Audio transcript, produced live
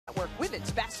Network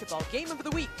Women's Basketball Game of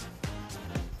the Week.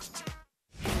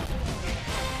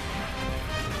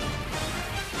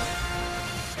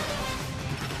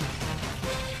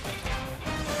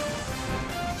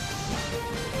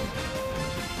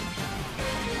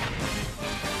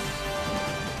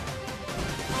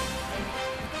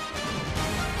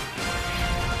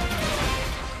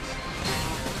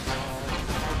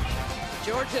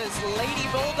 Georgia's Lady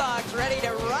Bulldogs ready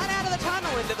to run out of the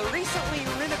tunnel into the recently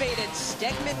renovated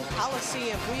Stegman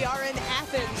Coliseum. We are in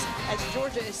Athens as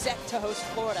Georgia is set to host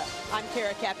Florida. I'm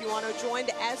Kara Capuano,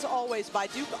 joined as always by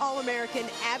Duke All-American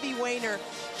Abby Wayner.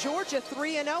 Georgia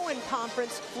 3-0 in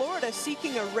conference, Florida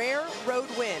seeking a rare road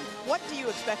win. What do you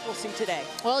expect we'll see today?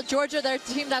 Well, Georgia, they're a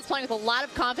team that's playing with a lot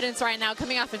of confidence right now,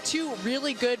 coming off of 2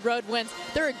 really good road wins.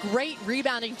 They're a great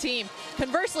rebounding team.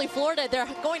 Conversely, Florida, they're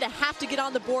going to have to get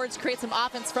on the boards, create some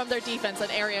offense from their defense,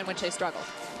 an area in which they struggle.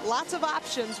 Lots of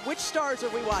options. Which stars are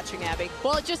we watching, Abby?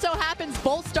 Well, it just so happens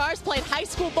both stars played high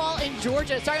school ball in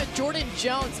Georgia, starting with Jordan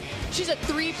Jones. She's a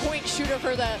 3-point shooter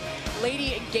for the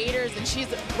Lady Gators, and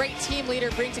she's a great team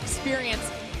leader, brings experience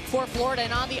for Florida.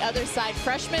 And on the other side,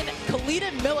 freshman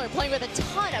Kalita Miller playing with a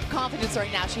ton of confidence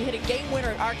right now. She hit a game winner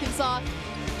at Arkansas,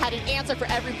 had an answer for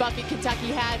every bucket Kentucky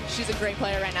had. She's a great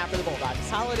player right now for the Bulldogs.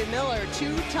 Kalita Miller,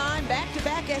 2-time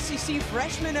back-to-back SEC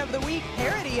Freshman of the Week.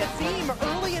 Parity, a theme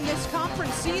early in this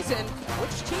conference season.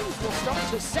 Which teams will start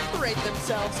to separate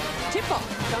themselves?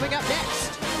 Tip-off coming up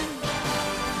next.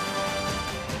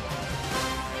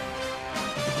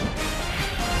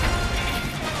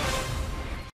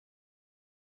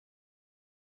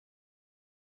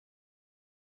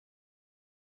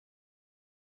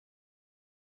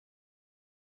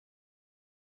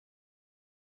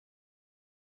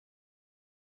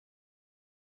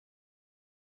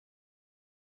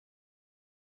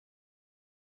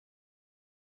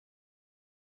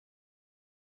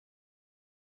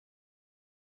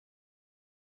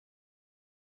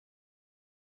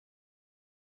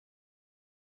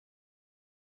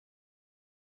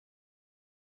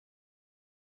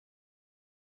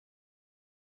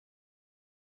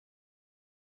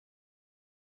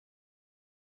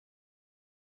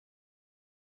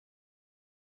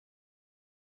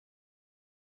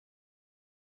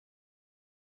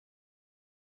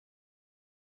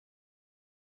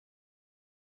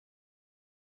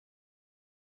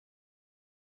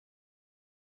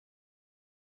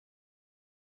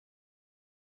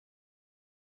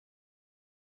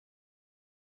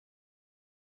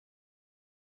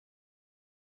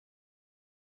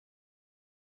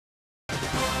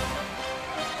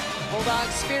 Bulldog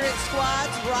Spirit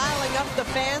squads riling up the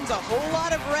fans. A whole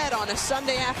lot of red on a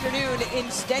Sunday afternoon in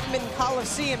Stegman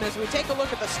Coliseum as we take a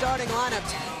look at the starting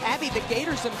lineups. Abby, the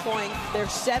Gators employing their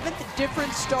 7th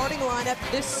different starting lineup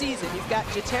this season. You've got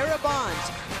Jatera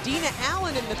Bonds, Dina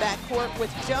Allen in the backcourt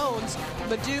with Jones,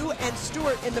 Madu, and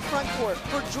Stewart in the front court.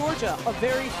 For Georgia, a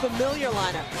very familiar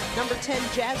lineup. Number 10,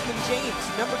 Jasmine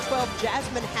James. Number 12,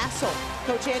 Jasmine Hassel.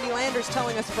 Coach Andy Landers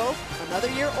telling us both another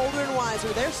year older and wiser.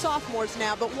 They're sophomores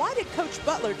now, but why did Coach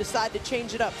Butler decide to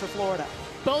change it up for Florida?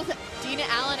 Both Dina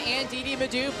Allen and Didi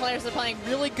Madu, players that are playing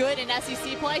really good in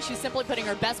SEC play. She's simply putting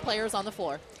her best players on the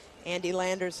floor. Andy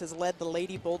Landers has led the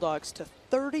Lady Bulldogs to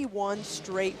 31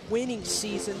 straight winning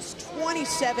seasons,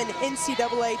 27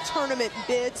 NCAA tournament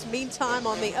bids. Meantime,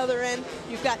 on the other end,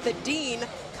 you've got the Dean,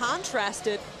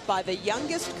 contrasted by the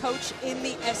youngest coach in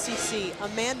the SEC,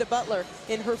 Amanda Butler,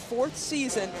 in her 4th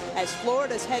season as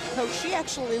Florida's head coach. She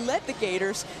actually led the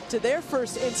Gators to their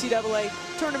first NCAA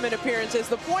tournament appearance as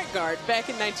the point guard back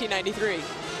in 1993.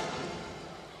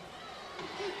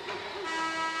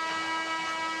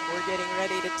 We're getting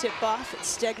ready to tip off at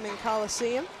Stegman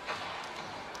Coliseum.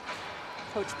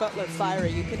 Coach Butler fiery.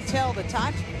 You can tell the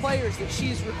types of players that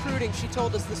she's recruiting. She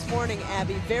told us this morning,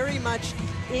 Abby, very much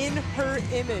in her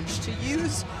image. To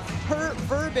use her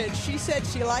verbiage, she said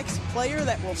she likes a player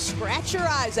that will scratch your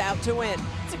eyes out to win.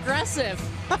 It's aggressive.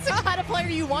 That's the kind of player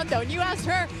you want, though. And you asked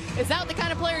her, is that the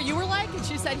kind of player you were like? And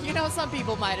she said, you know, some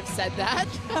people might have said that.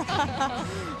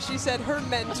 She said her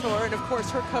mentor, and of course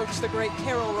her coach, the great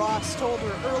Carol Ross, told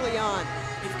her early on,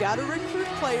 you've got to recruit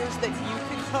players that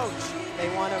you can coach. They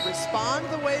want to respond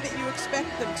the way that you expect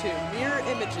them to. Mirror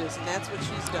images, and that's what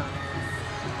she's done.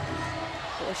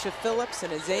 Portia Phillips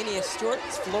and Azania Stewart.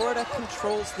 Florida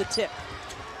controls the tip.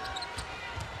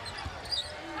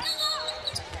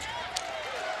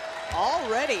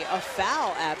 Already a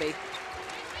foul, Abby.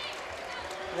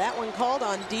 That one called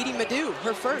on Didi Madu,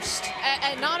 her first.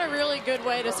 And not a really good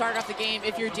way to start off the game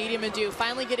if you're Didi Madu.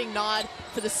 Finally getting nod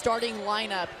for the starting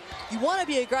lineup. You want to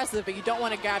be aggressive, but you don't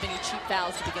want to grab any cheap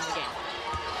fouls to begin the game.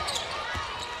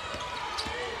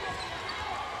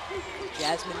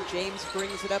 Jasmine James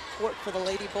brings it up court for the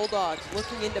Lady Bulldogs,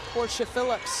 looking into Portia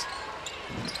Phillips.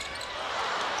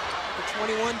 The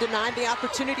 21 denied the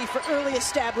opportunity for early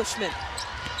establishment.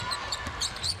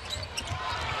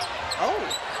 Oh,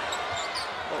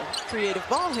 well, creative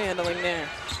ball handling there.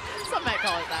 Some might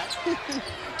call it that.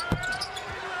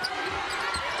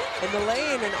 In the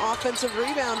lane, an offensive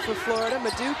rebound for Florida.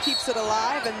 Madu keeps it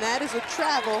alive, and that is a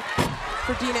travel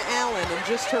for Dina Allen, and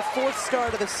just her 4th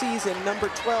start of the season, number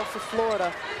 12 for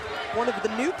Florida. One of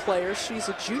the new players, she's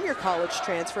a junior college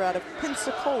transfer out of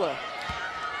Pensacola.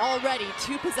 Already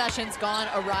 2 possessions gone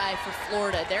awry for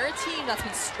Florida. They're a team that's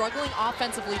been struggling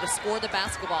offensively to score the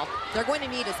basketball. They're going to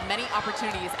need as many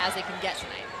opportunities as they can get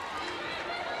tonight.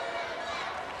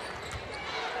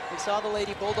 We saw the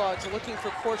Lady Bulldogs looking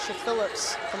for Portia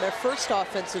Phillips from their first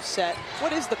offensive set.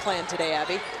 What is the plan today,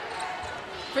 Abby?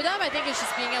 For them, I think it's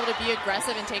just being able to be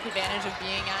aggressive and take advantage of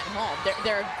being at home.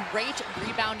 They're a great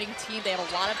rebounding team. They have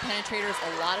a lot of penetrators,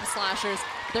 a lot of slashers.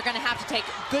 They're going to have to take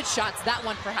good shots. That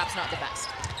one perhaps not the best.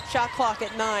 Shot clock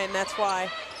at 9. That's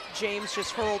why James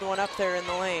just hurled one up there in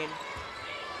the lane.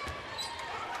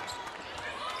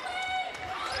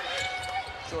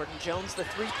 Jordan Jones, the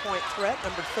 3-point threat,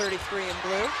 number 33 in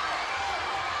blue.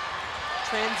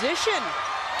 Transition.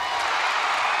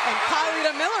 And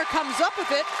Kylita Miller comes up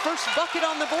with it. First bucket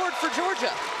on the board for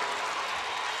Georgia.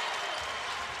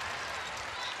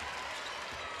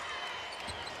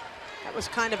 That was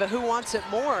kind of a who wants it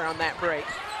more on that break.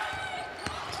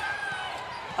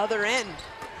 Other end,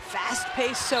 fast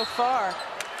pace so far.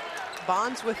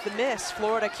 Bonds with the miss.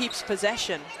 Florida keeps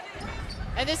possession.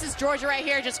 And this is Georgia right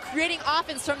here, just creating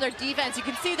offense from their defense. You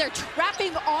can see they're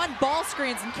trapping on ball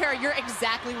screens. And Kara, you're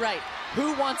exactly right.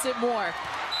 Who wants it more?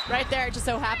 Right there, it just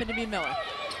so happened to be Miller.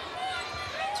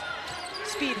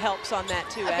 Speed helps on that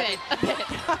too, Abby. A bit.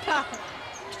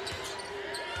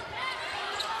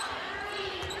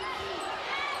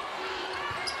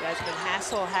 Jasmine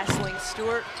Hassel hassling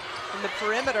Stewart in the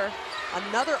perimeter.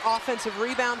 Another offensive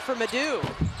rebound for Madu.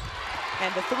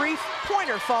 And the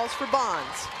 3-pointer falls for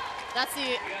Bonds. That's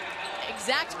the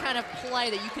exact kind of play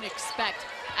that you can expect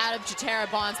out of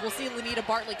Jatara Bonds. We'll see Lanita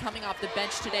Bartley coming off the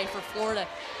bench today for Florida.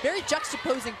 Very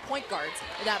juxtaposing point guards.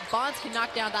 That Bonds can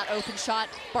knock down that open shot.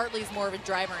 Bartley's more of a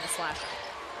driver and a slasher.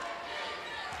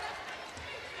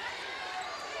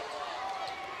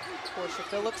 Portia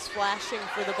Phillips flashing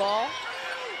for the ball.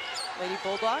 Lady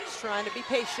Bulldogs trying to be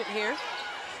patient here.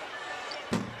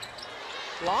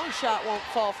 Long shot won't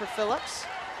fall for Phillips.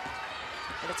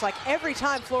 And it's like every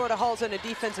time Florida hauls in a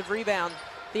defensive rebound,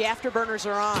 the afterburners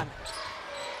are on.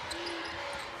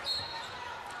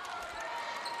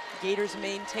 Gators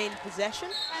maintain possession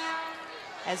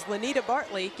as Lanita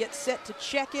Bartley gets set to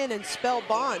check in and spell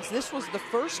Bonds. This was the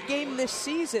first game this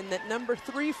season that number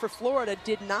 3 for Florida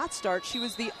did not start. She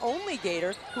was the only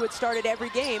Gator who had started every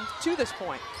game to this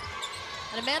point.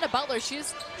 And Amanda Butler,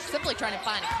 she's simply trying to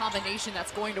find a combination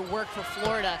that's going to work for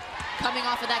Florida. Coming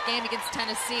off of that game against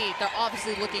Tennessee, they're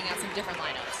obviously looking at some different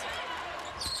lineups.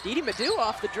 Didi Madu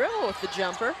off the dribble with the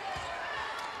jumper.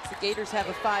 The Gators have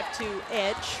a 5-2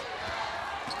 edge.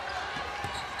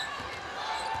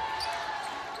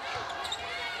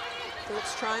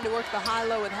 Phillips trying to work the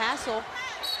high-low with Hassel.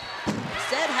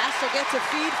 Instead, Hassel gets a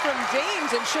feed from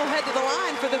James, and she'll head to the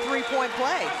line for the 3-point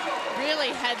play.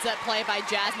 Really heads-up play by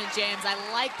Jasmine James. I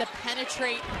like the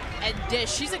penetrate and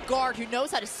dish. She's a guard who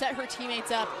knows how to set her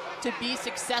teammates up to be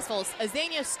successful.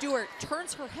 Azania Stewart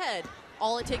turns her head.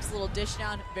 All it takes is a little dish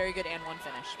down. Very good and one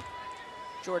finish.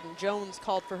 Jordan Jones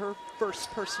called for her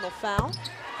first personal foul.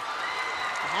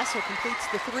 Hassel completes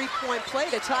the 3-point play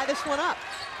to tie this one up.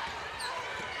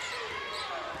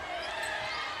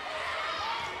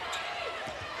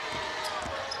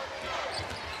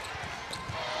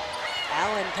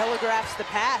 Allen telegraphs the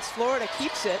pass. Florida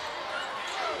keeps it.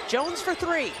 Jones for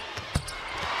 3.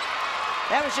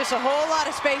 That was just a whole lot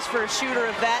of space for a shooter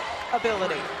of that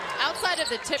ability. Outside of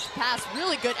the tipped pass,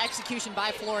 really good execution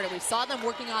by Florida. We saw them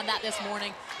working on that this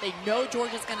morning. They know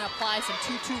Georgia's going to apply some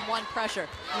 2-2-1 pressure.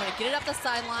 You want to get it up the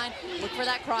sideline, look for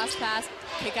that cross pass,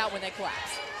 kick out when they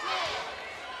collapse.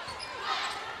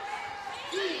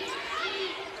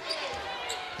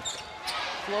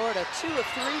 Florida 2 of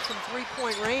 3 from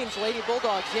 3-point range. Lady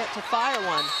Bulldogs yet to fire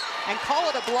one. And call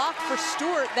it a block for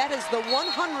Stewart. That is the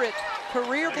 100th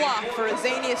career block for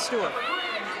Azania Stewart.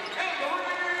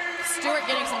 Stewart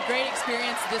getting some great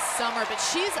experience this summer, but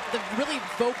she's the really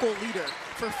vocal leader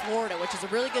for Florida, which is a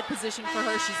really good position for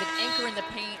her. She's an anchor in the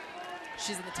paint.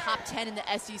 She's in the top 10 in the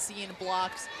SEC in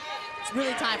blocks. It's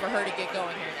really time for her to get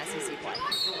going here in SEC play.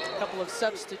 A couple of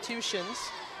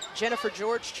substitutions. Jennifer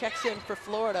George checks in for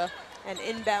Florida and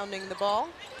inbounding the ball.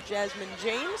 Jasmine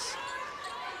James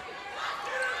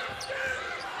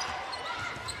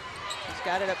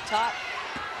got it up top,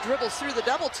 dribbles through the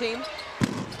double team.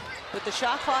 With the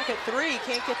shot clock at 3,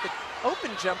 can't get the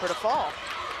open jumper to fall.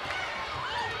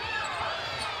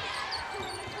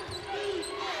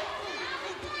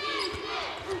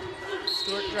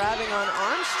 Stewart driving on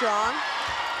Armstrong.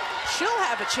 She'll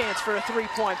have a chance for a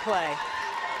 3-point play.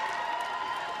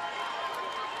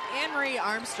 Anne-Marie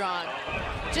Armstrong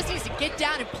just needs to get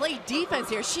down and play defense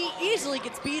here. She easily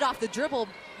gets beat off the dribble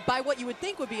by what you would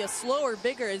think would be a slower,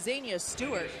 bigger Azania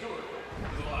Stewart.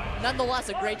 Nonetheless,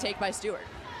 a great take by Stewart.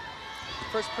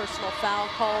 First personal foul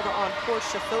called on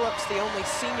Portia Phillips, the only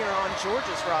senior on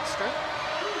Georgia's roster.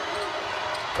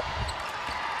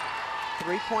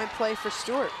 3-point play for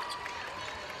Stewart.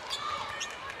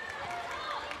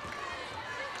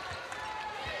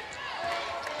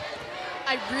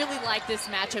 I really like this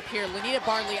matchup here. Lanita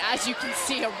Bartley, as you can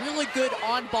see, a really good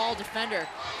on-ball defender,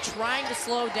 trying to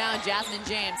slow down Jasmine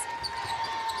James.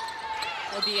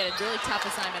 Will be a really tough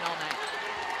assignment all night.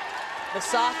 The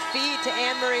soft feed to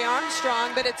Anne-Marie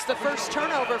Armstrong, but it's the first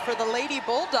turnover for the Lady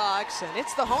Bulldogs, and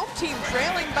it's the home team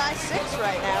trailing by 6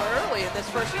 right now early in this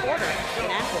first quarter in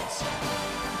Athens.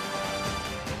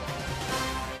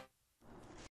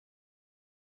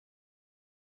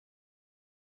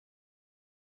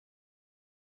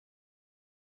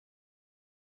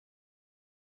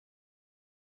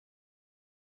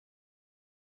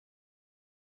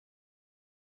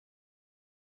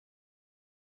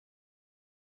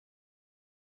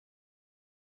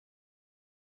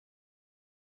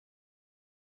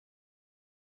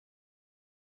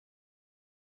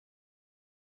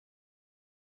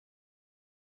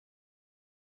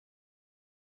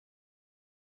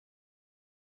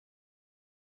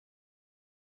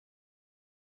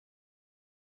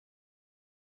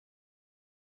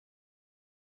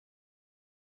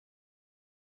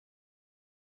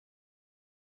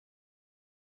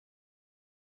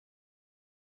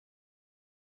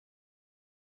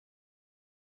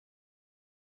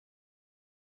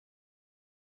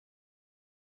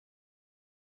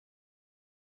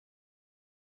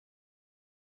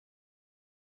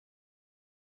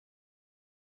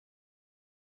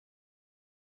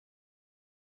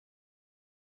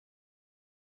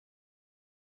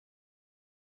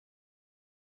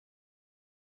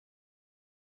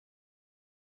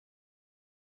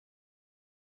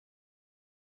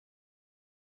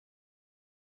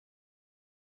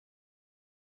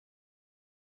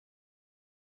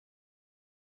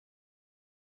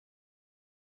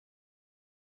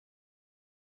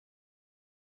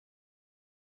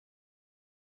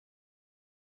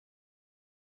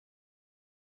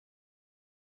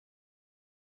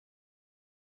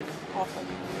 Awful.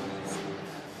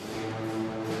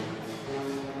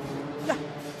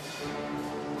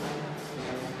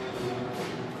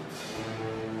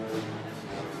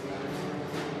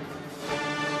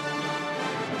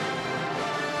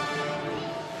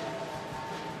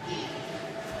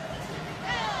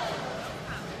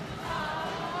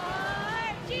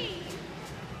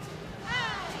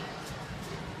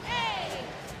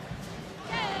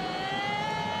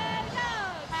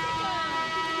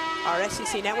 Our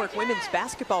SEC Network Women's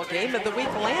Basketball Game of the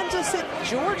Week lands us at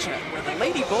Georgia, where the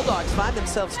Lady Bulldogs find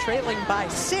themselves trailing by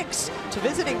 6 to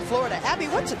visiting Florida. Abby,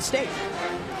 what's at stake?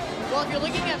 Well, if you're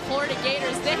looking at Florida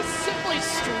Gators, they simply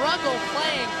struggle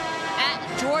playing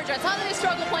at Georgia. It's not that they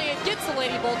struggle playing against the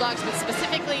Lady Bulldogs, but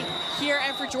specifically here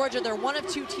and for Georgia, they're one of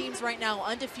 2 teams right now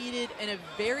undefeated in a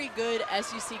very good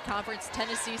SEC conference.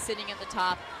 Tennessee sitting at the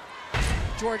top.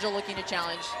 Georgia looking to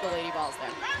challenge the Lady Vols there.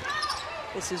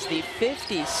 This is the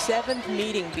 57th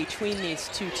meeting between these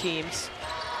 2 teams.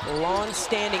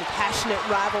 Long-standing, passionate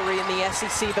rivalry in the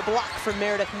SEC. The block from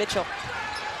Meredith Mitchell.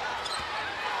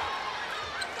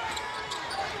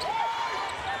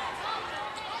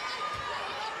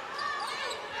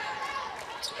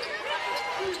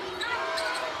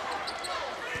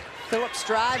 Phillips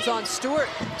drives on Stewart.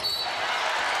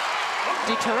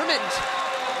 Determined.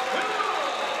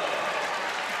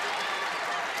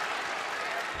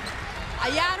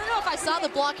 Yeah, I don't know if I saw the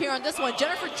block here on this one.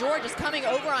 Jennifer George is coming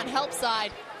over on help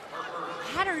side.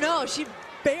 I don't know. She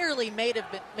barely may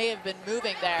have been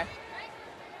moving there.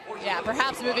 Yeah,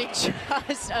 perhaps moving just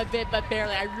a bit, but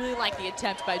barely. I really like the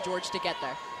attempt by George to get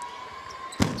there.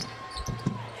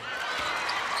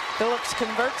 Phillips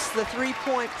converts the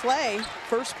 3-point play.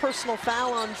 First personal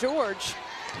foul on George,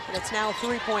 and it's now a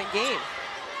 3-point game.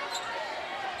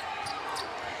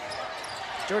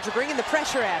 Georgia bringing the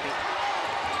pressure, Abby.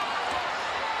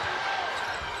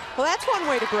 Well, that's one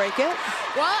way to break it.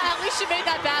 Well, at least she made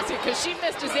that basket because she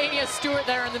missed Azania Stewart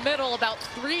there in the middle about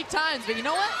 3 times. But you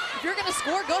know what? If you're going to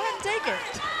score, go ahead and take it.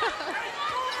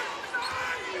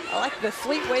 like the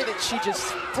fleet way that she just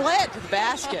fled to the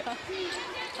basket.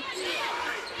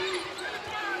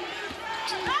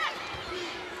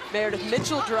 Meredith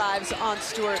Mitchell drives on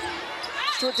Stewart.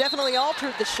 Stewart definitely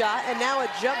altered the shot, and now a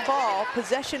jump ball,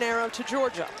 possession arrow to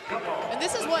Georgia. And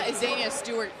this is what Isaiah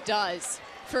Stewart does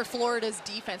for Florida's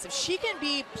defense. If she can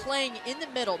be playing in the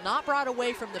middle, not brought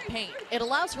away from the paint, it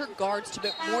allows her guards to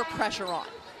put more pressure on.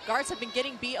 Guards have been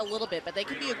getting beat a little bit, but they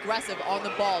can be aggressive on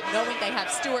the ball, knowing they have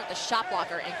Stewart, the shot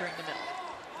blocker, anchoring the middle.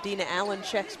 Dina Allen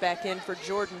checks back in for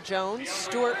Jordan Jones.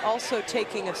 Stewart also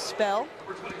taking a spell.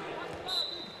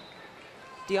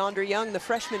 DeAndre Young, the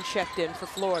freshman, checked in for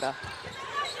Florida.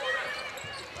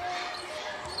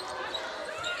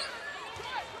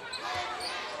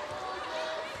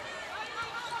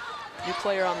 New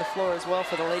player on the floor as well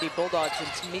for the Lady Bulldogs, and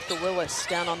Tamika Willis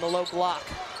down on the low block.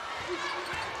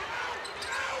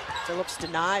 Phillips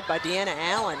denied by Deanna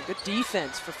Allen. Good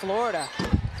defense for Florida.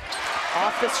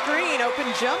 Off the screen, open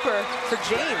jumper for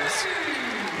James.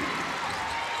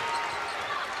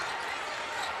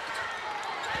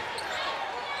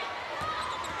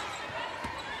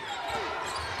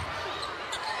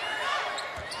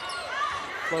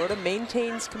 Florida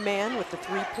maintains command with the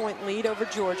 3-point lead over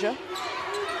Georgia.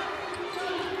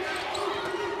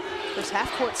 First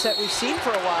half-court set we've seen for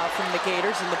a while from the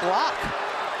Gators in the block.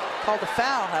 Called a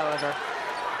foul, however.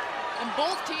 And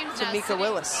both teams now Tamika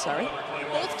Willis, sorry.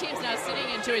 Both teams now sitting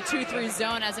into a 2-3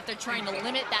 zone as if they're trying to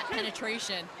limit that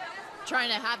penetration, trying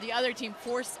to have the other team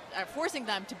forcing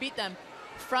them to beat them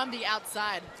from the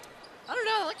outside. I don't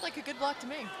know, it looked like a good block to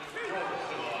me.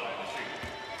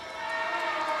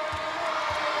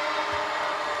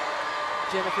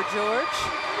 Jennifer George.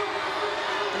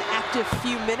 An active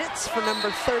few minutes for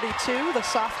number 32, the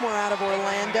sophomore out of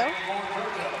Orlando.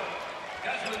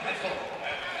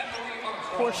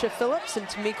 Portia Phillips and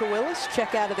Tamika Willis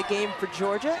check out of the game for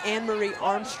Georgia. Anne-Marie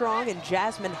Armstrong and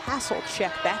Jasmine Hassel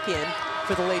check back in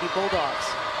for the Lady Bulldogs.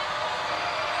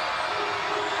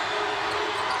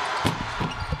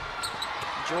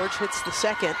 George hits the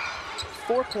second.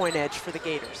 4-point edge for the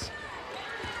Gators.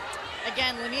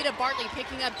 Again, Lanita Bartley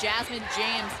picking up Jasmine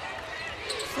James,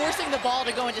 forcing the ball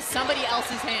to go into somebody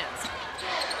else's hands.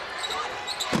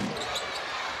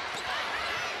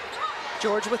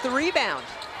 George with the rebound.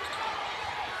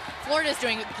 Florida's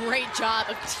doing a great job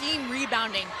of team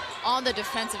rebounding on the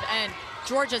defensive end.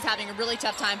 Georgia's having a really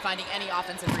tough time finding any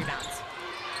offensive rebounds.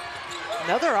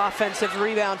 Another offensive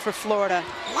rebound for Florida.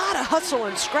 A lot of hustle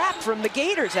and scrap from the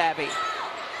Gators, Abby.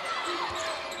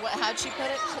 How'd she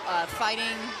put it?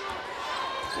 Fighting.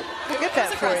 We'll get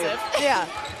that for you. Yeah.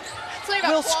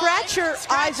 We'll scratch your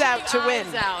eyes out to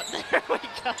win. There we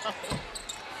go.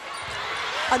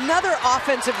 Another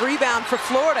offensive rebound for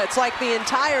Florida. It's like the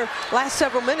entire last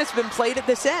several minutes been played at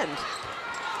this end.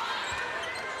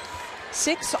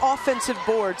 6 offensive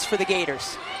boards for the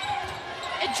Gators.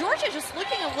 And Georgia just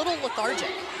looking a little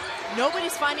lethargic.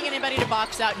 Nobody's finding anybody to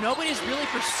box out. Nobody's really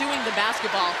pursuing the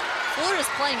basketball. Florida's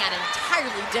playing at an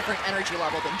entirely different energy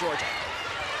level than Georgia.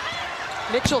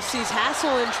 Mitchell sees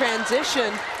Hassel in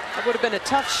transition. That would have been a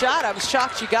tough shot. I was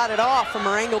shocked she got it off from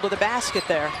her angle to the basket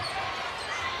there.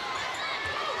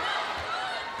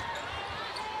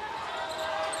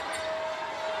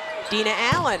 Dina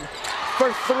Allen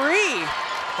for 3.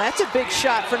 That's a big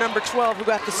shot for number 12, who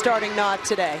got the starting nod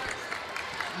today.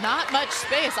 Not much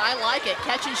space. I like it.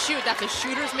 Catch and shoot. That's a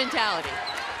shooter's mentality.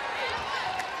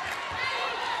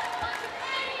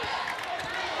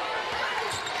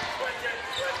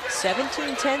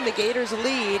 (17-10) the Gators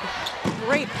lead.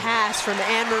 Great pass from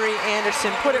Anne-Marie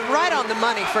Anderson. Put it right on the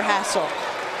money for Hassel.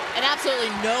 And absolutely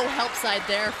no help side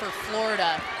there for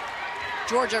Florida.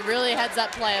 Georgia really heads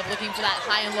up play of looking for that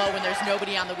high and low when there's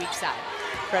nobody on the weak side.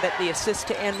 Credit the assist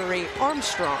to Anne-Marie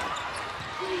Armstrong.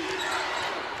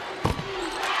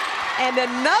 And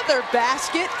another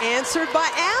basket answered by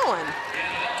Allen.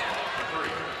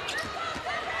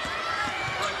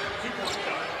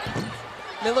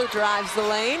 Miller drives the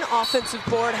lane, offensive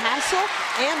board Hassel,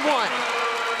 and 1.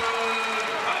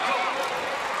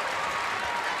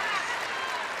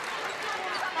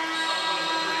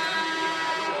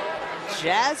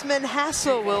 Jasmine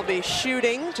Hassel will be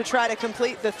shooting to try to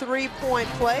complete the 3-point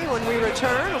play when we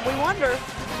return. And we wonder,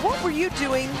 what were you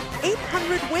doing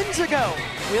 800 wins ago?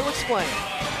 We'll explain.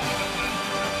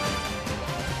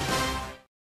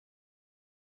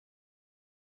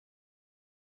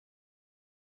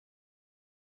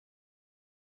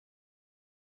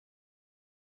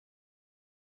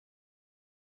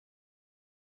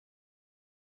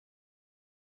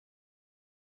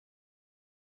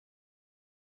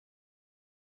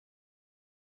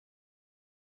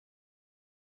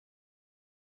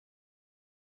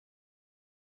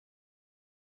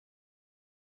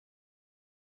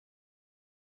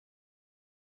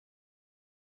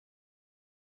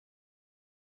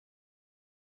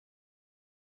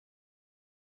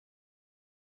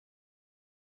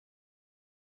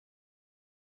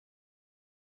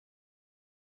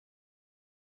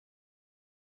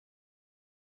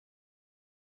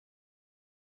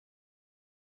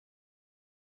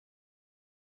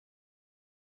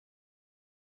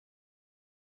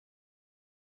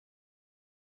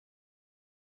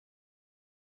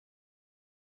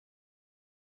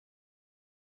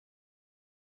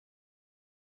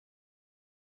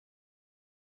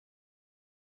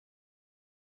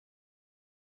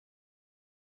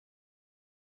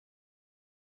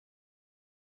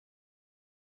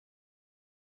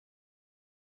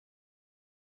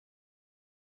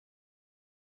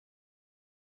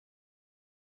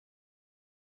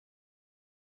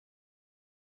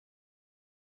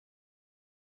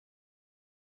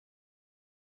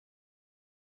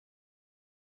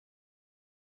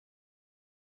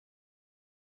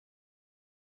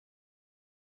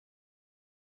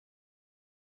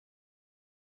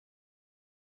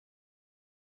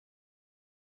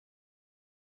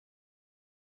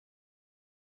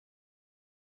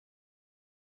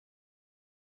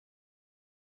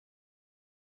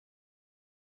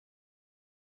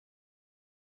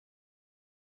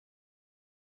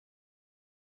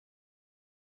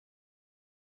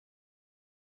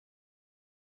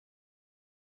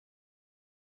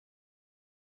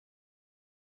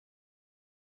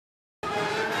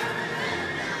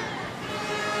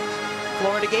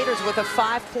 Gators with a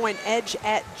 5-point edge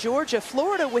at Georgia.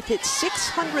 Florida with its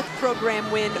 600th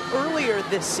program win earlier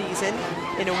this season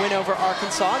in a win over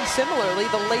Arkansas. And similarly,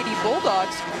 the Lady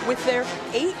Bulldogs with their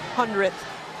 800th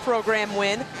program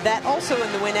win, that also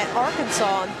in the win at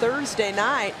Arkansas on Thursday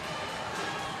night.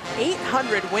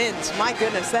 800 wins, my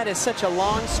goodness, that is such a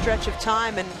long stretch of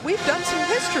time, and we've done some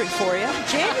history for you.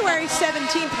 January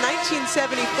 17th,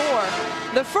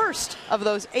 1974, the first of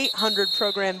those 800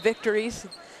 program victories.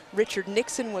 Richard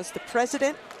Nixon was the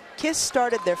president. KISS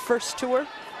started their first tour.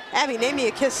 Abby, name me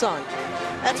a KISS song.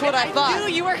 That's what I thought. I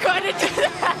knew you were going to do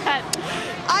that.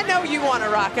 I know you want to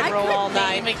rock and roll all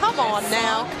night. Come on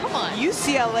now. Come on.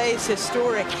 UCLA's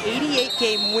historic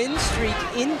 88-game win streak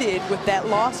ended with that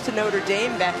loss to Notre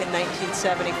Dame back in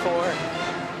 1974.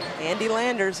 Andy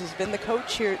Landers has been the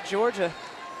coach here at Georgia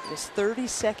in his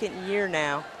 32nd year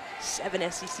now.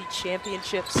 7 SEC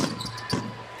championships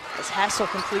as Hassel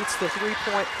completes the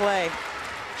three-point play.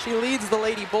 She leads the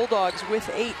Lady Bulldogs with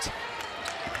 8.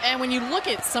 And when you look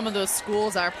at some of those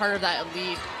schools that are part of that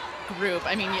elite group,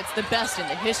 I mean, it's the best in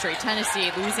the history.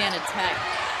 Tennessee, Louisiana Tech,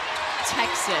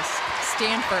 Texas,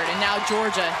 Stanford, and now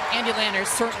Georgia. Andy Landers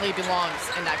certainly belongs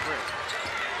in that group.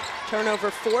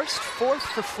 Turnover forced, 4th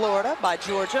for Florida by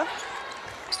Georgia.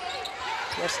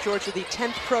 Yes, Georgia, the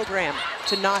 10th program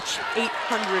to notch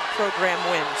 800 program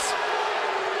wins.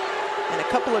 And a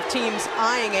couple of teams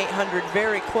eyeing 800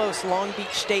 very close. Long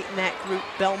Beach State in that group,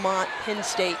 Belmont, Penn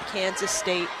State, Kansas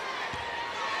State.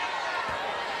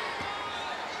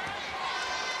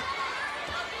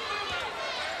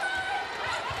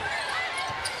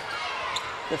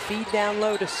 The feed down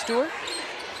low to Stewart,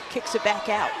 kicks it back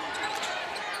out.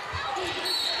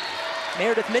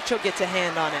 Meredith Mitchell gets a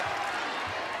hand on it.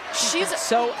 She's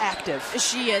so active.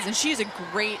 She is, and she's a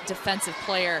great defensive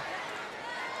player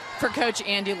for Coach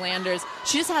Andy Landers.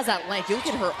 She just has that length. You look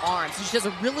at her arms, and she does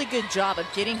a really good job of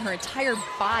getting her entire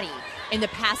body in the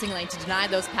passing lane to deny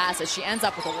those passes. She ends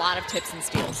up with a lot of tips and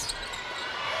steals.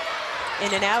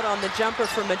 In and out on the jumper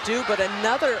for Madu, but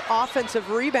another offensive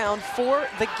rebound for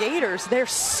the Gators. Their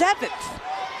 7th.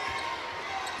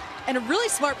 And a really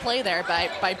smart play there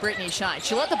by Brittany Shine.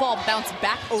 She let the ball bounce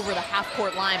back over the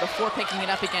half-court line before picking it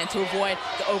up again to avoid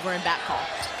the over and back call.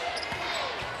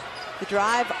 The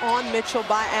drive on Mitchell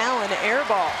by Allen, air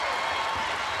ball.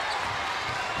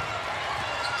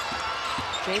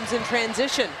 James in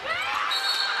transition.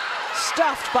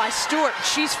 Stuffed by Stewart.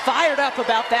 She's fired up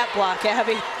about that block,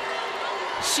 Abby.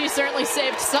 She certainly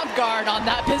saved some guard on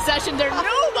that possession there.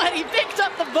 Nobody picked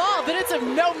up the ball, but it's of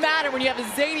no matter when you have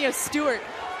Zania Stewart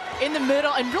in the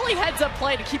middle and really heads up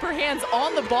play to keep her hands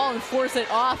on the ball and force it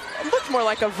off. It looked more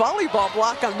like a volleyball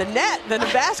block on the net than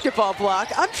a basketball block.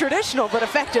 Untraditional, but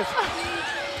effective.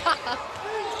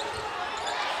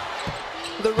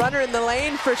 The runner in the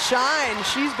lane for Shine.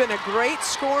 She's been a great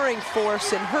scoring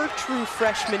force in her true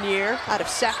freshman year out of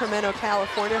Sacramento,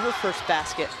 California, her first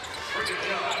basket.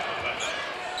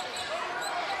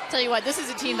 Tell you what, this is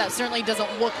a team that certainly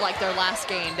doesn't look like their last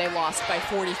game. They lost by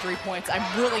 43 points. I'm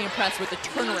really impressed with the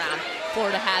turnaround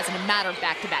Florida has in a matter of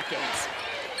back-to-back games.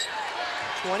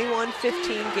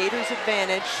 21-15, Gators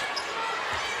advantage.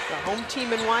 The home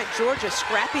team in white, Georgia,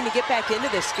 scrapping to get back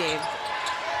into this game.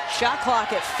 Shot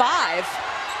clock at 5.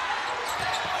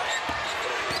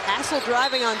 Hassel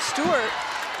driving on Stewart,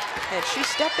 and she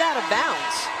stepped out of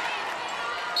bounds.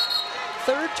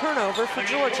 3rd turnover for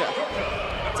Georgia.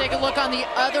 Take a look on the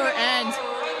other end.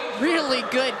 Really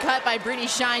good cut by Brittany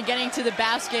Shine getting to the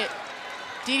basket.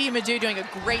 Didi Madu doing a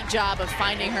great job of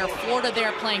finding her. Florida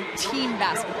there playing team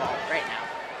basketball right now.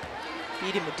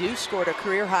 Didi Madu scored a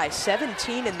career-high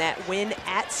 17 in that win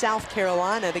at South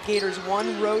Carolina. The Gators'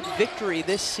 one road victory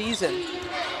this season.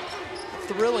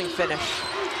 Thrilling finish.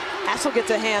 Hassel gets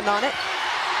a hand on it.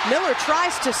 Miller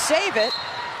tries to save it,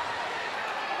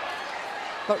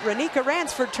 but Renika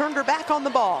Ransford turned her back on the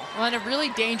ball. Well, in a really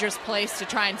dangerous place to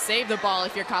try and save the ball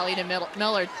if you're Khalida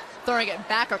Miller, throwing it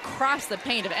back across the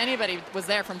paint. If anybody was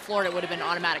there from Florida, it would have been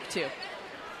automatic too.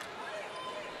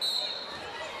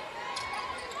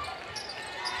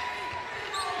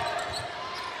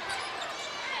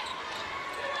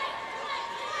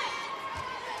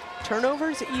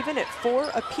 Turnovers even at 4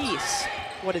 apiece.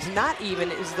 What is not even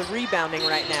is the rebounding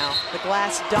right now. The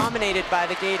glass dominated by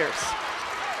the Gators.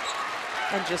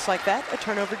 And just like that, a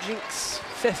turnover jinx.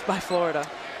 5th by Florida.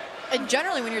 And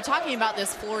generally, when you're talking about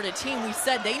this Florida team, we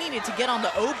said they needed to get on the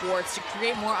O boards to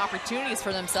create more opportunities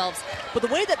for themselves. But the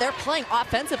way that they're playing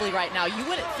offensively right now, you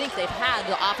wouldn't think they've had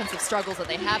the offensive struggles that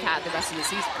they have had the rest of the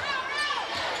season.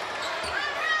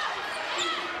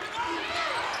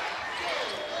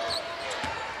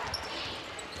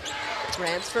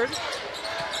 Ransford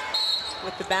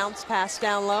with the bounce pass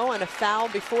down low and a foul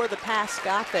before the pass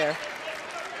got there.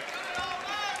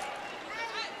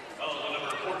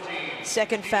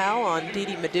 Second foul on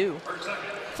Didi Madu.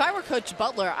 If I were Coach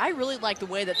Butler, I really like the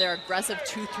way that their aggressive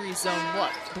 2-3 zone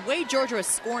look. The way Georgia is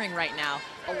scoring right now,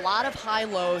 a lot of high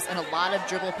lows and a lot of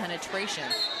dribble penetration,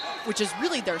 which is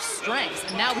really their strengths.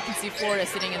 And now we can see Florida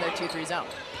sitting in their 2-3 zone.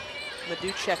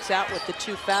 Madu checks out with the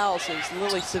 2 fouls as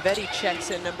Lily Savetti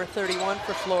checks in, number 31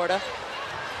 for Florida.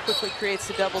 Quickly creates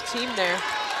the double team there.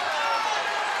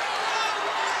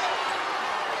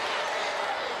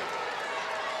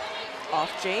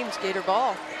 Off James, Gator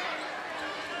ball.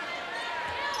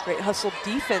 Great hustle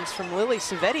defense from Lily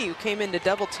Savetti, who came into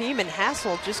double team, and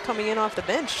Hassel just coming in off the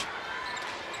bench.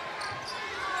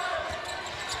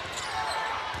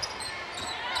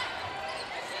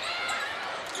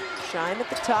 Shine at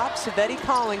the top, Savetti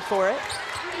calling for it.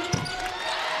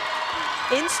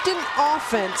 Instant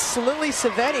offense, Lily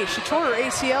Savetti. She tore her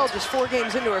ACL just 4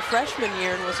 games into her freshman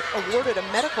year and was awarded a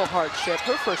medical hardship,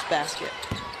 her first basket.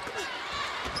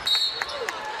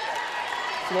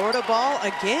 Florida ball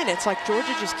again. It's like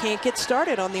Georgia just can't get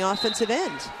started on the offensive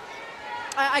end.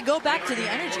 I go back to the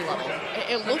energy level.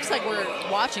 It looks like we're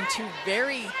watching 2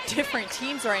 very different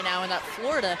teams right now, in that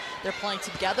Florida, they're playing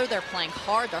together, they're playing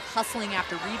hard, they're hustling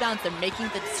after rebounds, they're making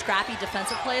the scrappy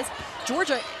defensive plays.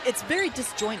 Georgia, it's very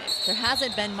disjointed. There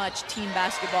hasn't been much team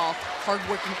basketball,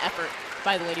 hard-working effort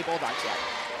by the Lady Bulldogs yet.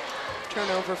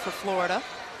 Turnover for Florida.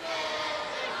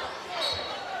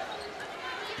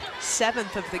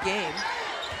 7th of the game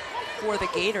for the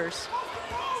Gators.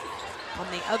 On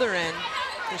the other end,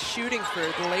 the shooting for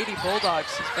the Lady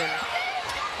Bulldogs has been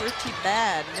pretty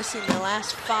bad, missing their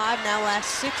last 5, now last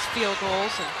 6 field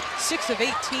goals, and 6 of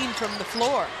 18 from the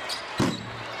floor.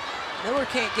 Miller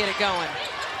can't get it going.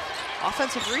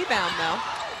 Offensive rebound, though.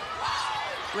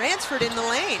 Ransford in the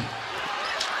lane.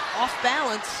 Off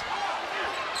balance.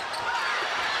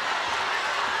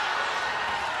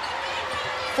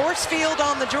 Force field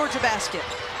on the Georgia basket.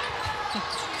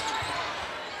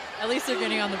 At least they're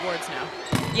getting on the boards now.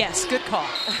 Yes, good call.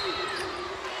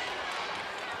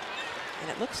 And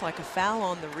it looks like a foul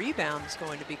on the rebound is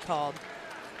going to be called.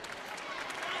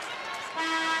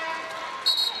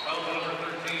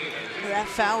 That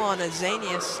foul on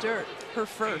Azania Sturt, her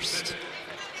first.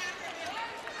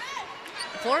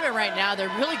 Florida right now, they're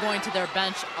really going to their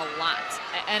bench a lot.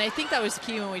 And I think that was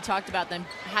key when we talked about them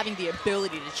having the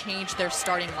ability to change their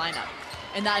starting lineup.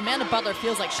 And that Amanda Butler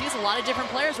feels like she has a lot of different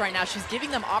players right now. She's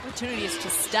giving them opportunities to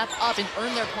step up and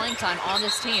earn their playing time on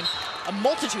this team. A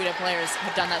multitude of players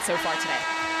have done that so far today.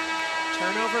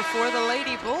 Turnover for the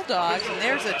Lady Bulldogs, and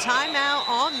there's a timeout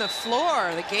on the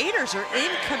floor. The Gators are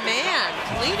in command,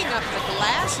 cleaning up the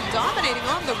glass and dominating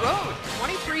on the road.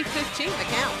 23-15 the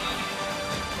count.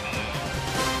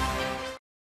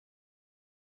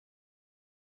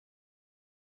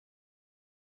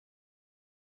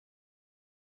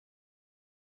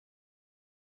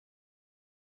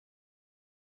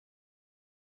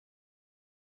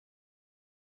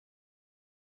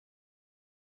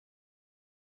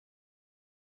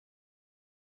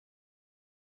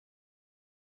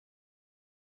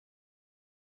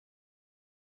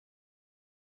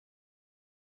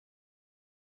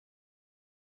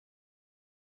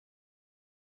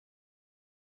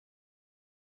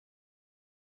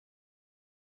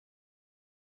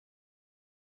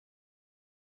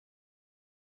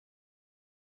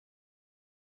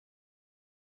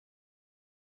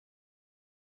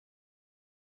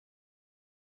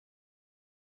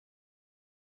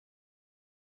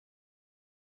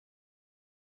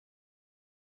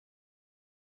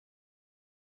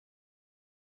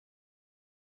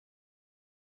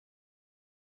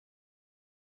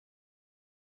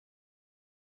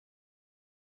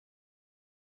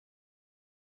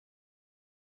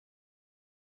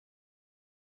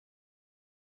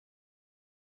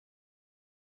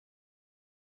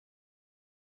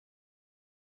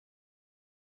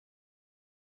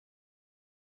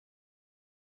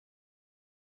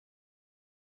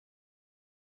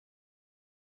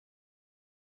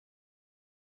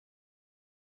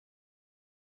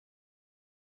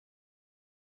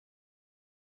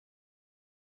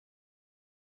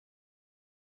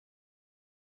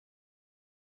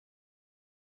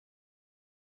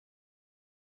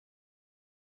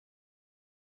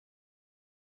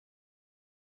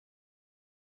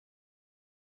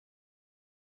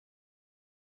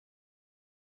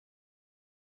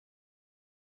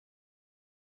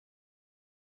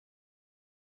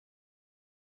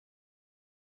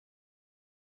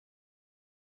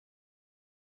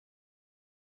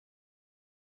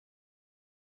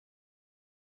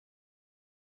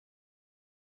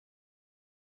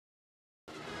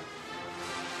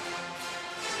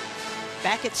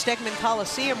 Back at Stegman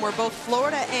Coliseum, where both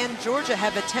Florida and Georgia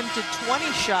have attempted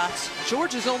 20 shots.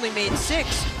 Georgia's only made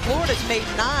 6. Florida's made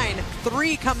 9,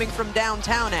 3 coming from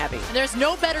downtown, Abby. There's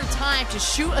no better time to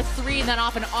shoot a 3 than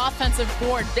off an offensive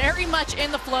board. Very much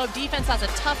in the flow. Defense has a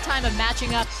tough time of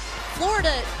matching up.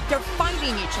 Florida, they're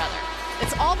fighting each other.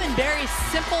 It's all been very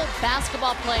simple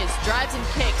basketball plays, drives and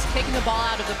kicks, kicking the ball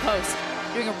out of the post.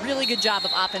 Doing a really good job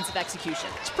of offensive execution.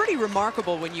 It's pretty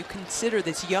remarkable when you consider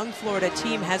this young Florida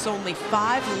team has only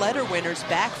 5 letter winners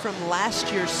back from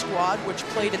last year's squad, which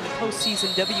played in the postseason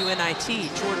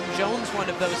WNIT. Jordan Jones, one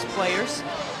of those players.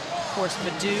 Of course,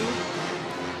 Madu,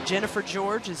 Jennifer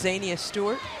George, Zania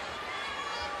Stewart.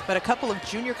 But a couple of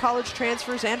junior college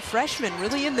transfers and freshmen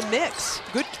really in the mix.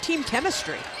 Good team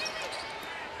chemistry.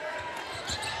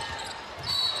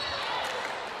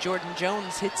 Jordan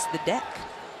Jones hits the deck.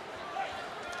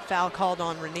 Foul called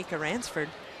on Renika Ransford.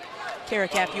 Kara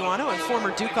Capuano and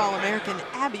former Duke All-American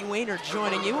Abby Wainer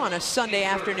joining you on a Sunday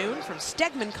afternoon from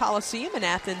Stegman Coliseum in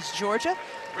Athens, Georgia,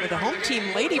 where the home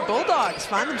team Lady Bulldogs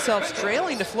find themselves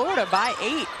trailing to Florida by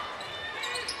 8.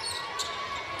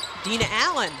 Dina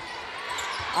Allen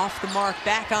off the mark,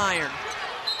 back iron.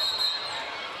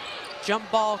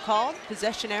 Jump ball called,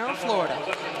 possession arrow, Florida.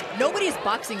 Nobody's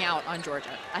boxing out on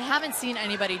Georgia. I haven't seen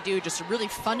anybody do just a really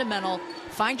fundamental,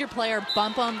 find your player,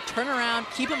 bump them, turn around,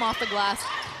 keep them off the glass.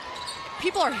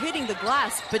 People are hitting the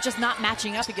glass, but just not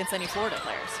matching up against any Florida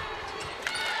players.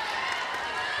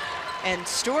 And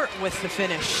Stewart with the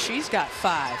finish. She's got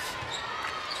 5.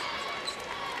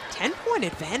 10-point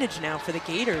advantage now for the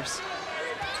Gators.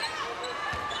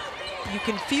 You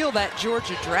can feel that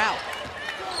Georgia drought.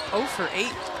 0 for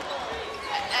 8.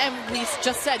 And we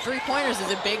just said 3-pointers is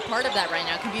a big part of that right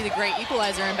now. It can be the great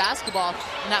equalizer in basketball.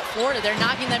 And that Florida, they're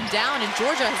knocking them down, and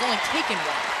Georgia has only taken 1.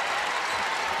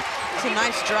 It's a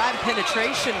nice drive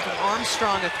penetration from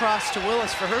Armstrong across to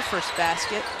Willis for her first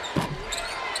basket.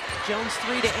 Jones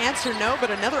 3 to answer, no,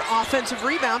 but another offensive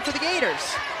rebound for the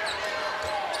Gators.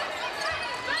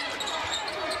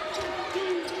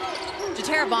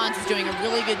 Jatera Bonds is doing a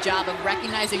really good job of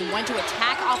recognizing when to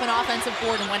attack off an offensive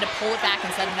board and when to pull it back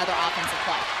and set another offensive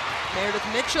play. Meredith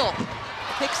Mitchell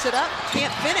picks it up,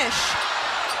 can't finish.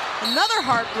 Another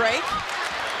heartbreak.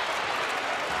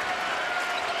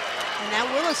 And now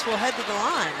Willis will head to the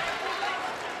line.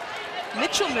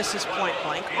 Mitchell misses point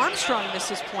blank. Armstrong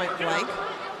misses point blank.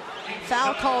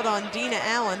 Foul called on Dina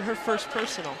Allen, her first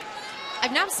personal.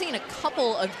 I've now seen a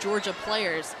couple of Georgia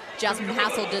players, Jasmine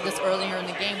Hassel did this earlier in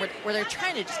the game, where they're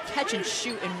trying to just catch and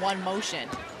shoot in one motion.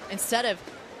 Instead of,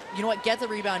 you know what, get the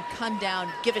rebound, come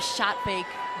down, give a shot fake,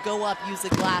 go up, use the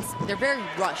glass. They're very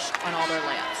rushed on all their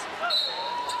layups.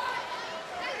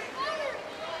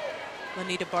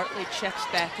 Lanita Bartley checks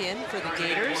back in for the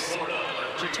Gators.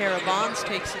 Jatera Bonds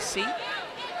takes a seat.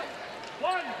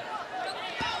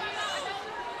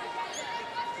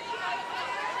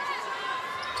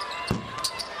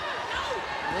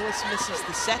 Willis misses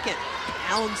the second.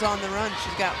 Allen's on the run.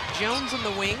 She's got Jones on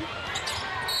the wing.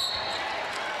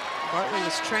 Bartley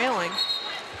was trailing.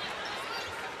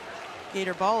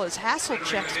 Gator ball as Hassel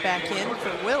checks back in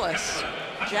for Willis.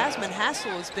 Jasmine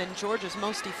Hassel has been Georgia's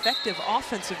most effective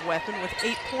offensive weapon with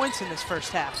 8 points in this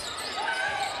first half.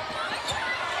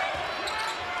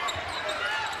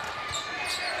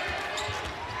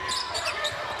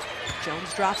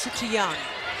 Jones drops it to Young.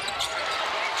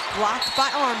 Blocked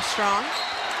by Armstrong.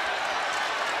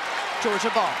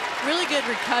 Georgia ball. Really good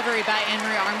recovery by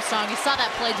Anne-Marie Armstrong. You saw that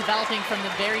play developing from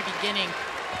the very beginning.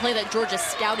 A play that Georgia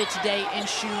scouted today in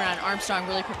shoot-around. Armstrong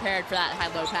really prepared for that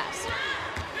high-low pass.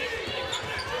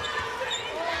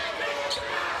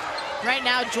 Right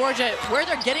now, Georgia, where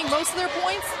they're getting most of their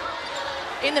points?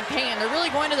 In the paint. They're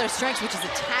really going to their strengths, which is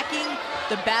attacking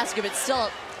the basket, but still,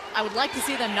 I would like to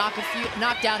see them knock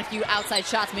down a few outside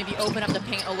shots, maybe open up the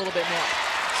paint a little bit more.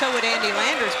 So would Andy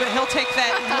Landers, but he'll take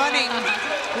that running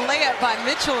layup by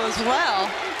Mitchell as well.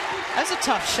 That's a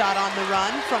tough shot on the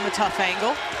run from a tough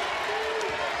angle.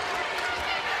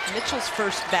 Mitchell's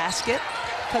first basket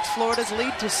cuts Florida's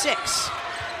lead to 6.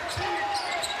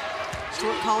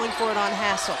 Stewart calling for it on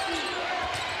Hassel.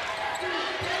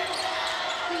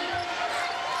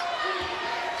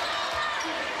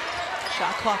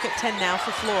 Shot clock at 10 now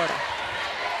for Florida.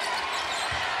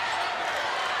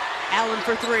 Allen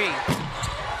for 3.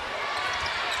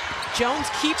 Jones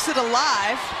keeps it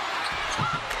alive.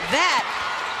 That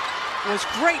was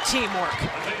great teamwork.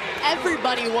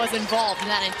 Everybody was involved in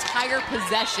that entire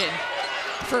possession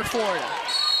for Florida.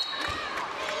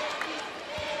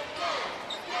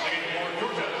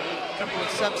 Couple of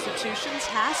substitutions.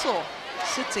 Hassel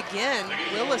sits again.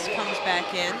 Willis comes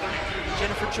back in.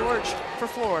 Jennifer George for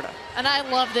Florida. And I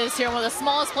love this here. One of the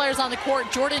smallest players on the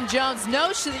court, Jordan Jones,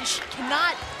 knows that she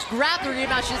cannot grab the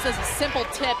rebound. She just does a simple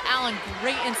tip. Allen,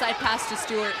 great inside pass to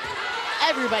Stewart.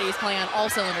 Everybody's playing on all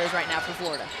cylinders right now for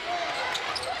Florida.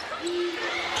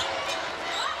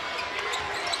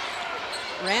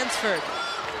 Ransford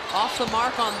off the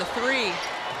mark on the three.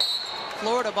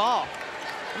 Florida ball.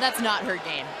 And that's not her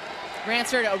game.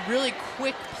 Ransford, a really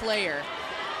quick player.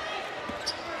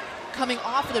 Coming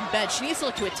off of the bench, she needs to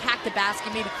look to attack the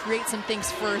basket, maybe create some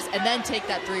things first, and then take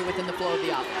that three within the flow of the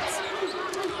offense.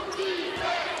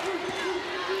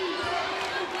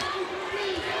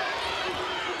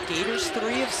 Gators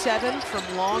 3 of 7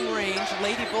 from long range.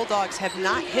 Lady Bulldogs have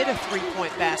not hit a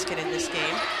three-point basket in this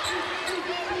game.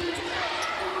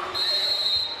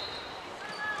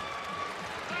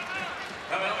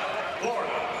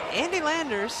 Andy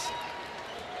Landers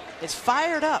is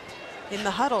fired up in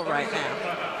the huddle right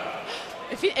now.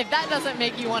 If that doesn't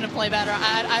make you want to play better,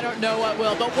 I don't know what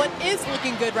will. But what is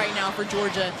looking good right now for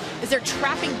Georgia is they're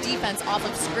trapping defense off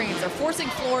of screens. They're forcing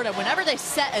Florida, whenever they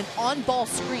set an on-ball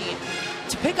screen,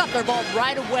 to pick up their ball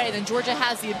right away. Then Georgia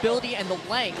has the ability and the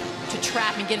length to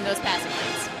trap and get in those passing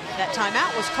lanes. That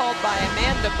timeout was called by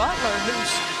Amanda Butler, whose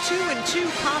 2-2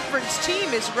 conference team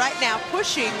is right now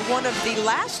pushing one of the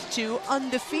last two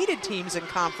undefeated teams in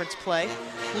conference play.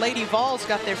 Lady Vols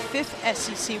got their 5th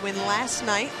SEC win last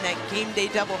night in that game day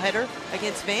doubleheader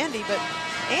against Vandy. But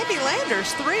Andy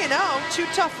Landers, 3-0, 2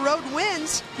 tough road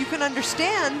wins. You can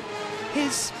understand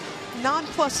his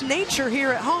nonplus nature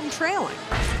here at home trailing.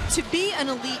 To be an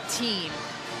elite team,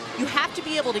 you have to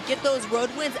be able to get those road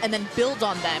wins and then build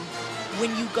on them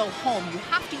when you go home. You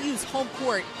have to use home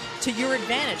court to your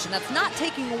advantage, and that's not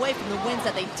taking away from the wins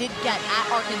that they did get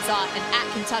at Arkansas and at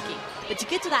Kentucky. But to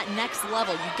get to that next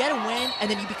level, you get a win, and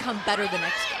then you become better the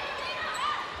next game.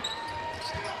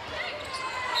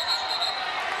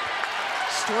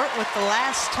 Stewart with the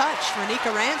last touch.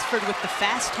 Renika Ransford with the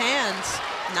fast hands.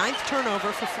 9th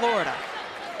turnover for Florida.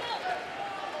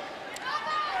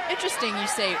 Interesting you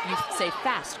say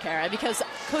fast, Kara, because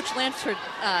Coach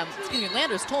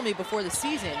Landers told me before the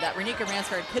season that Renika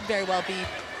Ransford could very well be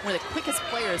one of the quickest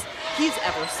players he's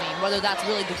ever seen. Whether that's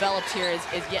really developed here is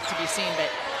yet to be seen, but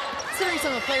considering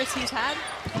some of the players he's had,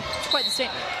 it's quite the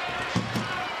statement.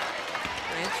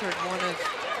 Ransford, one of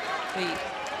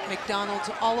the McDonald's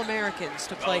All-Americans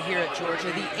to play here at Georgia,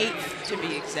 the 8th to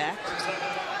be exact.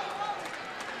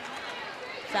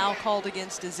 Foul called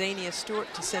against Azania Stewart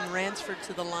to send Ransford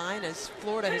to the line, as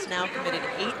Florida has now committed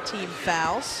 18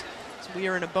 fouls. So we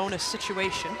are in a bonus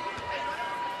situation.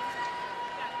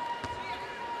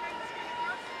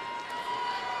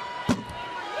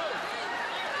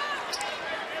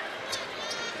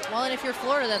 Well, and if you're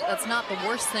Florida, that's not the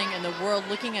worst thing in the world.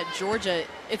 Looking at Georgia,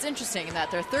 it's interesting in that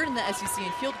they're 3rd in the SEC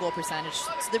in field goal percentage, so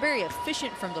they're very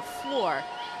efficient from the floor,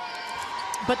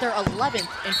 but they're 11th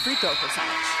in free throw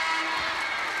percentage.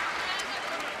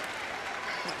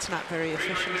 That's not very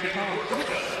efficient at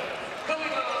all.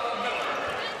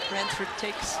 Ransford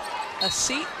takes a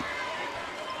seat.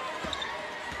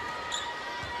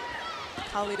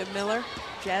 Khalida Miller,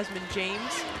 Jasmine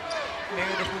James,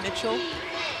 Meredith Mitchell,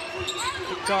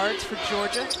 the guards for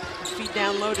Georgia. Feed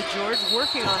down low to George,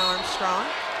 working on Armstrong.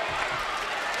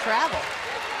 Travel.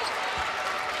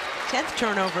 10th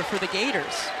turnover for the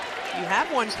Gators. You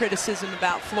have one criticism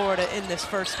about Florida in this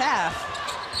first half.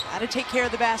 Got to take care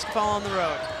of the basketball on the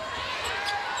road.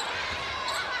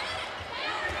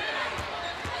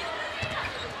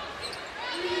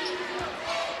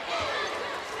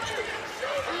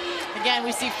 Again,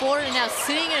 we see Florida now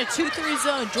sitting in a 2-3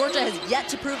 zone. Georgia has yet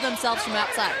to prove themselves from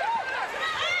outside.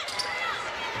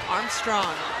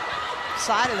 Armstrong,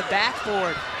 side of the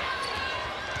backboard.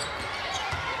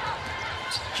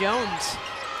 Jones.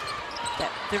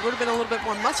 There would have been a little bit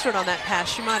more mustard on that pass.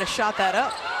 She might have shot that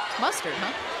up. Mustard,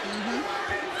 huh? Mm-hmm.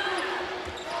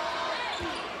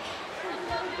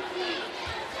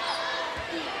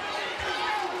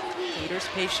 Gators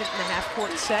patient in the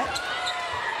half-court set.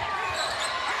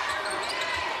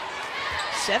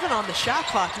 7 on the shot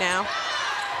clock now.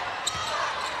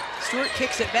 Stewart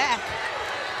kicks it back.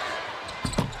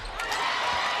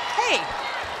 Hey,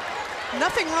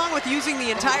 nothing wrong with using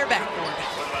the entire backboard.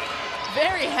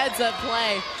 Very heads-up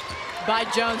play by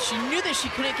Jones. She knew that she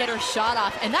couldn't get her shot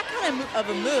off, and that kind of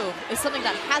a move is something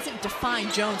that hasn't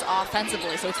defined Jones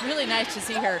offensively. So it's really nice to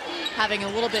see her having a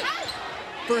little bit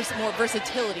more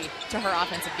versatility to her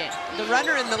offensive game. The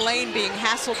runner in the lane being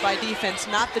hassled by defense,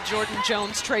 not the Jordan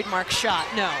Jones trademark shot,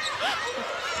 no.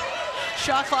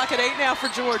 Shot clock at 8 now for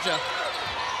Georgia.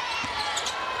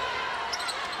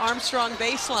 Armstrong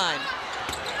baseline.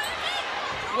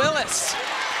 Willis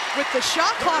with the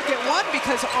shot clock at 1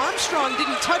 because Armstrong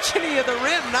didn't touch any of the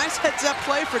rim. Nice heads-up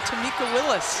play for Tamika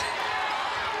Willis.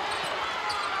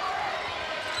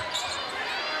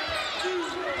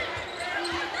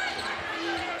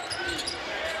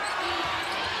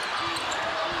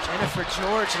 Jennifer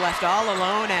George left all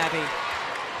alone, Abby.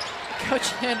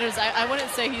 Coach Anders, I wouldn't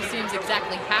say he seems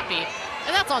exactly happy.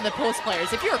 And that's on the post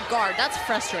players. If you're a guard, that's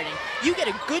frustrating. You get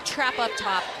a good trap up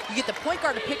top, you get the point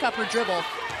guard to pick up her dribble,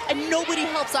 and nobody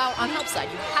helps out on help side.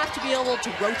 You have to be able to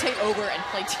rotate over and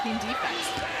play team defense.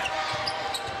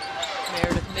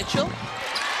 Meredith Mitchell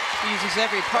uses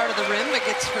every part of the rim, but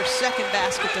gets her second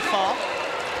basket to fall.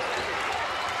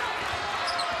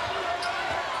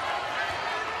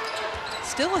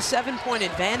 Still a 7-point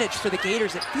advantage for the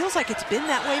Gators. It feels like it's been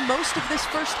that way most of this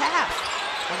first half.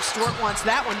 And Stewart wants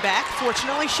that one back.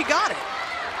 Fortunately, she got it.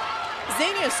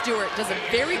 Zania Stewart does a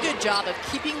very good job of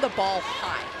keeping the ball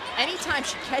high. Anytime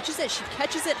she catches it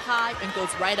high and goes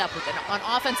right up with it. On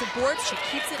offensive boards, she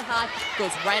keeps it high,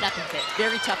 goes right up and hits.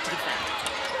 Very tough to defend.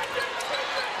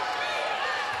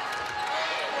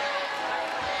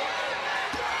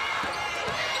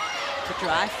 The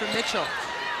drive from Mitchell.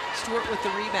 Stewart with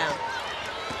the rebound.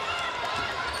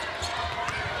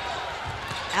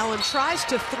 Allen tries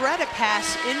to thread a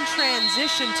pass in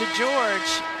transition to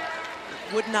George.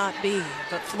 Would not be,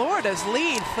 but Florida's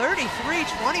lead,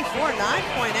 33-24,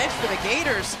 9-point edge for the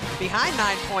Gators, behind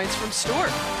 9 points from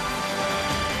Stewart.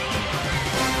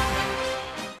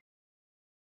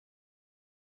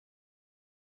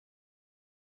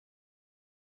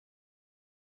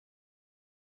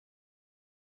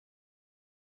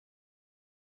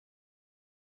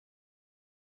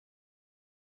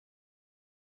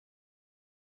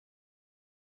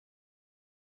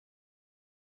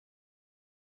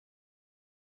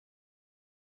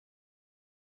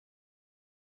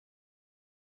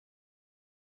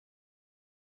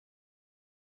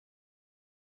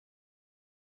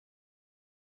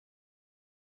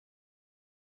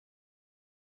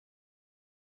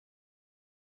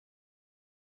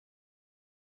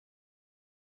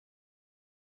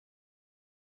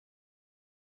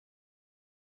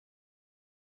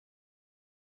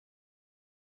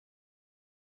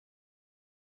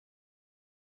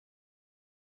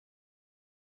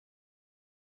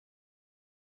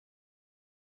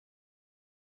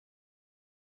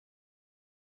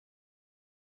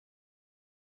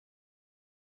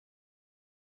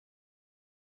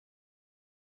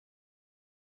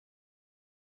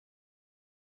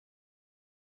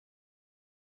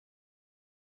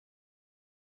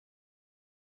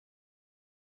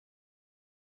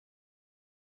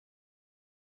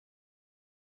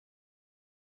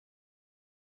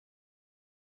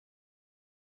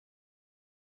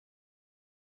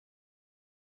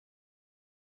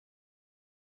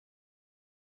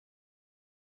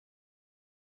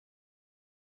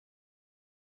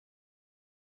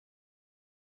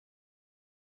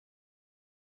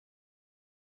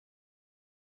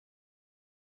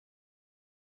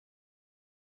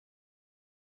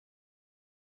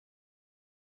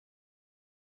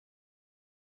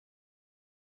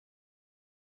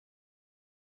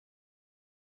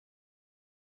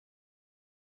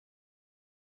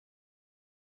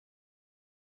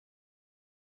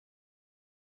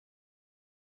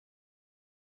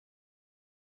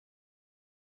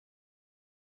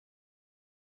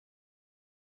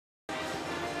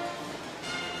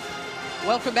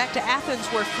 Welcome back to Athens,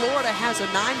 where Florida has a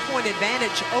 9-point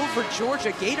advantage over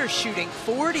Georgia. Gators shooting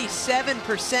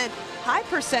 47%. High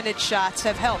percentage shots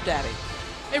have helped, Abby.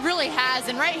 It really has,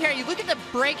 and right here, you look at the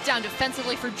breakdown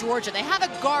defensively for Georgia. They have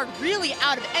a guard really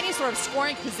out of any sort of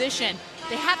scoring position.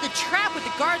 They have the trap with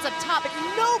the guards up top, but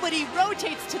nobody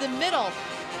rotates to the middle.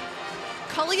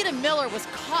 Khalida Miller was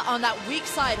caught on that weak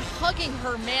side, hugging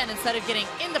her man instead of getting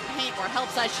in the paint where help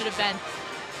side should have been.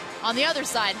 On the other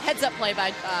side, heads up play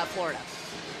by Florida.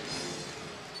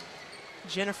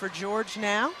 Jennifer George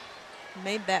now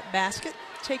made that basket,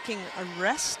 taking a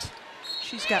rest.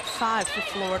 She's got 5 for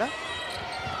Florida.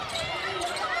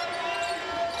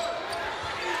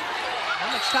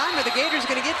 How much time are the Gators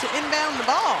going to get to inbound the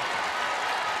ball?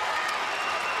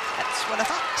 That's what I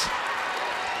thought.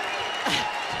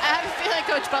 I have a feeling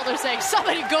Coach Butler saying,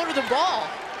 somebody go to the ball.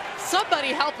 Somebody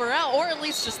help her out, or at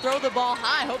least just throw the ball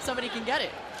high. Hope somebody can get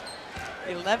it.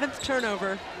 11th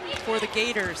turnover for the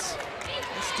Gators.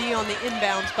 This D on the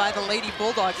inbounds by the Lady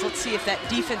Bulldogs. Let's see if that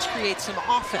defense creates some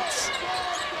offense.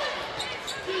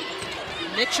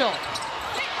 Mitchell.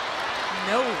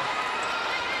 No.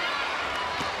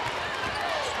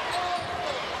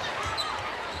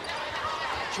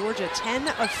 Georgia 10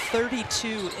 of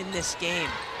 32 in this game.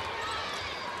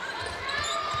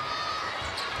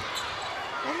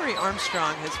 Mary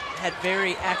Armstrong has had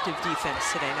very active defense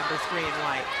today, number 3 in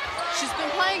white. She's been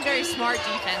playing very smart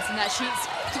defense in that she's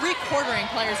three-quartering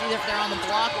players either if they're on the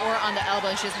block or on the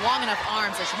elbow. She has long enough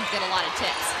arms that she can get a lot of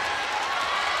tips.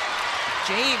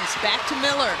 James back to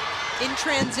Miller in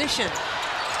transition.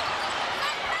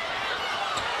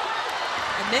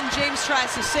 And then James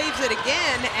tries to save it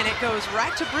again, and it goes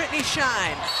right to Brittany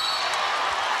Shine.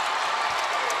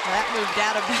 That moved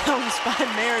out of bounds by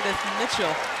Meredith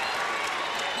Mitchell.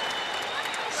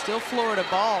 Still Florida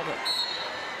ball, but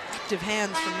active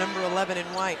hands from number 11 in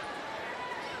white.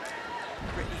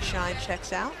 Brittany Shine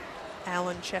checks out.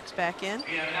 Allen checks back in.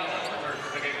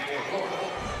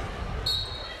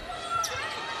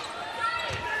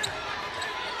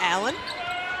 Allen.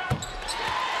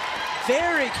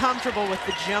 Very comfortable with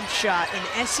the jump shot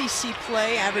in SEC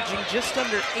play, averaging just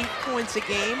under 8 points a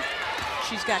game.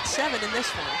 She's got 7 in this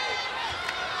one.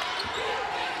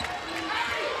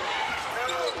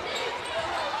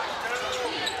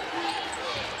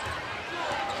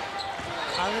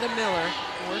 Carla Miller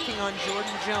working on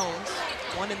Jordan Jones.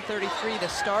 1 in 33, the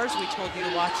stars we told you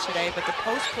to watch today, but the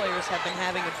post players have been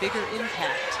having a bigger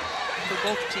impact for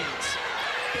both teams.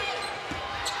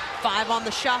 5 on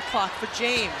the shot clock for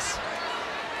James.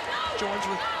 Jones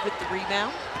with the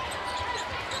rebound.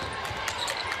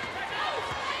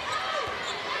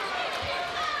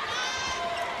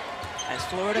 As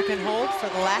Florida can hold for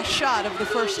the last shot of the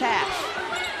first half.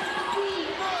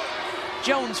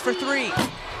 Jones for 3.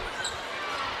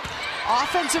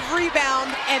 Offensive rebound,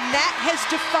 and that has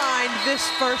defined this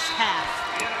first half.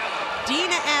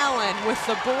 Dina Allen with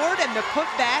the board and the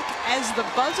putback as the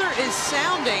buzzer is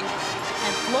sounding,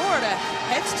 and Florida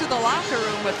heads to the locker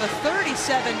room with a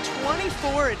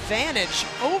 37-24 advantage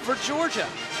over Georgia.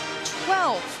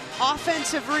 12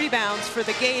 offensive rebounds for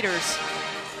the Gators,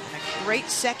 and a great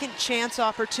second chance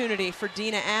opportunity for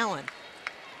Dina Allen.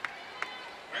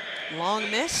 Long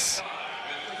miss.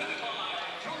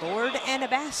 Board and a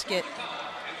basket.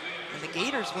 And the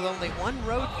Gators, with only 1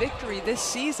 road victory this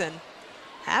season,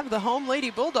 have the home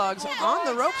Lady Bulldogs on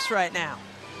the ropes right now.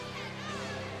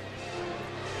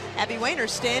 Abby Wayner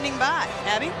standing by.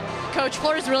 Abby? Coach,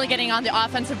 Florida's really getting on the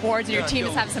offensive boards, and your team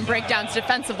is having some breakdowns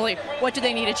defensively. What do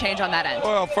they need to change on that end?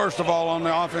 Well, first of all, on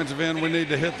the offensive end, we need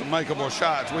to hit the makeable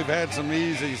shots. We've had some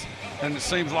easies, and it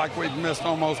seems like we've missed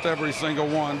almost every single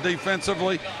one.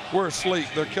 Defensively, we're asleep.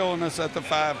 They're killing us at the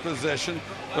 5 position.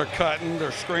 They're cutting,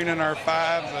 they're screening our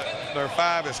 5. Their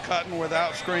 5 is cutting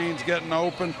without screens, getting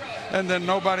open. And then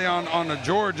nobody on the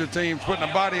Georgia team putting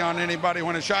a body on anybody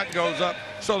when a shot goes up,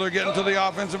 so they're getting to the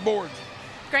offensive boards.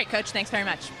 Great, Coach. Thanks very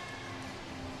much.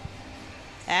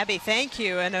 Abby, thank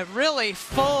you. And a really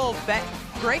full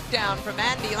breakdown from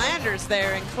Andy Landers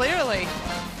there, and clearly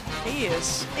he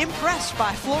is impressed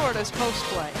by Florida's post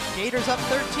play. Gators up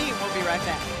 13. We'll be right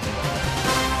back.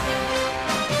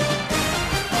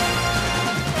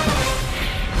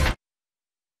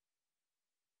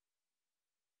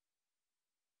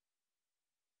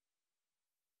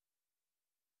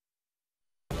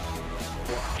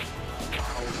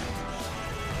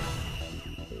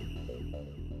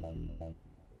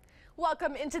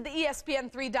 Welcome into the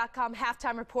ESPN3.com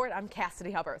halftime report. I'm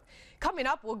Cassidy Hubbard. Coming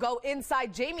up, we'll go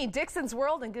inside Jamie Dixon's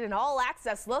world and get an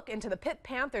all-access look into the Pitt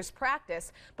Panthers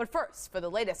practice. But first, for the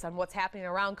latest on what's happening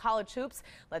around college hoops,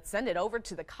 let's send it over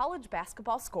to the college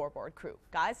basketball scoreboard crew.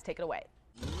 Guys, take it away.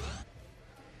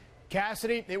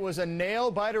 Cassidy, it was a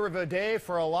nail-biter of a day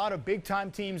for a lot of big-time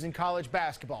teams in college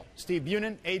basketball. Steve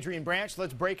Bunin, Adrian Branch,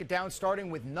 let's break it down, starting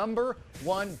with number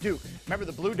 1, Duke. Remember,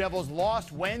 the Blue Devils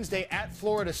lost Wednesday at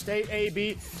Florida State,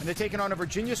 AB, and they're taking on a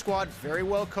Virginia squad very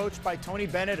well coached by Tony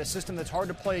Bennett, a system that's hard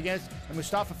to play against, and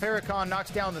Mustafa Farrakhan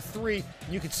knocks down the 3,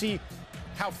 and you can see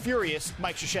how furious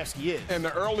Mike Krzyzewski is. In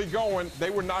the early going, they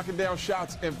were knocking down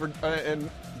shots, and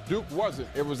Duke wasn't.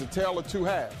 It was a tale of 2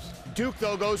 halves. Duke,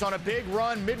 though, goes on a big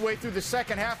run midway through the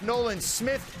second half. Nolan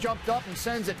Smith jumped up and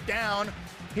sends it down.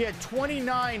 He had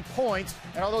 29 points,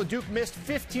 and although Duke missed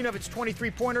 15 of its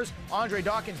 23-pointers, Andre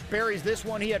Dawkins buries this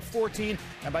one. He had 14,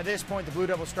 and by this point, the Blue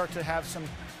Devils start to have some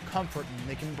comfort and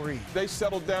they can breathe. They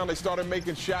settled down. They started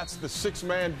making shots. The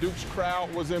 6-man Duke's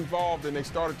crowd was involved, and they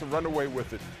started to run away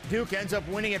with it. Duke ends up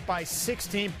winning it by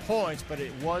 16 points, but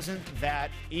it wasn't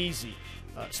that easy.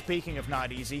 Speaking of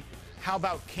not easy, how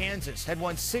about Kansas? Had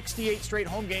won 68 straight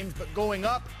home games, but going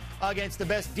up against the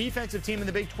best defensive team in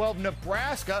the Big 12,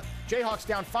 Nebraska. Jayhawks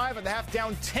down 5 at the half,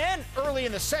 down 10 early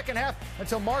in the second half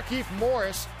until Markieff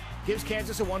Morris gives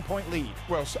Kansas a 1-point lead.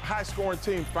 Well, high-scoring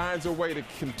team finds a way to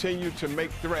continue to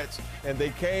make threats, and they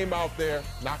came out there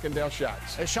knocking down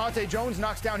shots. Ashante Jones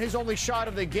knocks down his only shot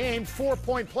of the game.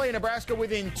 4-point play, Nebraska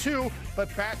within 2,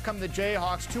 but back come the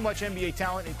Jayhawks. Too much NBA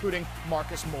talent, including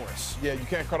Marcus Morris. Yeah, you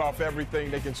can't cut off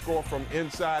everything. They can score from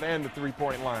inside and the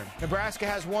three-point line. Nebraska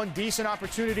has one decent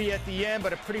opportunity at the end,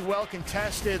 but a pretty well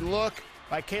contested look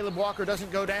by Caleb Walker doesn't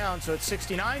go down, so it's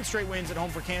 69 straight wins at home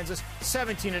for Kansas,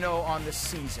 17-0 on the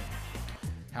season.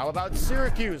 How about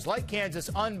Syracuse? Like Kansas,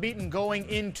 unbeaten going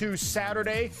into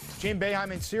Saturday. Jim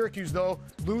Boeheim and Syracuse, though,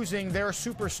 losing their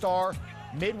superstar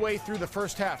midway through the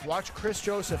first half. Watch Chris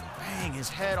Joseph bang his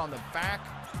head on the back,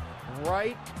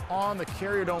 right on the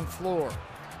Carrier Dome floor.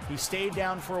 He stayed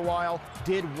down for a while,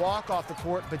 did walk off the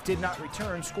court, but did not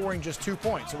return, scoring just 2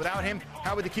 points. So without him,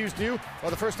 how would the Cuse do? Well,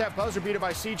 the first half buzzer beater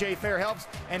by C.J. Fair helps,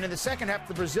 and in the second half,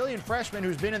 the Brazilian freshman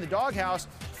who's been in the doghouse,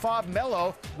 Fab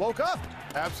Melo, woke up.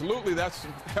 Absolutely, that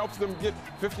helps them get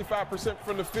 55%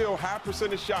 from the field, high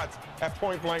percentage shots at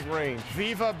point-blank range.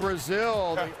 Viva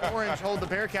Brazil! The Orange hold the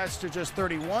Bearcats to just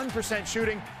 31%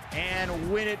 shooting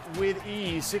and win it with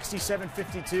ease,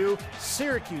 67-52.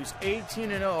 Syracuse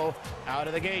 18-0 out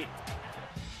of the gate.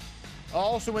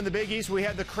 Also in the Big East, we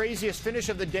had the craziest finish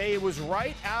of the day. It was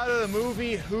right out of the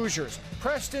movie Hoosiers.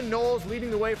 Preston Knowles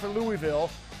leading the way for Louisville,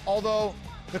 although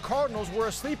the Cardinals were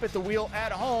asleep at the wheel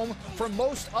at home for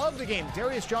most of the game.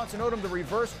 Darius Johnson-Odom the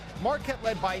reverse. Marquette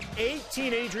led by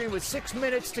 18, Adrian, with 6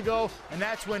 minutes to go, and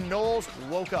that's when Knowles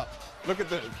woke up. Look at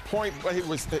the point, but he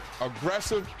was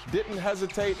aggressive, didn't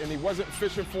hesitate, and he wasn't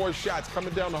fishing for his shots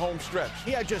coming down the home stretch.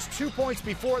 He had just 2 points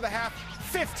before the half,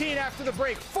 15 after the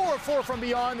break, 4-4 from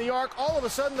beyond the arc. All of a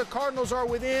sudden, the Cardinals are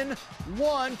within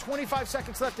 1, 25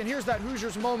 seconds left, and here's that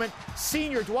Hoosiers moment.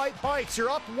 Senior Dwight Bikes, you're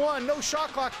up 1, no shot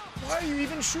clock. Why are you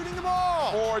even shooting the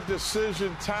ball? Poor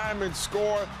decision, time, and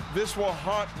score. This will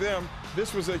haunt them.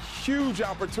 This was a huge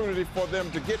opportunity for them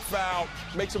to get fouled,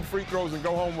 make some free throws, and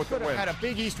go home with the win. Had a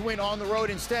Big East win on the road.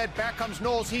 Instead, back comes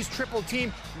Knowles. He's triple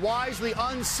teamed wisely,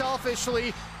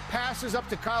 unselfishly. Passes up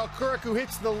to Kyle Kurek, who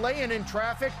hits the lay-in in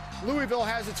traffic. Louisville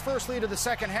has its first lead of the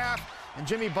second half, and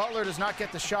Jimmy Butler does not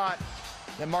get the shot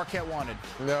that Marquette wanted.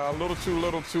 No, a little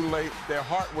too late. Their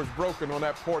heart was broken on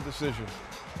that poor decision.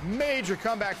 Major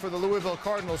comeback for the Louisville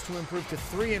Cardinals to improve to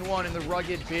 3-1 in the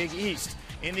rugged Big East.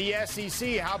 In the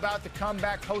SEC, how about the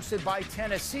comeback hosted by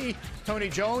Tennessee? Tony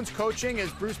Jones coaching as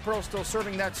Bruce Pearl still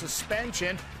serving that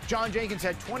suspension. John Jenkins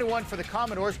had 21 for the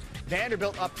Commodores.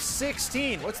 Vanderbilt up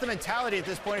 16. What's the mentality at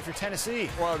this point if you're Tennessee?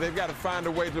 Well, they've got to find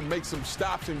a way to make some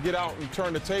stops and get out and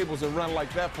turn the tables and run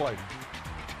like that play.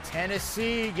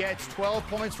 Tennessee gets 12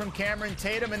 points from Cameron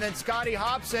Tatum, and then Scotty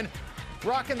Hobson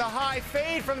rocking the high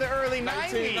fade from the early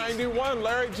 90s. 1991,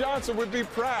 Larry Johnson would be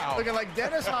proud. Looking like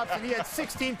Dennis Hobson. He had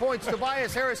 16 points.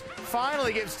 Tobias Harris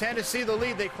finally gives Tennessee the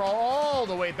lead. They crawl all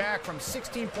the way back from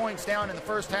 16 points down in the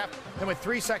first half. Then with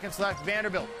 3 seconds left,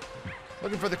 Vanderbilt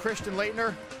looking for the Christian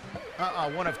Laettner.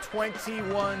 One of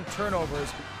 21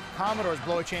 turnovers. Commodores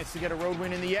blow a chance to get a road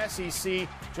win in the SEC,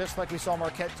 just like we saw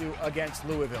Marquette do against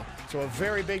Louisville. So a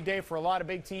very big day for a lot of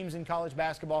big teams in college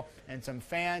basketball, and some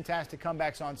fantastic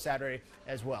comebacks on Saturday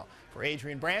as well. For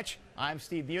Adrian Branch, I'm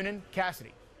Steve Bunin.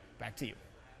 Cassidy, back to you.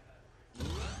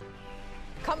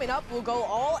 Coming up, we'll go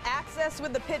all access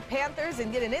with the Pitt Panthers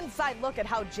and get an inside look at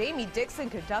how Jamie Dixon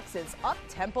conducts his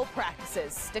up-tempo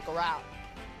practices. Stick around.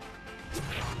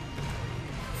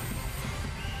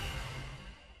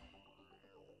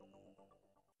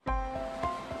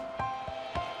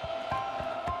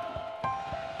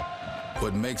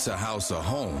 What makes a house a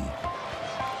home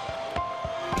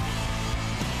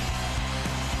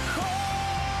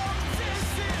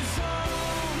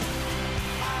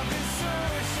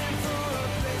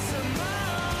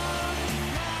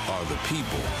are the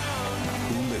people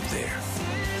who live there.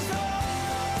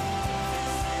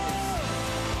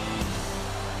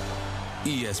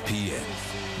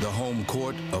 ESPN, the home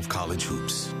court of college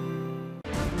hoops.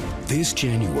 This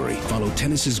January, follow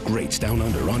tennis's greats down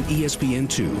under on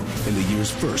ESPN2 in the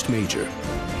year's first major,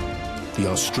 the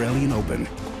Australian Open.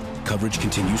 Coverage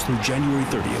continues through January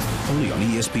 30th, only on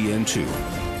ESPN2.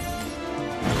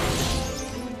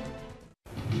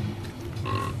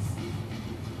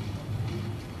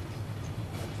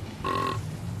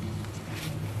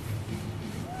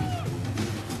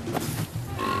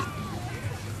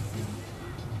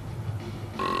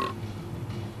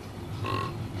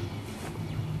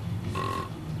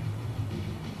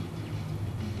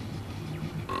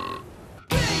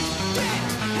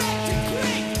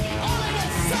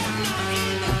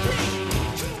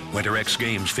 Winter X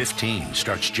Games 15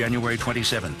 starts January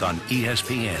 27th on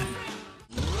ESPN.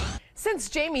 Since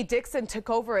Since Jamie Dixon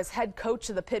took over as head coach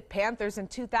of the Pitt Panthers in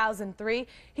 2003,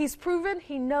 he's proven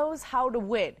he knows how to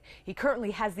win. He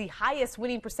currently has the highest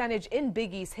winning percentage in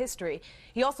Big East history.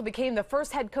 He also became the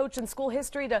first head coach in school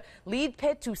history to lead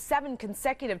Pitt to 7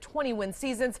 consecutive 20-win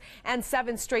seasons and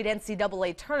 7 straight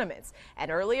NCAA tournaments. And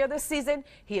earlier this season,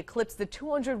 he eclipsed the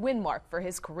 200-win mark for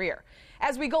his career.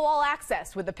 As we go all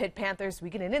access with the Pitt Panthers, we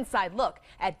get an inside look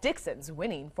at Dixon's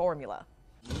winning formula.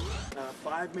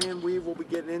 5-man weave we'll be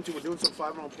getting into. We're doing some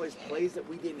 5-on plays that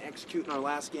we didn't execute in our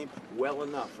last game well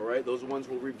enough, all right? Those are ones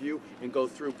we'll review and go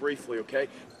through briefly, okay?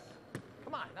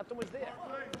 Come on, nothing was there.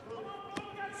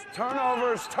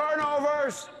 Turnovers,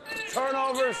 turnovers,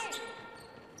 turnovers.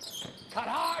 Cut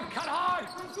hard, cut hard.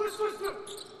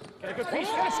 Get a good piece.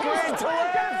 Screen,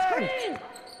 Talib!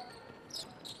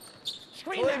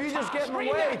 Screen. Talib, you just get in the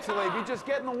way, Talib. You just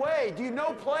get in the way. Do you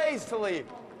know plays, Talib?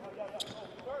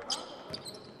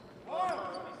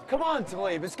 Come on,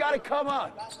 Talib. It's got to come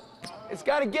up. It's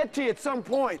got to get to you at some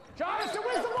point. Jonathan,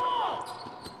 where's the ball?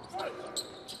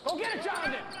 Go get it,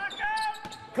 Jonathan.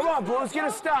 Come on, Blues. Get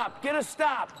a stop. Get a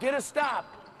stop. Get a stop.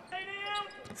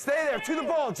 Stay there. To the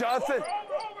ball, Jonathan.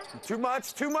 Too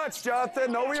much,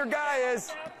 Jonathan. Know where your guy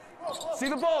is. See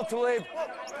the ball, Talib.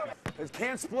 It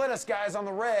can't split us, guys, on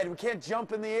the red. We can't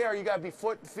jump in the air. You got to be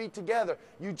foot and feet together.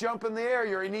 You jump in the air,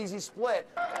 you're an easy split.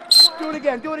 Do it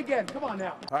again, do it again. Come on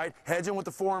now. All right, hedging with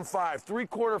the 4 and 5.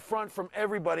 3-quarter front from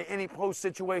everybody, any post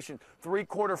situation.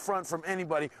 3-quarter front from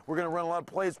anybody. We're going to run a lot of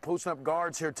plays, posting up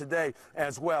guards here today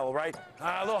as well, right?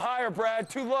 A little higher, Brad.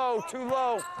 Too low, too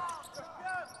low.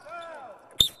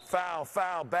 Foul,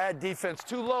 foul. Bad defense.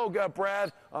 Too low,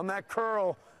 Brad, on that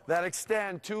curl, that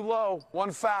extend. Too low.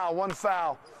 One foul, one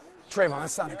foul. Trayvon,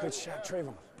 that's not a good shot.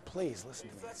 Trayvon, please listen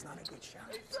to me. It's not a good shot.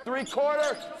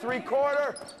 3-quarter,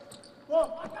 3-quarter.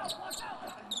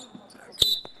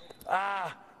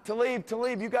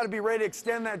 Talib, you got to be ready to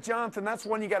extend that, Jonathan. That's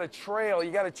one you got to trail.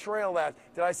 You got to trail that.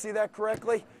 Did I see that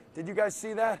correctly? Did you guys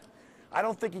see that? I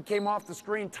don't think he came off the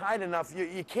screen tight enough.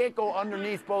 You can't go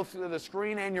underneath both the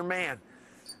screen and your man.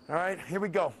 All right, here we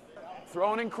go.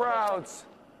 Throwing in crowds.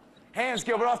 Hands,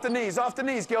 Gilbert, off the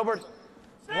knees, Gilbert.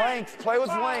 Length, play with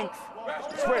length.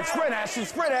 Sprint,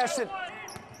 Ashton.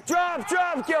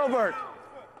 Drop, Gilbert.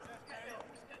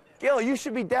 Gil, you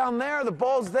should be down there. The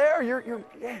ball's there.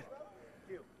 Yeah.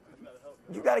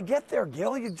 You got to get there,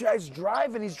 Gil. You guys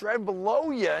driving. He's driving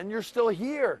below you, and you're still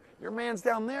here. Your man's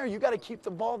down there. You got to keep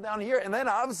the ball down here, and then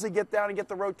obviously get down and get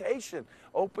the rotation.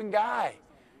 Open guy.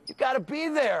 You got to be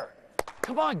there.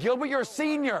 Come on, Gilbert. You're a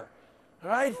senior. All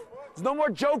right? There's no more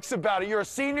jokes about it. You're a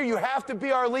senior. You have to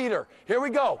be our leader. Here we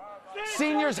go.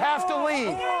 Seniors have to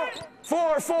lead.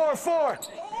 4.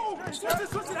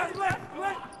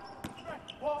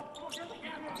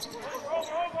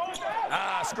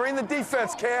 Screen the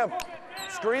defense, Cam.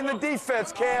 Screen the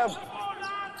defense, Cam.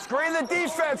 Screen the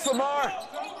defense, Lamar.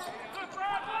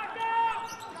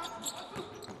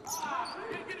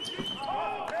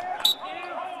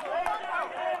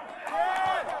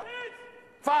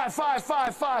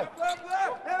 Five.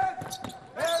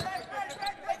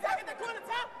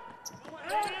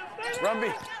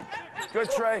 Rumby. Good,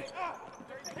 Trey.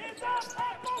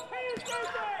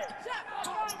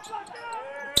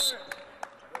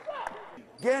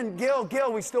 Again,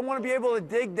 Gil, we still want to be able to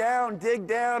dig down,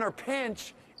 or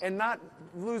pinch and not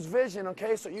lose vision,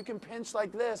 okay? So you can pinch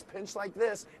like this,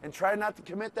 and try not to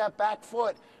commit that back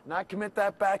foot.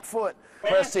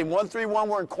 Press team, 1-3-1,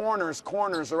 we're in corners,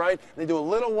 all right? They do a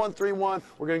little 1-3-1.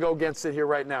 We're going to go against it here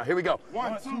right now. Here we go.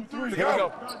 1, 2, 3, Here we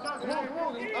go.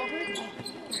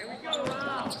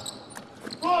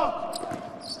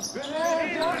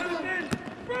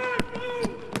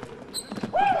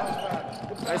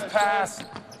 Nice pass.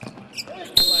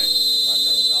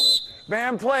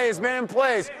 Man plays.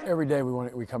 Every day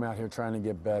we come out here trying to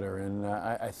get better, and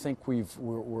I think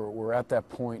we're at that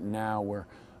point now where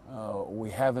we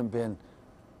haven't been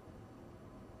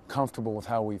comfortable with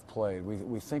how we've played.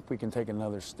 We think we can take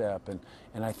another step, and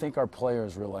I think our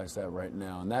players realize that right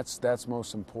now, and that's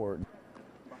most important.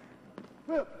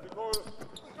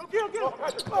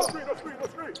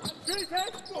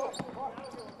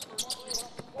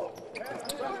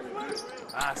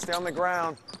 Stay on the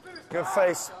ground. Good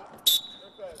face.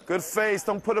 Good face.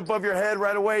 Don't put it above your head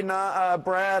right away,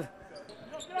 Brad.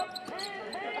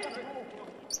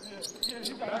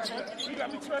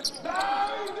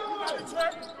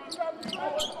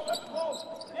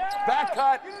 Back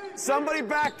cut. Somebody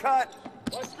back cut.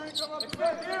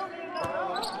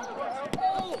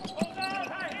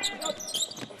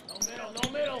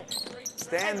 No middle.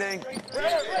 Standing.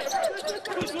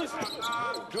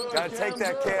 Gotta take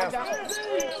that, Cam.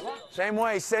 Same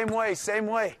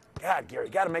way. God, Gary,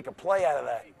 you got to make a play out of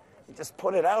that. You just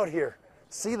put it out here.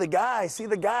 See the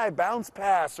guy, bounce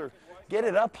pass or get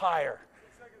it up higher.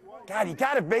 God, you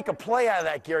got to make a play out of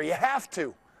that, Gary. You have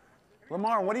to.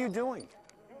 Lamar, what are you doing?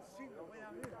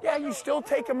 Yeah, you still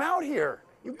take him out here.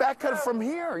 You back cut from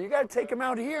here. You got to take him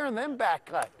out here and then back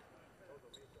cut.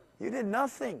 You did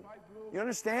nothing. You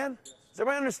understand? Does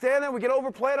everybody understand that? We get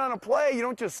overplayed on a play. You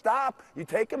don't just stop. You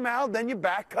take him out, then you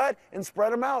back cut and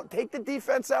spread him out. Take the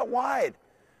defense out wide.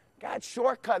 God,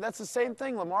 shortcut. That's the same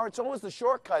thing, Lamar. It's always the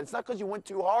shortcut. It's not because you went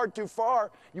too hard, too far.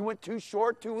 You went too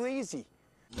short, too easy.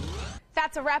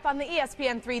 That's a wrap on the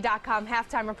ESPN3.com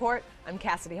halftime report. I'm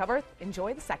Cassidy Hubbard.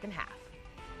 Enjoy the second half.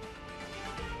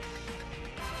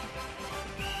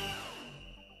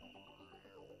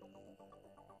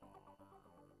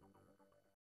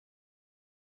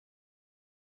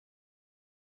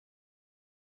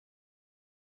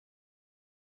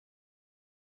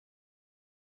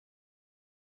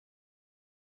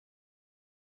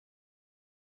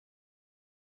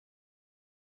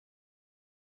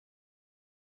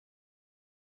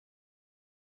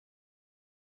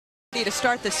 To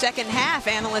start the second half,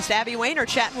 analyst Abby Wayner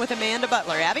chatting with Amanda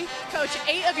Butler. Abby? Coach,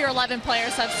 8 of your 11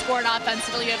 players have scored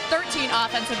offensively. You have 13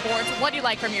 offensive boards. What do you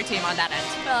like from your team on that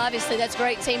end? Well, obviously, that's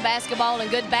great team basketball and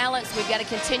good balance. We've got to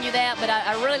continue that, but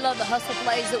I really love the hustle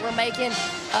plays that we're making,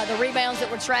 the rebounds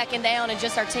that we're tracking down, and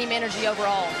just our team energy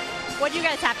overall. What do you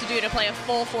guys have to do to play a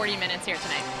full 40 minutes here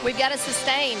tonight? We've got to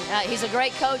sustain. He's a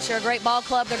great coach. They're a great ball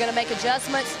club. They're going to make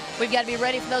adjustments. We've got to be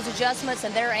ready for those adjustments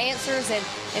and their answers and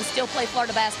still play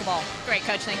Florida basketball. Great,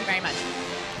 Coach. Thank you very much.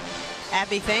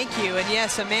 Abby, thank you. And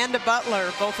yes, Amanda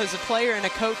Butler, both as a player and a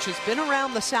coach, has been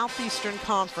around the Southeastern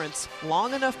Conference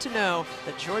long enough to know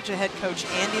that Georgia head coach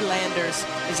Andy Landers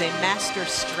is a master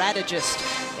strategist.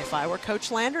 If I were Coach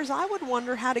Landers, I would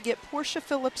wonder how to get Portia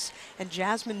Phillips and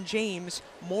Jasmine James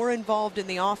more involved in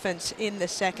the offense in the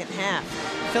second half.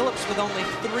 Phillips with only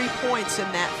 3 points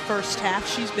in that first half.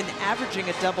 She's been averaging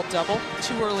a double-double.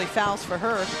 2 early fouls for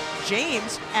her.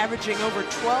 James averaging over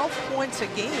 12 points a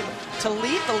game to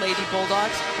lead the Lady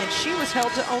Bulldogs, and she was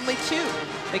held to only 2.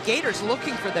 The Gators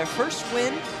looking for their first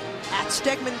win at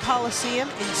Stegman Coliseum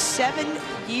in 7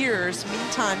 years.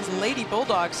 Meantime, the Lady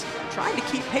Bulldogs trying to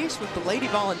keep pace with the Lady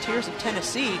Volunteers of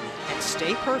Tennessee and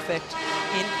stay perfect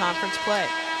in conference play.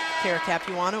 Kara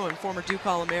Capuano and former Duke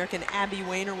All-American Abby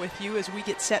Wayner with you as we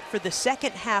get set for the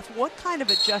second half. What kind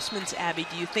of adjustments, Abby,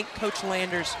 do you think Coach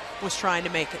Landers was trying to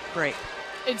make it break?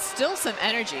 It's still some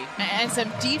energy and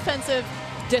some defensive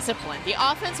discipline. The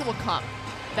offense will come.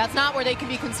 That's not where they can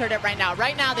be concerned at right now.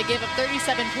 Right now, they gave up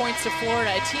 37 points to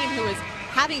Florida, a team who is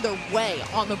having their way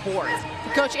on the boards.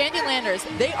 For Coach Andy Landers,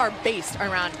 they are based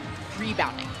around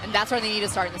rebounding, and that's where they need to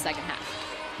start in the second half.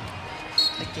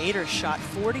 The Gators shot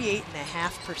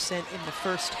 48.5% in the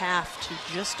first half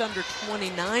to just under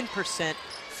 29%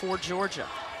 for Georgia.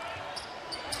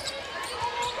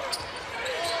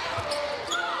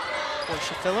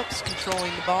 Portia Phillips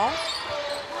controlling the ball.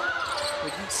 We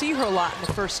didn't see her a lot in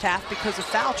the first half because of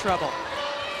foul trouble.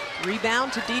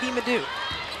 Rebound to Didi Madu.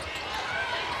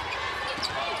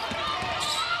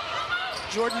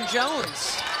 Jordan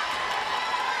Jones.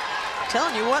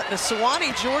 Telling you what, the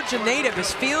Sewanee, Georgia native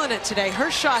is feeling it today.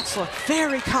 Her shots look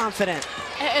very confident.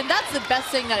 And that's the best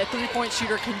thing that a three-point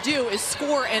shooter can do is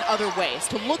score in other ways.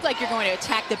 To look like you're going to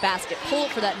attack the basket, pull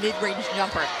it for that mid-range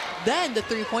jumper. Then the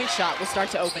three-point shot will start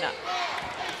to open up.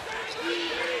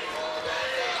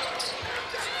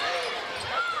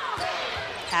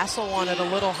 Hassel wanted a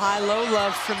little high-low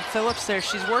love from Phillips there.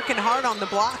 She's working hard on the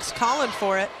blocks, calling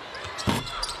for it.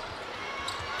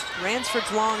 Ransford's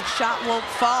long shot won't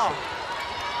fall.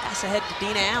 Pass ahead to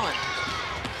Dina Allen.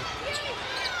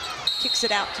 Kicks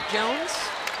it out to Jones.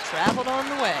 Traveled on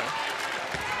the way.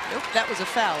 Nope, that was a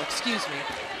foul, excuse me.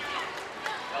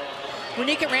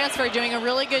 Renika Ransford doing a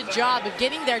really good job of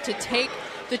getting there to take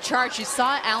the charge. You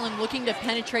saw Allen looking to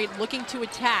penetrate, looking to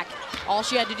attack. All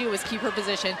she had to do was keep her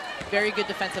position. Very good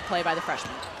defensive play by the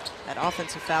freshman. That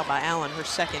offensive foul by Allen, her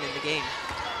second in the game.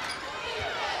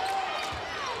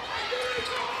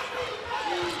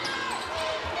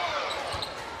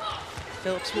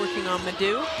 Phillips working on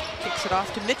Madu, kicks it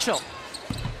off to Mitchell.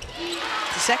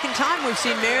 It's the second time we've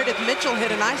seen Meredith Mitchell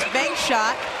hit a nice bank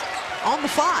shot on the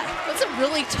fly. That's a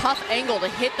really tough angle to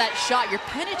hit that shot. You're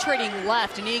penetrating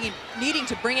left and needing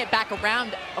to bring it back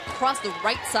around across the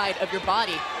right side of your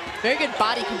body. Very good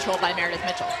body control by Meredith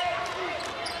Mitchell.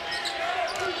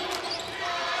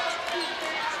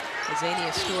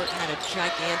 Azania Stewart had a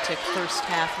gigantic first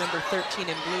half, number 13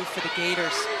 in blue for the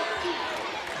Gators.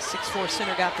 The 6'4"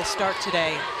 center got the start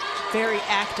today. Very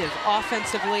active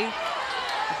offensively,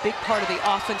 A big part of the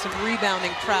offensive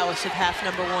rebounding prowess of half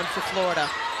number 1 for Florida.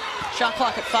 Shot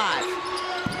clock at 5.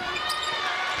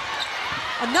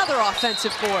 Another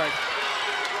offensive board.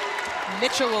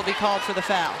 Mitchell will be called for the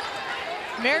foul.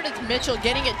 Meredith Mitchell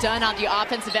getting it done on the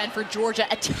offensive end for Georgia,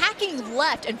 attacking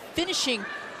left and finishing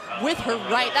with her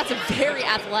right. That's a very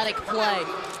athletic play,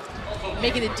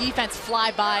 making the defense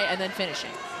fly by and then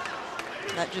finishing.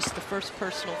 Not just the first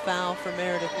personal foul for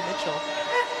Meredith Mitchell.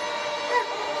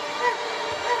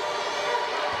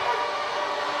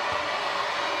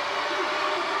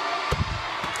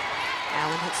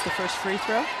 Allen hits the first free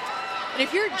throw. And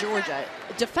if you're Georgia,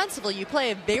 defensively, you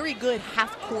play a very good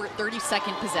half-court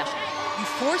 30-second possession. You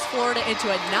force Florida into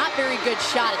a not very good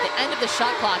shot at the end of the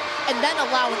shot clock and then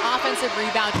allow an offensive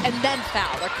rebound and then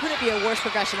foul. There couldn't be a worse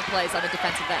progression of plays on the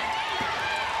defensive end.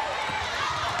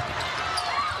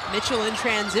 Mitchell in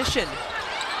transition.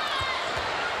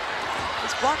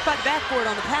 It's blocked by the backboard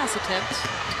on the pass attempt.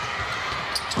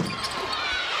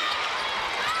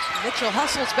 Mitchell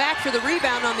hustles back for the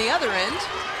rebound on the other end.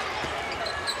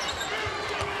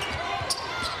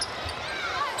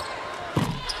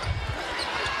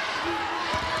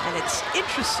 And it's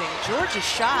interesting, Georgia's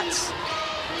shots.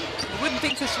 You wouldn't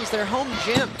think this was their home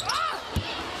gym.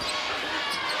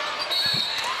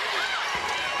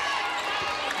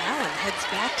 Allen heads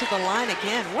back to the line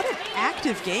again. What an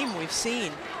active game we've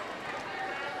seen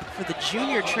for the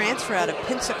junior transfer out of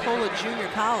Pensacola Junior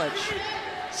College.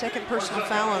 Second personal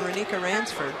foul on Renika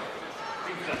Ransford.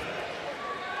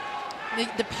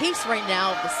 The pace right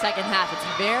now of the second half, it's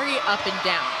very up and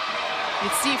down. You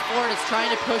see Florida's trying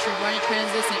to push and run in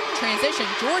transition.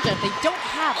 Georgia, if they don't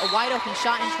have a wide open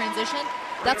shot in transition,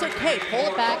 that's okay.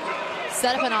 Pull it back,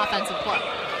 set up an offensive play.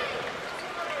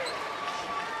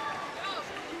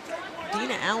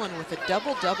 Dina Allen with a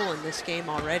double-double in this game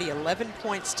already. 11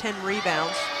 points, 10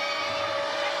 rebounds.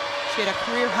 She had a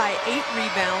career-high 8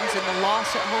 rebounds in the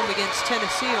loss at home against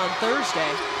Tennessee on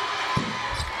Thursday.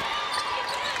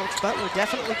 Coach Butler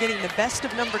definitely getting the best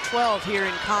of number 12 here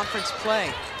in conference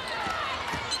play.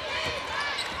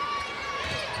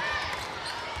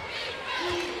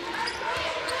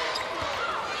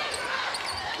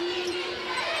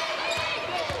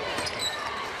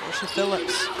 Marsha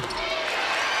Phillips.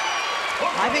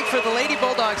 I think for the Lady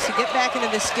Bulldogs to get back into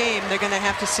this game, they're going to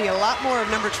have to see a lot more of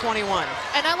number 21.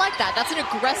 And I like that. That's an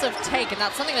aggressive take, and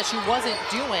that's something that she wasn't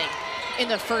doing in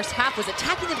the first half, was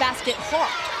attacking the basket hard.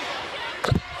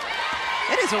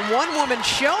 It is a one-woman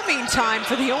show, meantime,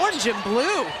 for the orange and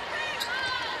blue.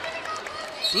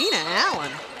 Dina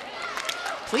Allen,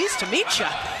 pleased to meet you.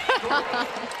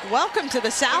 Welcome to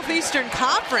the Southeastern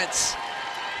Conference.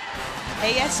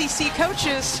 Hey, SEC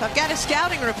coaches, I've got a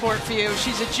scouting report for you.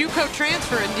 She's a JUCO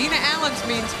transfer, and Dina Allen's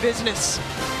means business.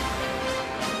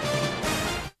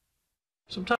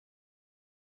 Sometimes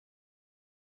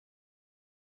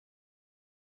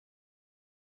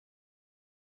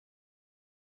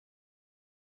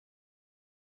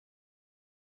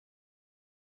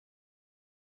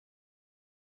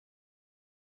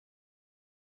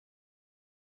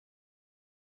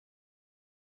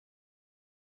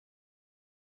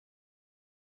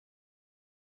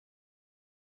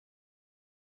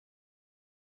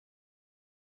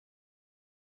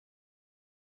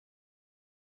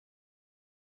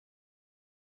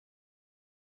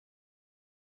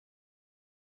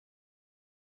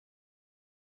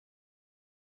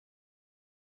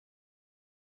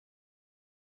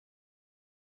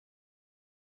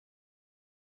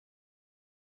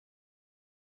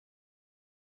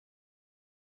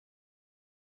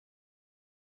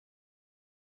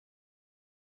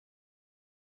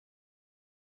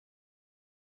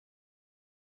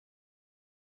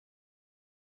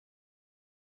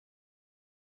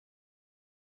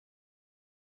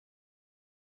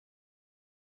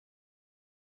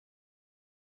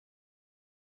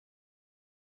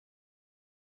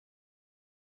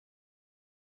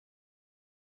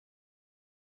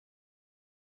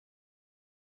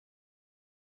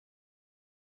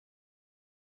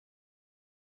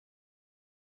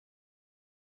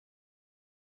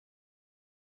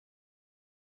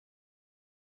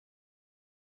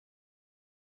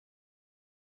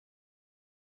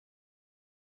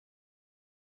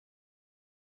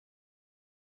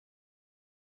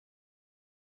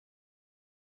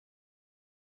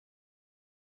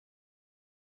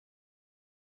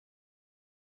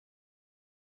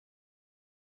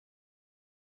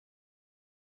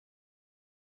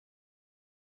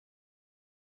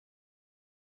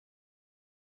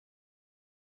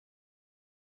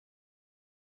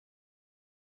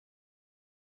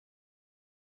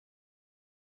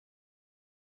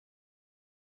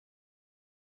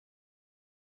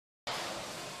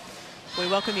We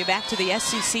welcome you back to the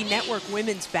SEC Network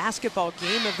Women's Basketball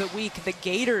Game of the Week. The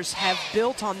Gators have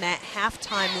built on that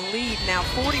halftime lead, now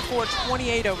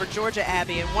 44-28 over Georgia,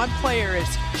 Abby, and one player is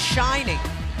shining.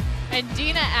 And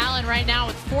Dina Allen right now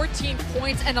with 14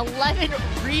 points and 11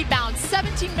 rebounds,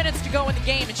 17 minutes to go in the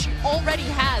game, and she already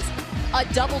has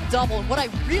a double-double. And what I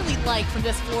really like from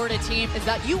this Florida team is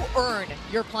that you earn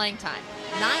your playing time.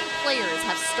 9 players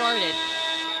have started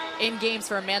in games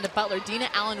for Amanda Butler. Dina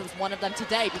Allen was one of them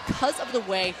today because of the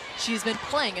way she's been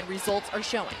playing, and results are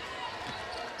showing.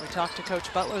 We talked to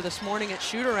Coach Butler this morning at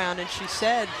shoot-around, and she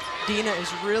said Dina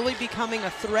is really becoming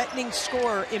a threatening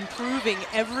scorer, improving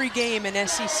every game in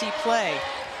SEC play.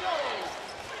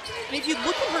 And if you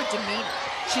look at her demeanor,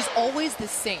 she's always the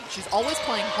same. She's always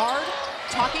playing hard,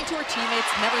 talking to her teammates,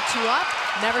 never too up,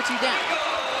 never too down.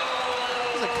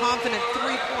 This is a confident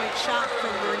three-point shot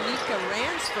from Renika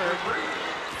Ransford.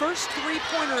 First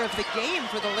three-pointer of the game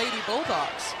for the Lady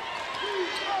Bulldogs.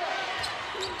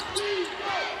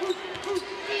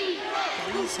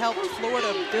 Threes helped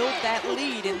Florida build that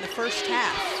lead in the first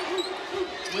half.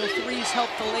 Will threes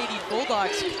help the Lady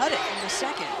Bulldogs cut it in the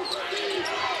second?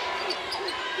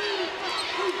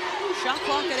 Shot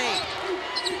clock at 8.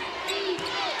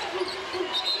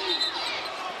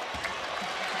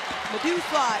 Madu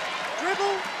thought,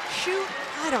 dribble, shoot,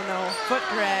 I don't know, foot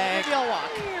drag. Real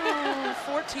walk.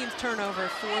 14th turnover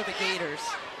for the Gators.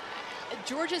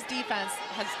 Georgia's defense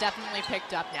has definitely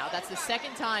picked up now. That's the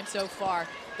second time so far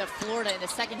that Florida in the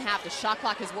second half, the shot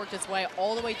clock has worked its way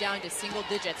all the way down to single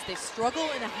digits. They struggle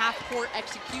in a half-court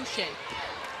execution.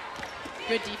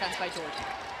 Good defense by Georgia.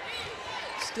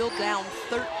 Still down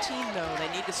 13, though. They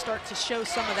need to start to show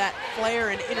some of that flair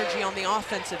and energy on the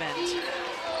offensive end.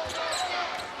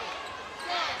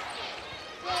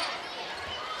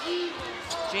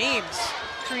 James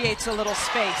creates a little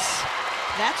space.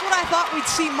 That's what I thought we'd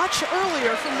see much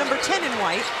earlier from number 10 in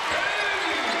white.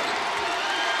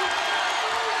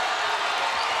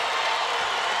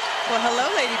 Well, hello,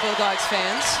 Lady Bulldogs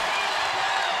fans.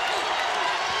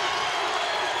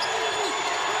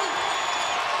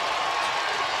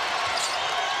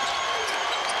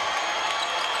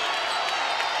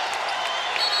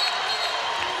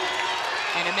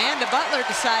 And Amanda Butler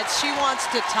decides she wants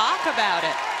to talk about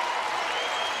it.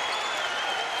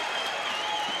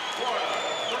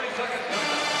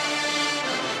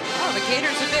 Oh, the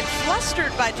Gators a bit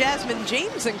flustered by Jasmine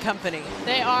James and company.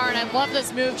 They are, and I love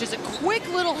this move. Just a quick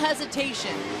little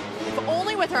hesitation. If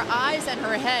only with her eyes and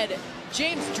her head,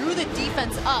 James drew the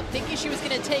defense up, thinking she was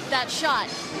going to take that shot.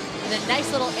 And a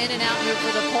nice little in and out move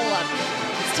for the pull-up.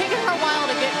 It's taken her a while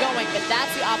to get going, but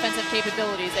that's the offensive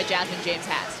capabilities that Jasmine James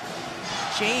has.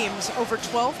 James over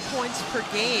 12 points per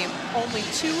game, only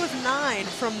 2 of 9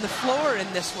 from the floor in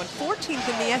this one. 14th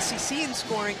in the SEC in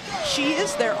scoring. She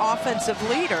is their offensive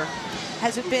leader.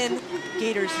 Has it been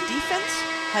Gators' defense?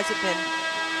 Has it been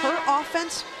her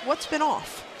offense? What's been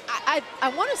off? I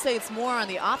want to say it's more on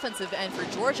the offensive end for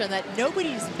Georgia, that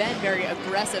nobody's been very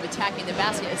aggressive attacking the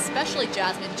basket, especially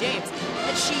Jasmine James.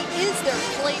 But she is their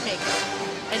playmaker.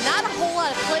 And not a whole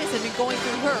lot of plays have been going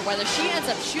through her, whether she ends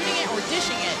up shooting it or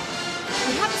dishing it.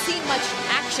 We haven't seen much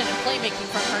action and playmaking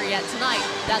from her yet tonight.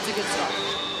 That's a good start.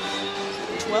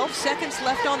 12 seconds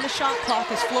left on the shot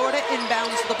clock as Florida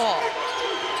inbounds the ball.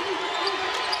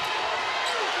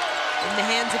 In the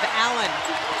hands of Allen.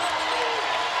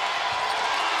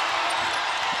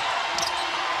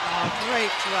 Oh,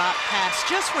 great drop pass.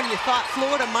 Just when you thought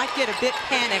Florida might get a bit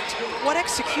panicked. What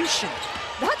execution.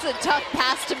 That's a tough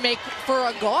pass to make for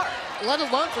a guard, let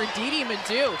alone for Didi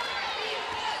Madu.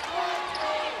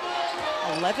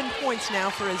 11 points now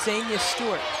for Azania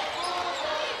Stewart.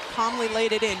 Calmly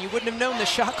laid it in. You wouldn't have known the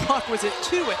shot clock was at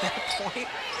 2 at that point.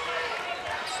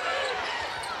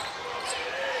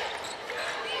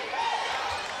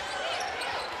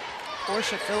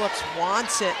 Portia Phillips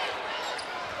wants it.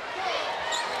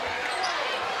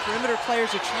 Perimeter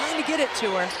players are trying to get it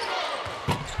to her.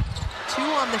 2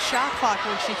 on the shot clock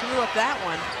when she threw up that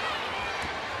one.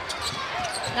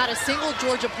 Not a single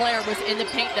Georgia player was in the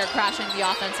paint there crashing the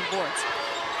offensive boards.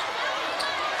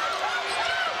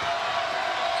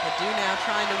 Adu now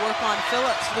trying to work on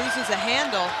Phillips, loses a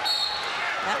handle.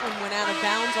 That one went out of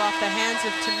bounds off the hands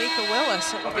of Tamika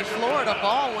Willis. It will be Florida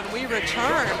ball when we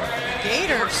return.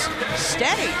 Gators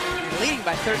steady, leading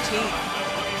by 13.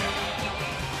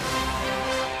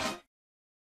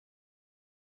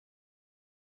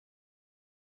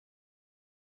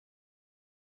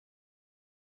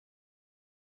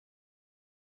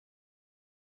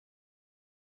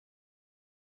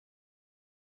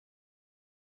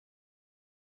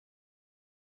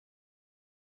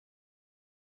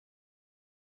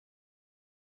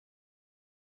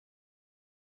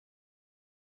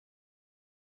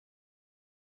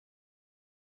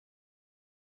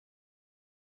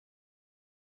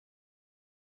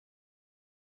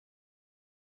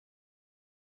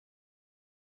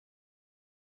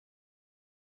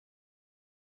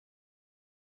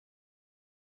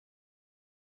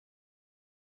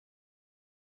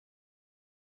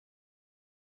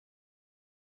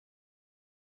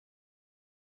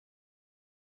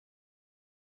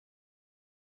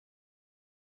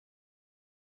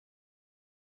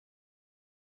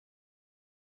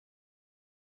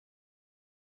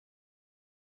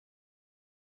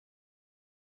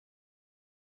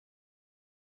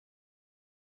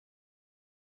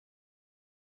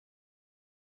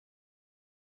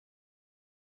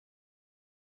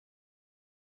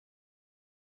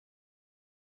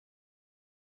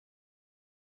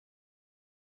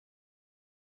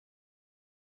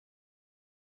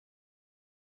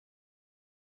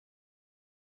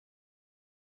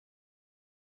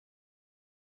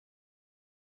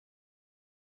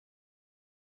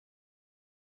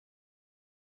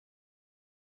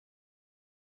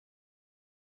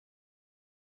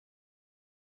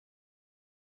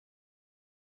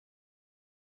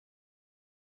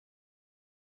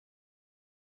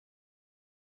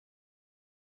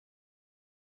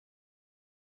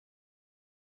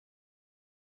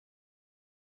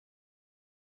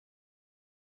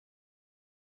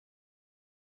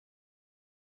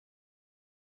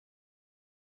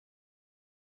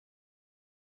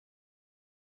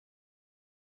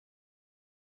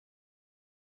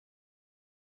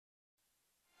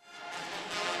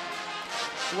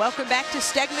 Welcome back to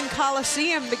Stegman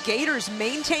Coliseum. The Gators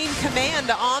maintain command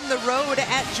on the road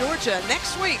at Georgia.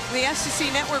 Next week, the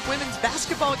SEC Network Women's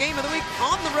Basketball Game of the Week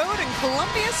on the road in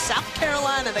Columbia, South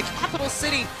Carolina, the capital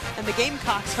city, and the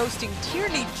Gamecocks hosting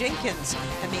Tierney Jenkins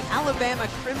and the Alabama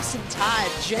Crimson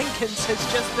Tide. Jenkins has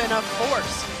just been a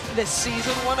force this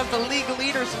season, one of the league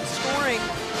leaders in scoring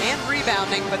and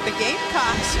rebounding, but the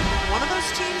Gamecocks, one of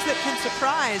those teams that can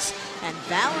surprise. And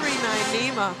Valerie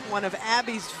Naima, one of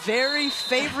Abby's very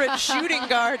favorite shooting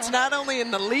guards, not only in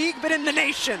the league, but in the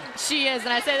nation. She is,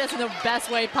 and I say this in the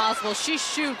best way possible. She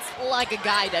shoots like a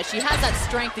guy does. She has that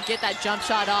strength to get that jump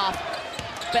shot off.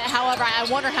 But however, I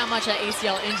wonder how much that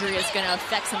ACL injury is going to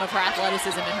affect some of her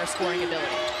athleticism and her scoring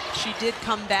ability. She did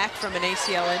come back from an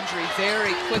ACL injury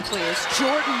very quickly as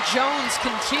Jordan Jones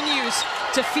continues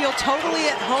to feel totally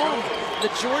at home.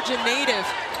 The Georgia native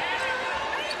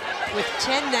with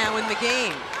 10 now in the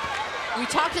game. We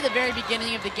talked at the very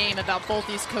beginning of the game about both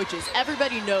these coaches.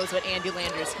 Everybody knows what Andy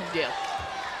Landers can do.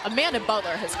 Amanda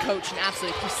Butler has coached an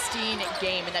absolutely pristine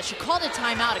game, and that she called a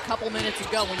timeout a couple minutes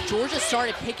ago when Georgia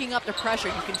started picking up the pressure.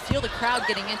 You can feel the crowd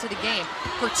getting into the game.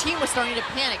 Her team was starting to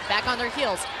panic, back on their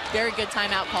heels. Very good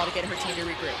timeout call to get her team to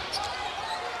regroup.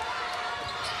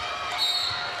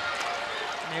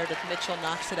 Meredith Mitchell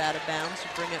knocks it out of bounds to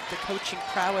bring up the coaching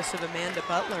prowess of Amanda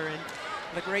Butler, and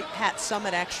the great Pat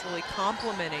Summitt actually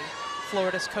complimenting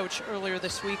Florida's coach earlier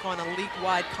this week on a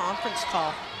league-wide conference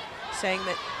call, saying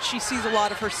that she sees a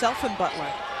lot of herself in Butler.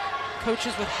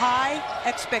 Coaches with high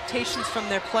expectations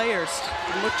from their players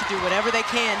and look to do whatever they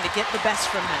can to get the best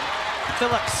from them.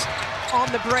 Phillips on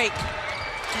the break.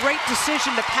 Great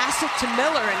decision to pass it to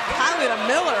Miller, and Kylie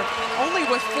Miller only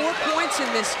with 4 points in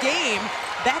this game.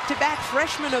 Back-to-back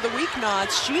freshman of the week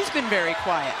nods. She's been very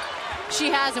quiet. She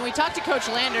has, and we talked to Coach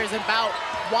Landers about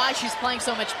why she's playing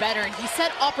so much better, and he said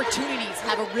opportunities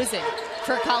have arisen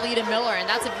for Khalida Miller, and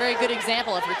that's a very good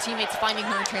example of her teammates finding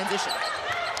her in transition.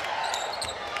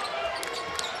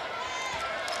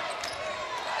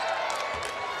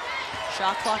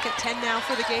 Shot clock at 10 now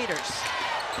for the Gators.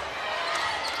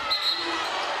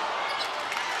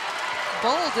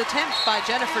 Bold attempt by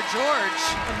Jennifer George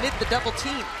amid the double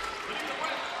team.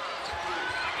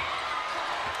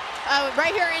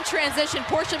 Right here in transition,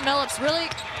 Portia Phillips,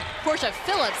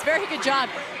 very good job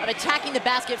of attacking the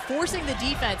basket, forcing the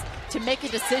defense to make a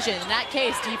decision. In that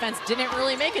case, defense didn't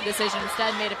really make a decision,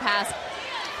 instead made a pass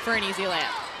for an easy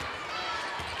layup.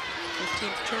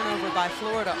 15th turnover by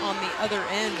Florida on the other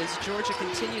end as Georgia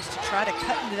continues to try to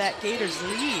cut into that Gators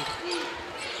lead.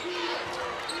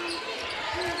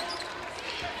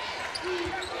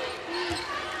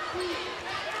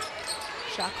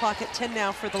 Shot clock at 10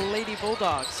 now for the Lady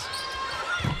Bulldogs.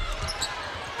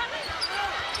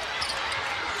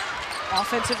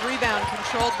 Offensive rebound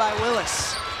controlled by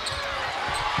Willis.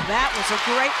 That was a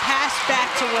great pass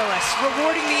back to Willis,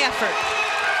 rewarding the effort.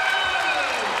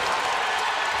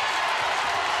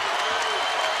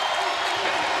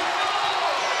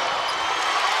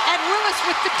 And Willis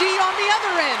with the D on the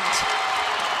other end.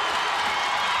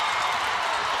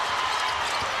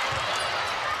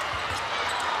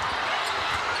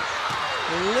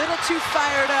 A little too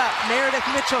fired up. Meredith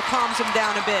Mitchell calms him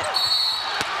down a bit.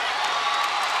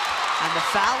 And the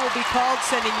foul will be called,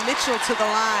 sending Mitchell to the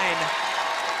line.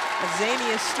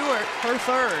 Azania Stewart, her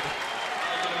third.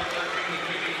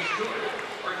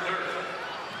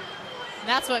 And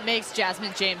that's what makes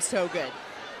Jasmine James so good,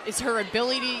 is her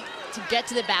ability to get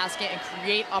to the basket and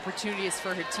create opportunities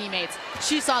for her teammates.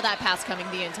 She saw that pass coming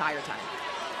the entire time.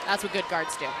 That's what good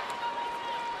guards do.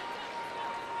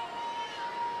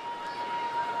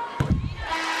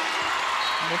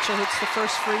 Mitchell hits the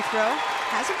first free throw.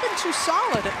 Hasn't been too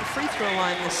solid at the free throw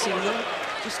line this season.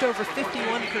 Just over 51%,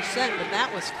 but that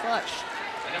was clutch.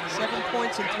 7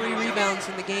 points and 3 rebounds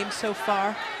in the game so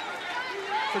far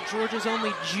for Georgia's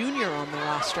only junior on the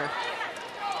roster.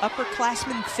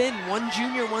 Upperclassmen thin, 1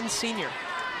 junior, 1 senior.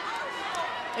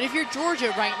 And if you're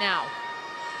Georgia right now,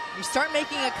 you start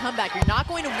making a comeback, you're not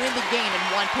going to win the game in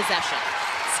 1 possession.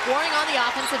 Scoring on the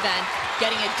offensive end,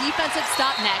 getting a defensive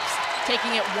stop next,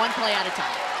 taking it 1 play at a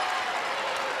time.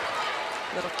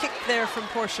 Little kick there from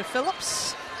Portia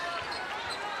Phillips.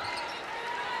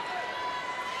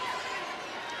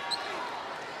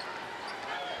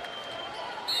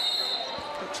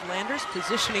 Coach Landers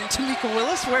positioning Tamika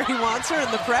Willis where he wants her in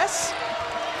the press.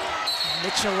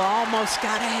 Mitchell almost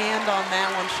got a hand on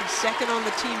that one. She's second on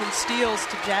the team in steals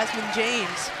to Jasmine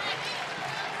James.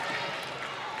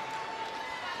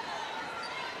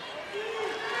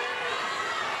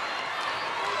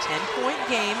 Ten-point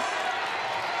game.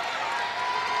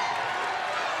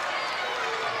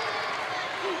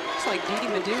 Looks like Dee Dee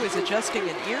Madu is adjusting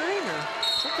an earring or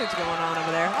something's going on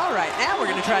over there. All right, now we're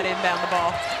going to try to inbound the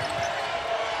ball.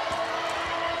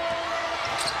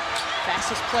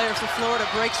 Fastest player for Florida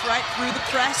breaks right through the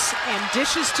press and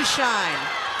dishes to shine.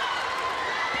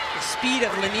 The speed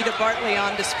of Lanita Bartley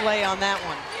on display on that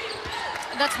one.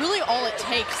 That's really all it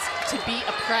takes to beat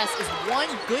a press is one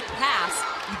good pass.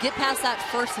 You get past that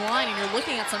first line and you're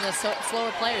looking at some of the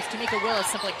slower players. Tamika Willis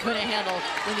simply couldn't handle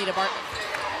Lanita Bartley.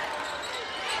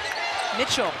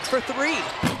 Mitchell for three.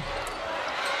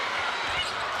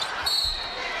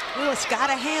 Willis got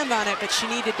a hand on it, but she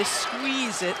needed to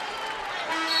squeeze it.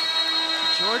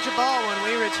 Georgia ball when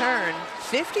we return.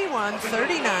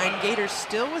 51-39, Gators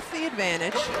still with the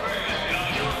advantage.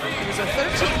 It was a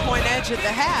 13-point edge at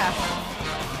the half.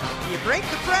 You break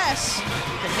the press, you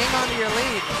can hang on to your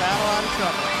lead without a lot of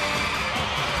trouble.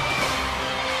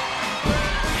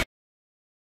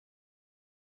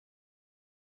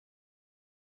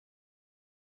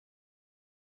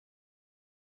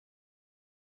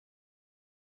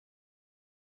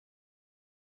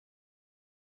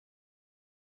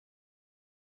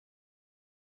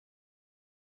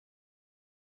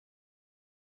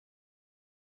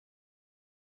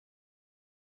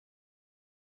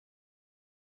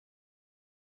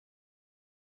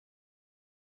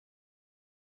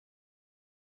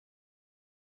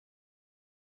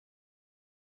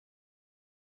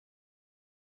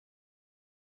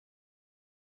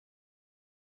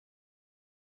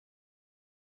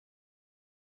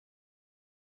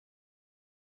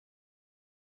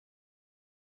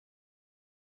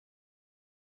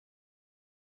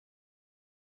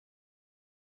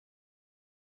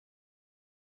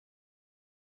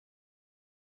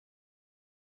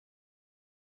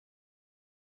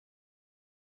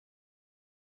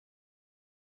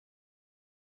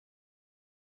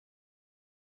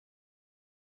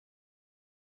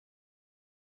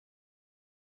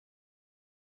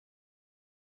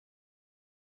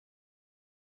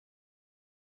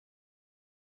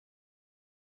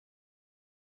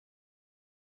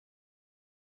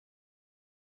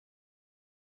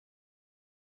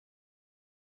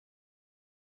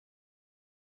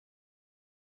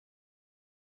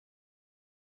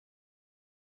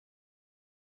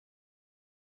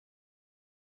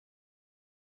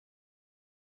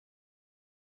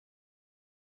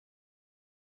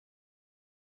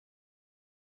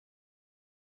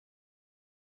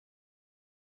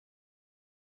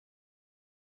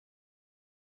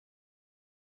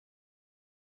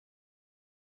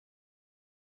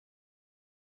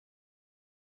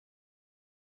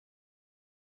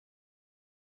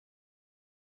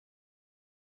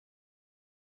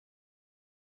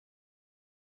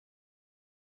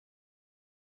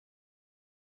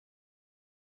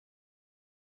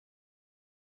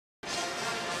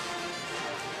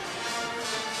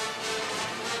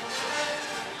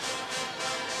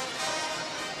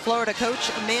 Florida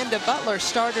coach Amanda Butler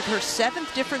started her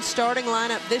 7th different starting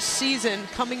lineup this season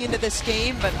coming into this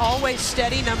game, but always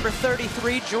steady. Number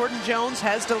 33, Jordan Jones,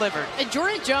 has delivered. And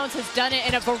Jordan Jones has done it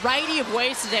in a variety of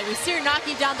ways today. We see her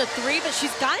knocking down the three, but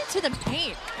she's got into the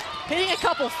paint, hitting a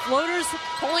couple floaters,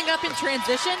 pulling up in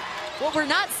transition. What we're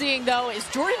not seeing, though, is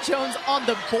Jordan Jones on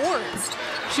the boards.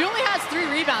 She only has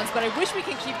 3 rebounds, but I wish we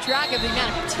can keep track of the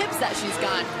amount of tips that she's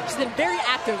gotten. She's been very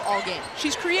active all game.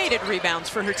 She's created rebounds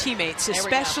for her teammates,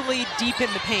 especially deep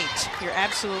in the paint. You're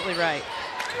absolutely right.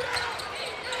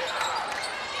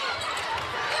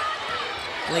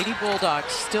 Lady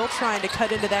Bulldogs still trying to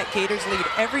cut into that Gators lead.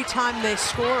 Every time they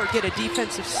score or get a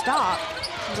defensive stop,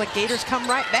 seems like Gators come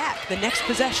right back the next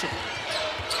possession.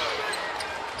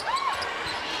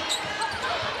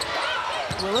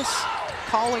 Willis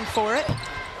calling for it.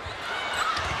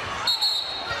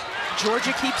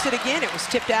 Georgia keeps it again. It was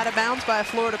tipped out of bounds by a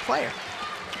Florida player.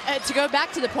 To go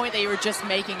back to the point that you were just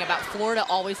making about Florida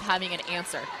always having an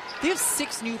answer. They have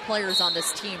 6 new players on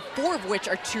this team, 4 of which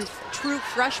are true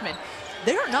freshmen.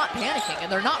 They're not panicking,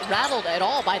 and they're not rattled at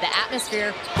all by the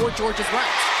atmosphere or Georgia's runs.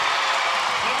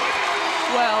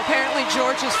 Well, apparently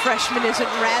Georgia's freshman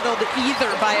isn't rattled either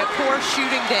by a poor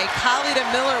shooting day. Khalida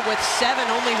Miller with 7,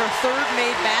 only her 3rd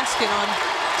made basket on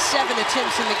 7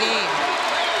 attempts in the game.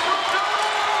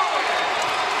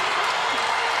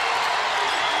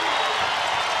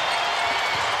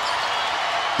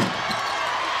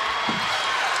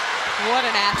 What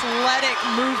an athletic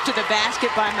move to the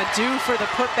basket by Madu for the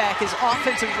putback. His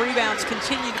offensive rebounds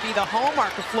continue to be the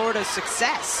hallmark of Florida's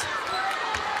success.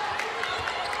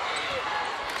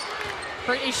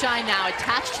 Brittany Shine now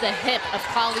attached to the hip of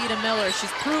Khalida Miller.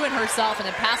 She's proven herself in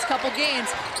the past couple games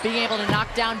being able to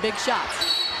knock down big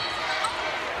shots.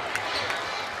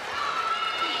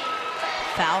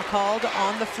 Foul called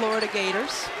on the Florida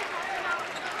Gators.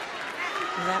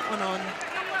 That one on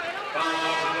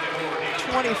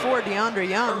 24, DeAndre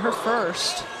Young, her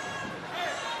first.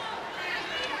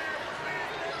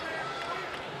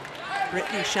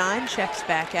 Brittany Shine checks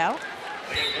back out.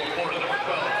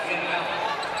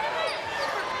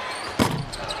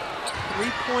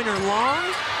 Three-pointer long.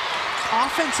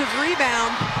 Offensive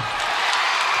rebound.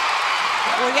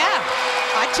 Well, yeah,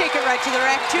 I'd take it right to the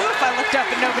rack, too, if I looked up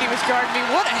and nobody was guarding me.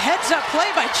 What a heads-up play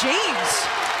by James.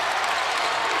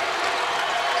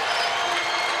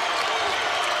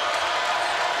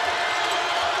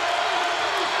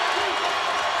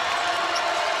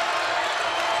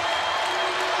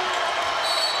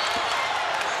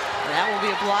 That will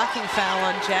be a blocking foul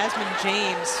on Jasmine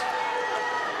James.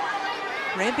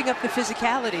 Ramping up the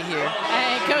physicality here.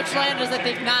 And Coach Landers, I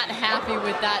think, not happy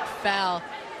with that foul.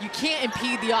 You can't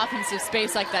impede the offensive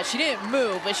space like that. She didn't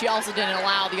move, but she also didn't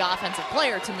allow the offensive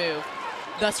player to move,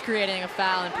 thus creating a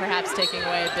foul and perhaps taking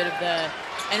away a bit of the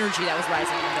energy that was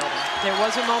rising in the building. There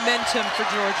was a momentum for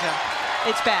Georgia.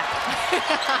 It's back.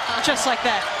 Just like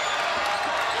that.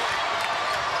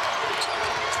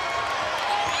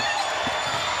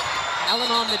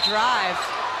 Allen on the drive.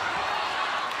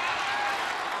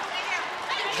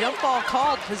 Jump ball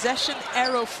called, possession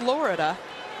arrow Florida.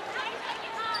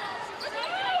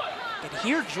 And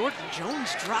here Jordan Jones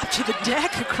dropped to the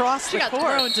deck across the court. She got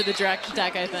thrown to the deck,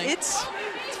 I think. It's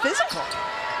physical.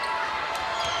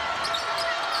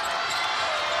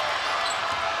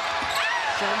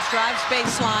 Jones drives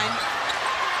baseline.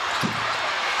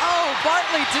 Oh,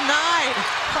 Bartley denied.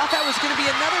 Thought that was going to be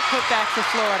another putback for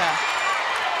Florida.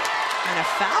 And a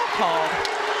foul called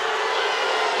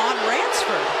on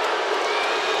Ransford.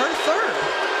 Her third.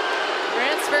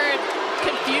 Ransford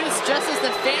confused just as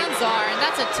the fans are, and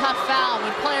that's a tough foul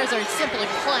when players are simply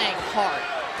playing hard.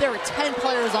 There were 10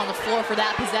 players on the floor for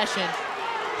that possession,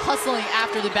 hustling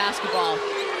after the basketball.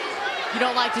 You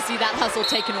don't like to see that hustle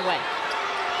taken away.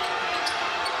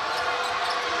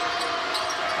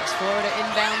 As Florida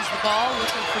inbounds the ball,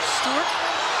 looking for Stewart,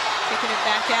 kicking it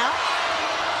back out.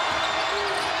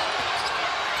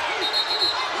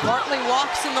 Bartley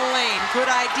walks in the lane. Good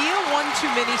idea, one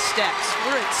too many steps.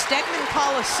 We're at Stegman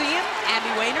Coliseum. Abby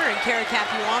Wayner and Kara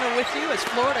Capuano with you as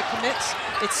Florida commits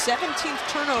its 17th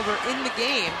turnover in the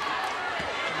game.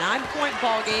 A 9-point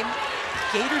ball game.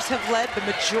 Gators have led the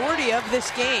majority of this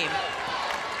game.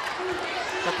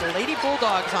 But the Lady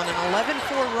Bulldogs on an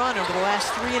 11-4 run over the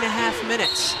last 3.5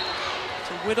 minutes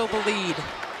to whittle the lead.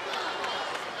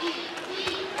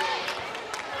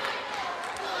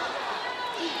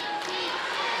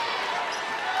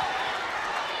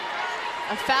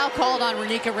 A foul called on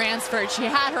Renika Ransford. She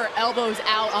had her elbows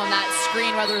out on that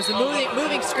screen, whether it was a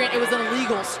moving screen, it was an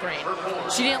illegal screen.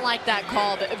 She didn't like that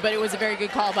call, but it was a very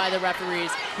good call by the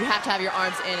referees. You have to have your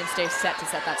arms in and stay set to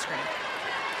set that screen.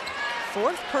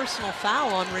 Fourth personal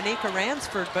foul on Renika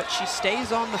Ransford, but she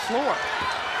stays on the floor.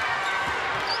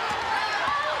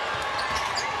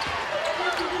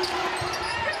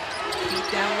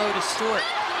 Feed down low to Stewart.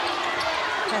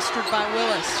 Pestered by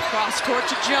Willis. Cross court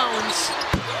to Jones.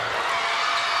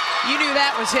 You knew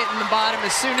that was hitting the bottom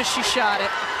as soon as she shot it.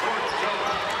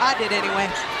 I did anyway.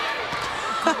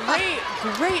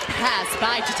 Great pass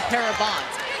by Jatera Bonds.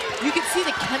 You can see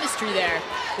the chemistry there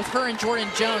with her and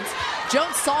Jordan Jones.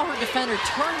 Jones saw her defender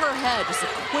turn her head, just a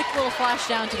quick little flash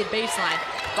down to the baseline.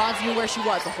 Bonds knew where she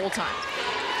was the whole time.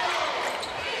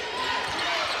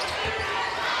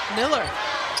 Miller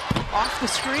off the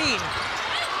screen.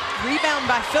 Rebound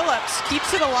by Phillips,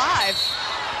 keeps it alive.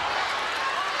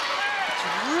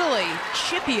 It's really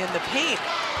chippy in the paint.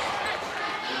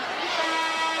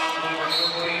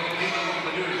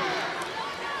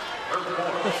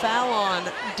 The foul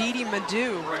on Didi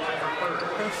Madu,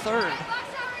 her third.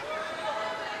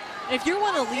 If you're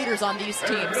one of the leaders on these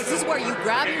teams, this is where you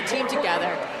grab your team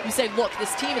together. You say, look,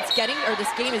 this game is getting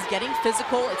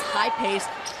physical, it's high paced.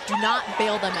 Do not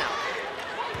bail them out.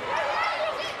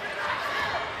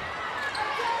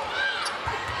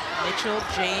 Mitchell,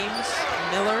 James,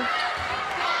 Miller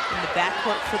in the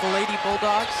backcourt for the Lady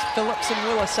Bulldogs. Phillips and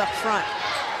Willis up front.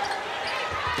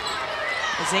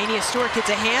 Azania Stewart gets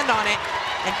a hand on it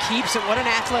and keeps it. What an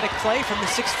athletic play from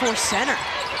the 6'4" center.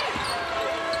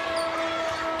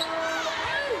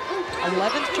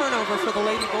 11th turnover for the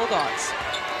Lady Bulldogs.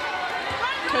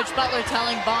 Coach Butler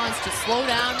telling Bonds to slow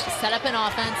down, set up an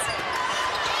offense,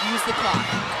 use the clock.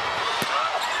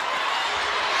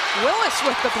 Willis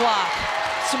with the block.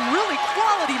 Some really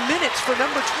quality minutes for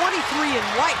number 23 in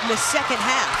white in the second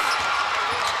half.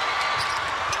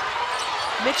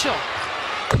 Mitchell.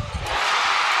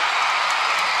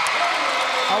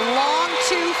 A long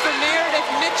two for Meredith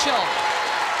Mitchell.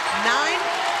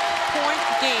 9-point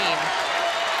game.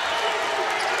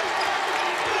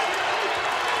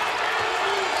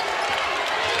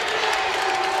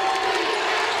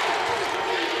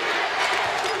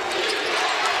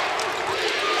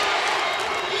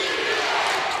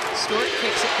 Stewart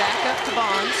kicks it back up to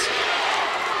Bonds.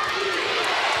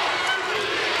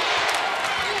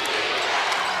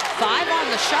 Five on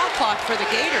the shot clock for the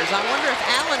Gators. I wonder if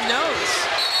Allen knows.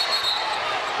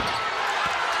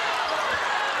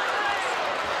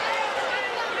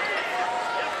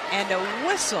 And a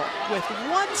whistle with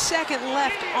 1 second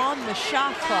left on the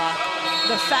shot clock.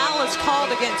 The foul is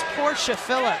called against Portia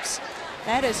Phillips.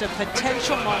 That is a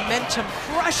potential momentum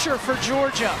crusher for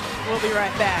Georgia. We'll be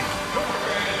right back.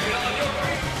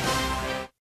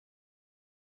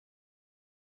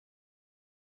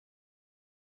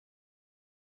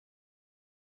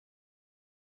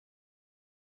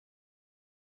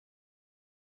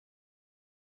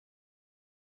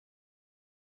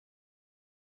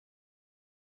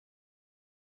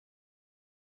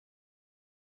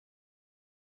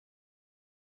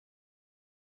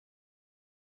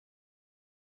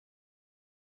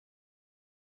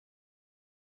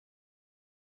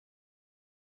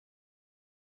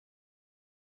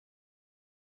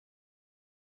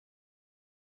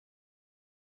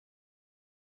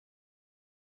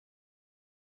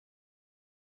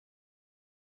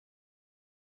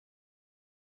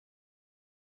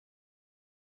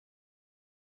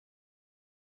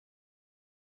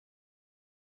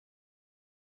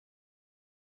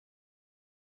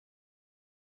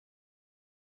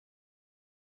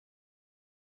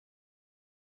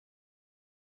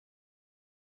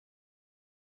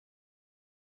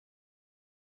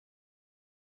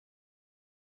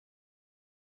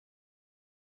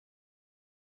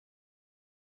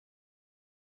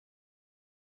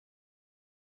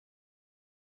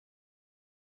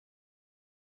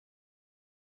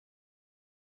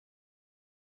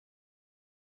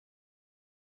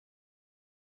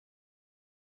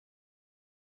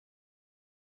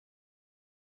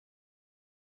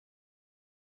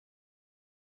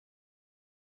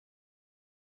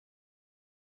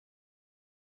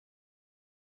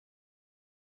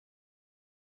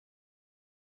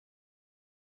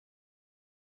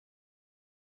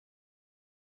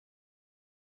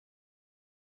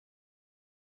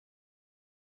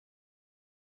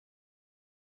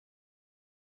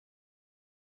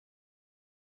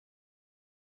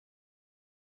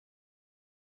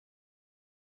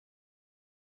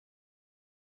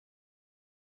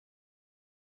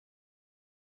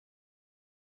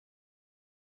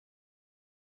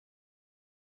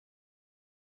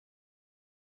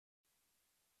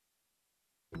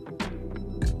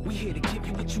 We here to give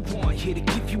you what you want, here to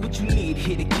give you what you need,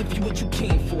 here to give you what you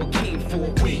came for.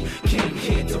 We came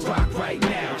here to rock right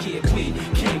now. Yeah, we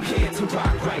came here to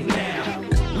rock right now.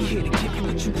 We here to give you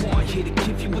what you want, here to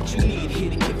give you what you need,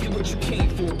 here to give you what you came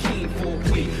for.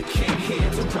 We came here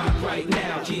to rock right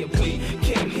now. Yeah, we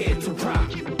came here to rock.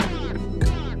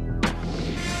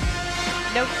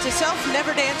 Note to self,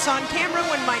 never dance on camera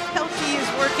when Mike Pelkey is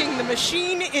working the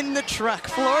machine in the truck.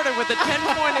 Florida with a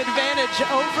 10-point advantage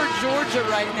over Georgia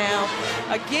right now.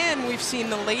 Again, we've seen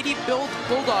the Lady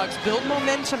Bulldogs build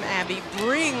momentum, Abby,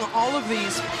 bring all of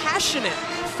these passionate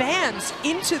fans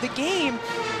into the game,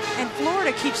 and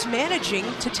Florida keeps managing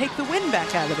to take the wind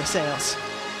back out of the sails.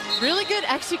 Really good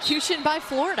execution by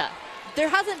Florida. There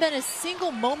hasn't been a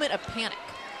single moment of panic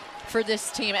for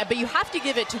this team, but you have to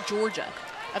give it to Georgia.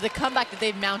 Of the comeback that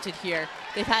they've mounted here.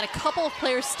 They've had a couple of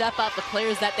players step up, the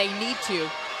players that they need to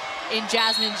in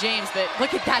Jasmine James, but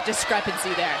look at that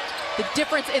discrepancy there. The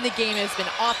difference in the game has been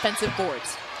offensive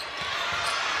boards.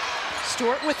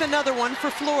 Stewart with another one for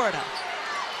Florida.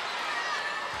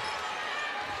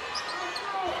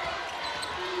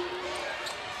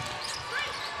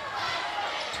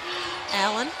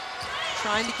 Allen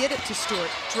trying to get it to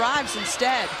Stewart, drives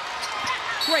instead.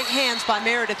 Great hands by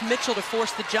Meredith Mitchell to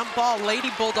force the jump ball. Lady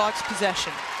Bulldogs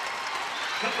possession.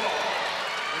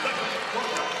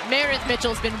 Meredith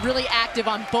Mitchell's been really active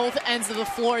on both ends of the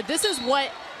floor. This is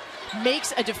what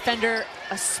makes a defender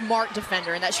a smart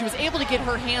defender, in that she was able to get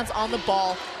her hands on the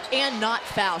ball and not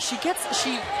foul. She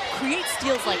creates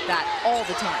steals like that all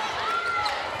the time.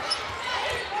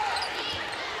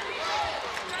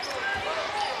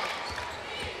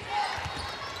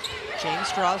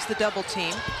 James draws the double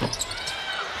team.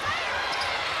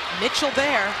 Mitchell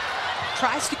there,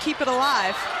 tries to keep it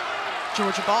alive.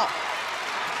 Georgia ball.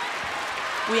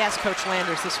 We asked Coach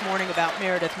Landers this morning about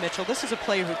Meredith Mitchell. This is a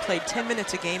player who played 10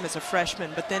 minutes a game as a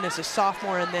freshman, but then as a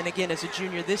sophomore and then again as a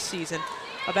junior this season.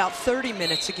 about 30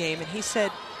 minutes a game, and he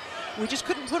said, we just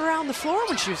couldn't put her out on the floor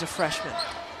when she was a freshman.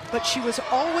 But she was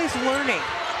always learning,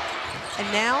 and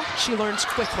now she learns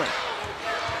quickly.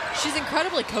 She's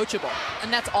incredibly coachable,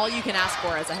 and that's all you can ask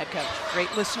for as a head coach.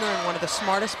 Great listener and one of the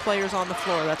smartest players on the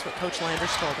floor. That's what Coach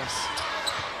Landers told us.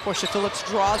 Portia Phillips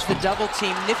draws the double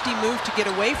team. Nifty move to get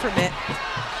away from it.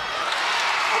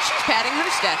 And she's padding her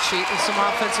stat sheet with some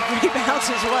offensive rebounds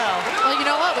as well. Well, you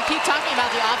know what? We keep talking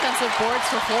about the offensive boards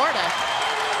for Florida.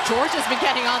 Georgia's been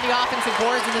getting on the offensive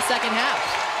boards in the second half.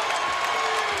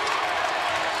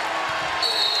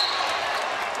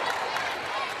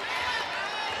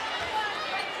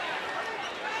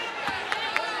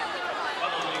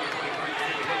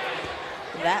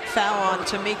 That foul on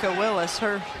Tamika Willis,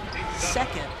 her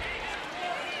second.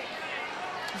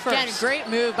 Again, great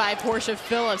move by Portia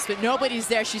Phillips, but nobody's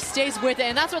there. She stays with it,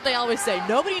 and that's what they always say.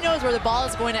 Nobody knows where the ball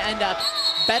is going to end up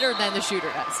better than the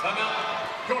shooter does.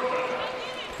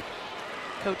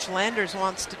 Coach Landers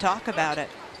wants to talk about it.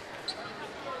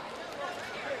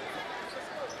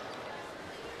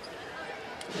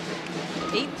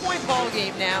 Eight-point ball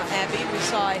game now, Abby. We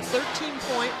saw a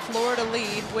 13-point Florida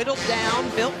lead, whittled down,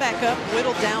 built back up,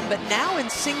 whittled down, but now in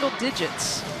single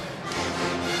digits.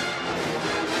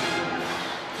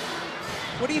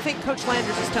 What do you think Coach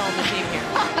Landers is telling the team here?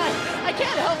 I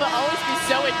can't help but always be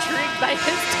so intrigued by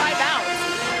his timeouts.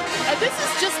 And this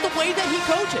is just the way that he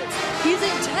coaches. He's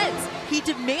intense. He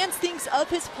demands things of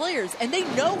his players, and they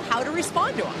know how to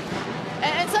respond to him.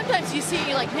 And sometimes you see,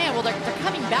 like, man, well, they're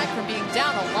coming back from being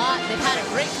down a lot. They've had a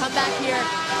great comeback here.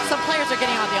 Some players are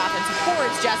getting on the offensive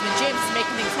boards. Jasmine James is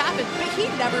making things happen, but he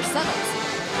never settles.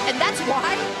 And that's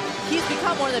why he's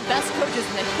become one of the best coaches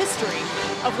in the history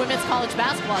of women's college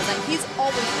basketball, is that he's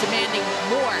always demanding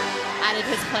more out of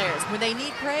his players. When they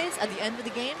need praise at the end of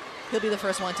the game, he'll be the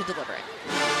first one to deliver it.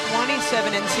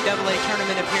 27 NCAA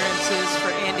tournament appearances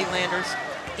for Andy Landers.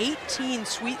 18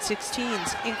 Sweet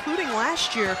 16s, including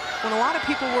last year when a lot of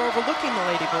people were overlooking the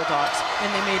Lady Bulldogs, and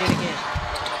they made it again.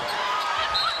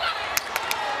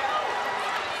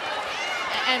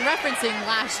 And referencing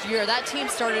last year, that team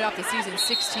started off the season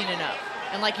 16-0.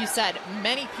 And like you said,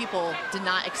 many people did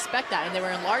not expect that, and they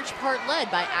were in large part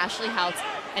led by Ashley Houts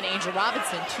and Angel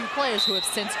Robinson, two players who have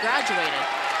since graduated.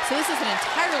 So this is an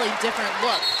entirely different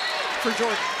look for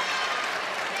Georgia.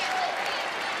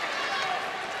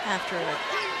 After a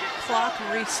clock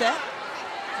reset,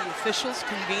 the officials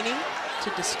convening to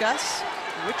discuss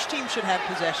which team should have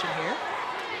possession here.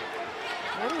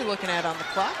 What are we looking at on the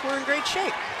clock? We're in great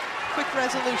shape. Quick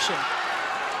resolution.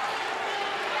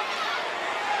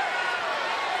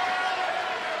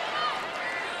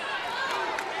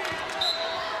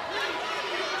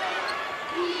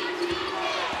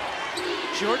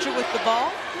 Georgia with the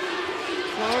ball.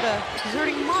 Florida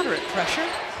exerting moderate pressure.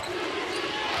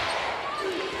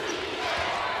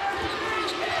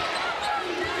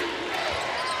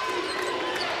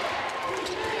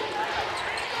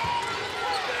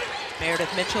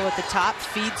 Meredith Mitchell at the top,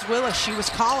 feeds Willis. She was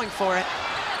calling for it.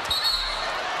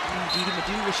 Didi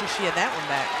Madu wishes she had that one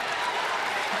back.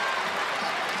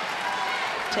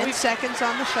 10 seconds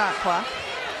on the shot clock.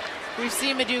 We've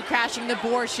seen Madu crashing the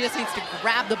board. She just needs to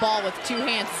grab the ball with two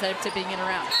hands instead of tipping it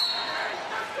around.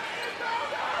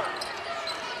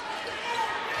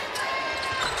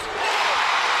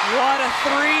 What a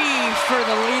three for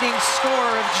the leading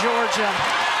scorer of Georgia.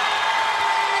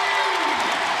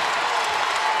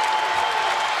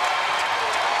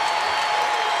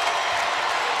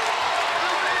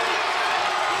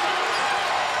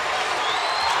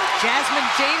 Jasmine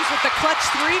James with the clutch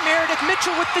three, Meredith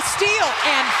Mitchell with the steal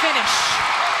and finish.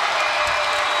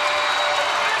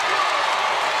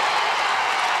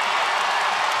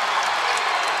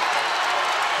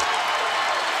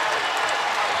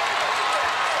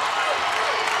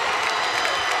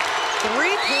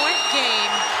 Three-point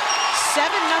game, 7-0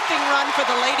 run for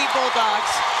the Lady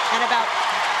Bulldogs, and about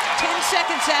 10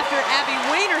 seconds after Abby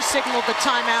Weiner signaled the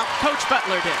timeout, Coach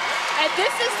Butler did. And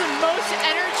this is the most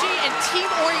energy and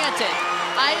team-oriented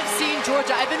I have seen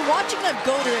Georgia. I've been watching them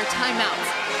go to their timeouts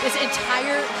this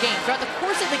entire game. Throughout the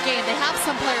course of the game, they have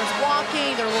some players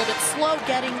walking. They're a little bit slow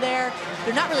getting there.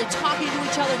 They're not really talking to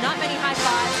each other, not many high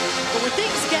fives. But when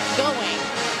things get going,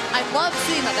 I love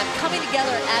seeing that they're coming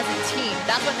together as a team.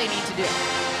 That's what they need to do.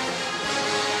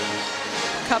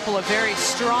 Couple of very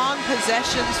strong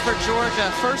possessions for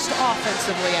Georgia. First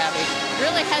offensively, Abby.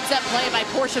 Really heads-up play by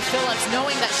Portia Phillips,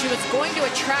 knowing that she was going to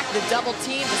attract the double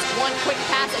team. Just one quick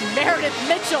pass, and Meredith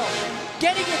Mitchell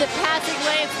getting in the passing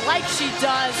lanes like she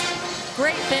does.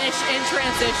 Great finish in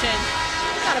transition.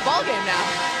 We've got a ball game now.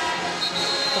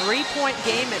 Three-point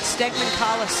game at Stegman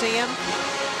Coliseum.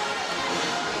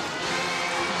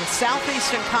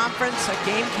 Southeastern Conference, a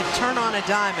game can turn on a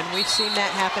dime, and we've seen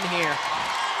that happen here.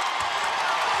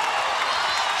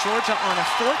 Georgia on a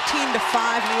 14-5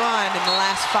 run in the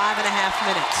last 5.5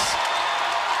 minutes.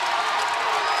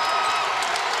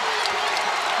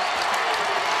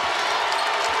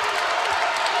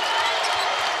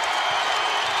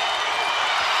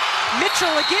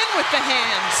 Mitchell again with the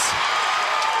hands.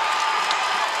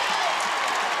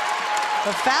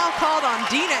 The foul called on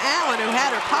Dina Allen, who had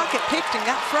her pocket picked and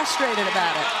got frustrated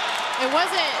about it. It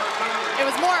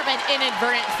was more of an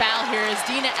inadvertent foul here as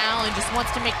Dina Allen just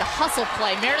wants to make the hustle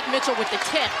play. Meredith Mitchell with the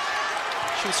tip.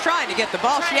 She was trying to get the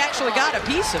ball. She actually got a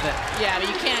piece of it. Yeah, but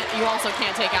you also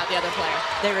can't take out the other player.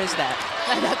 There is that.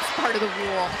 That's part of the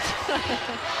rule.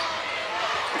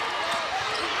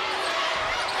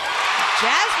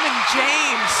 Jasmine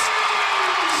James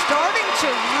starting to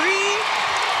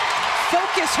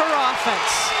refocus her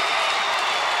offense.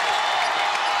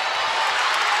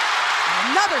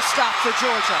 Another stop for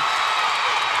Georgia.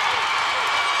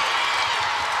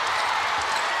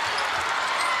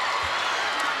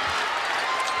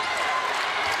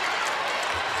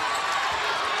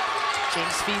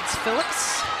 James feeds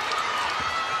Phillips.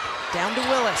 Down to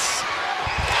Willis.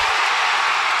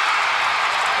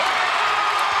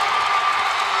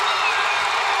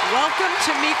 Welcome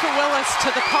Tamika Willis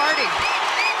to the party.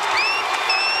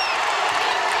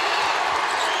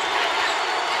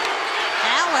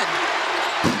 Allen.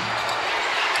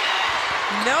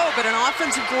 No, but an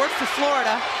offensive board for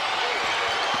Florida.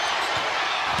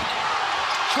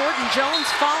 Jordan Jones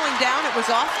falling down. It was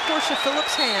off Portia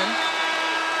Phillips' hand.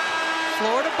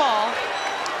 Florida ball.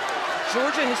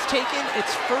 Georgia has taken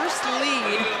its first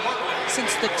lead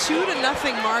since the 2-0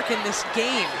 mark in this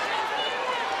game.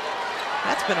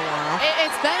 That's been a while.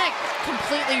 It's been a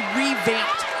completely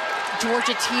revamped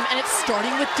Georgia team, and it's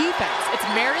starting with defense. It's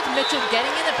Meredith Mitchell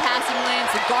getting in the passing lanes,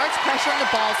 the guards pressuring the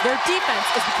balls. Their defense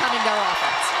is becoming their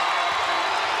offense.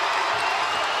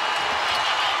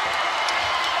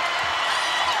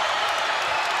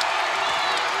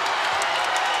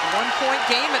 One-point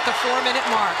game at the 4-minute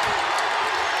mark.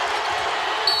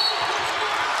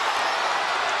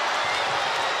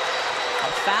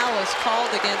 A foul is called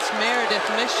against Meredith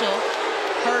Mitchell.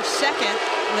 Her second.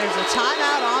 There's a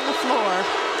timeout on the floor.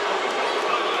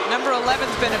 Number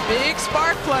 11's been a big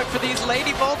spark plug for these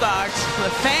Lady Bulldogs.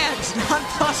 The fans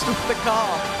nonplussed with the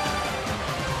call.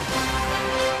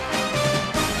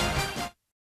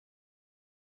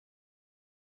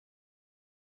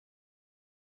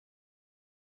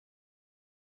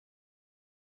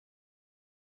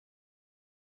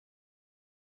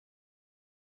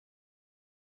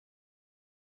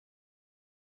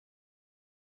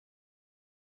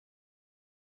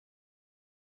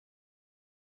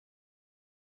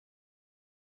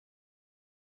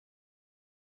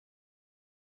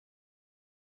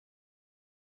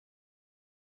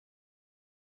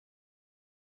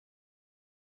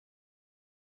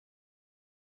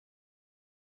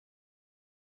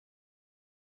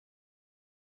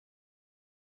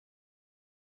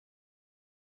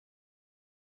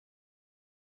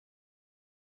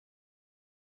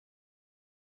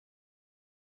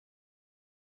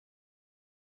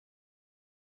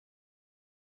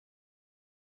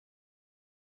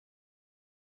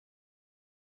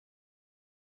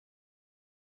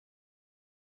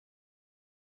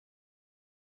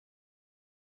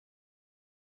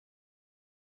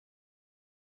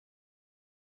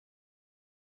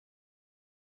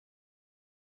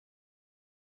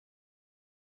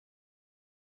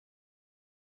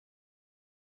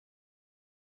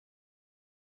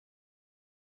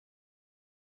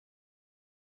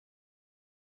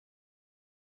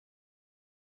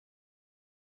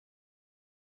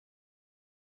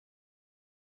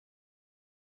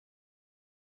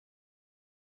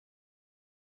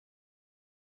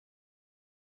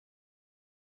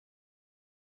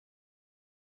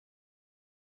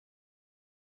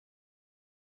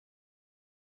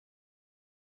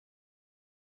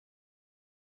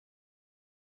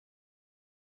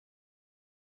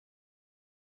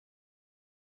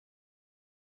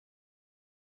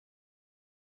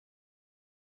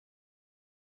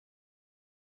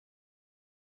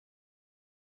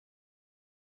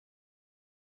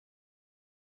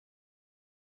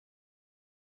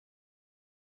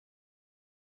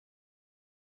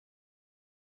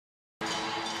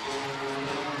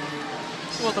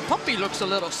 Well, the puppy looks a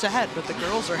little sad, but the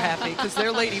girls are happy because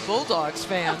they're Lady Bulldogs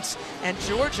fans. And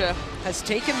Georgia has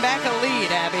taken back a lead,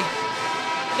 Abby.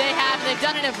 They have. They've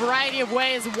done it in a variety of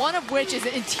ways, one of which is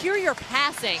interior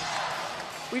passing.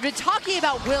 We've been talking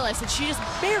about Willis, and she just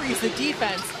buries the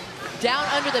defense. Down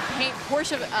under the paint,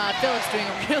 Portia Phillips doing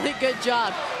a really good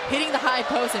job hitting the high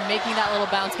post and making that little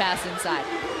bounce pass inside.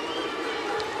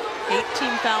 18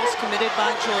 fouls committed by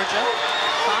Georgia.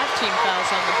 5 team fouls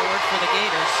on the board for the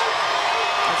Gators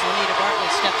as Lanita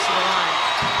Bartley steps to the line.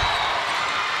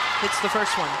 Hits the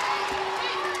first one.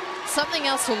 Something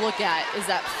else to look at is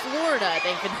that Florida,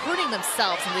 they've been hurting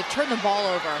themselves and they've turned the ball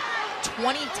over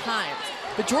 20 times.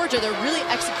 But Georgia, they're really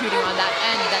executing on that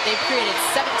end, that they've created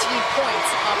 17 points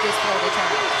off this Florida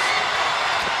turnovers.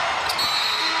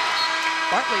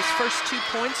 Bartley's first 2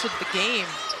 points of the game.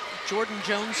 Jordan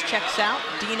Jones checks out.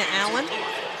 Dina Allen,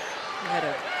 who had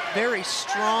a very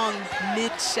strong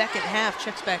mid-second half,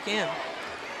 checks back in.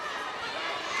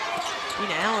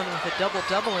 Dina Allen with a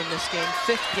double-double in this game.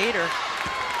 5th Gator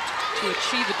to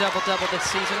achieve a double-double this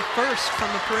season. First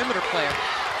from a perimeter player.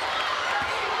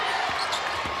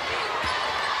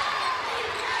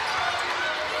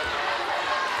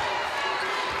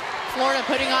 Florida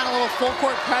putting on a little full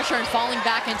court pressure and falling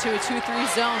back into a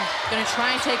 2-3 zone. Going to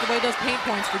try and take away those paint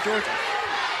points for Georgia.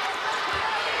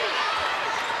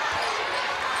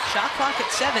 Shot clock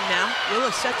at 7 now.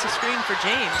 Willis sets a screen for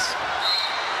James.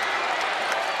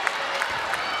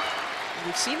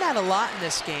 We've seen that a lot in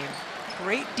this game.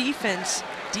 Great defense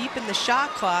deep in the shot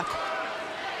clock.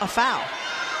 A foul.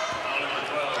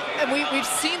 And we've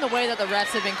seen the way that the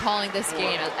refs have been calling this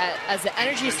game. As the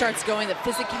energy starts going, the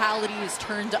physicality is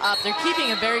turned up. They're keeping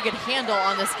a very good handle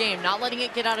on this game, not letting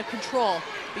it get out of control.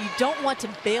 But you don't want to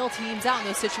bail teams out in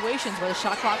those situations where the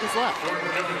shot clock is left.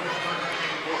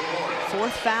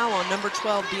 4th foul on number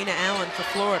 12, Dina Allen for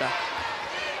Florida.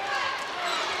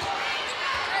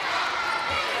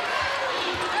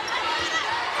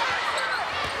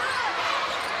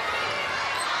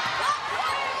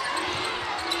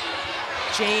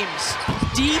 James,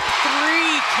 deep 3,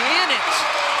 can it?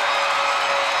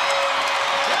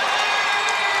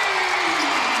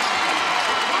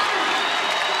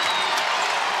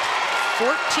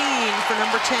 .14 for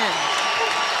number 10.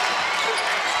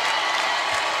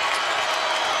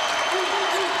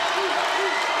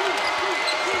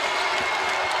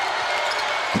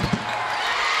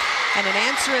 And an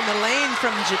answer in the lane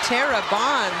from Jatera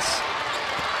Bonds.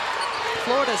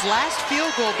 Florida's last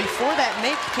field goal before that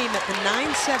make came at the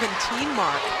 9:17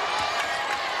 mark.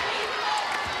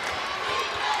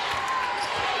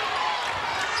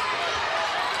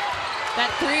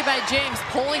 That 3 by James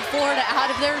pulling Florida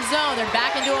out of their zone. They're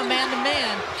back into a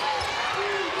man-to-man.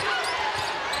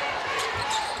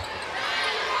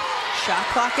 Shot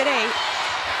clock at 8.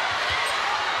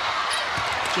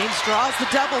 James draws the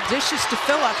double, dishes to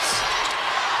Phillips.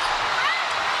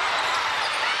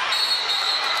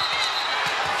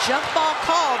 Jump ball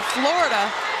called,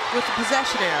 Florida with the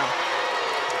possession arrow.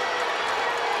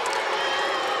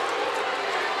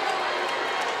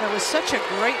 That was such a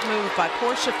great move by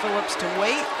Portia Phillips to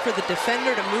wait for the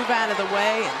defender to move out of the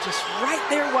way and just right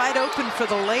there wide open for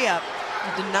the layup.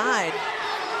 Denied.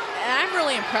 And I'm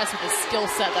really impressed with the skill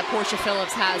set that Portia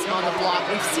Phillips has on the block.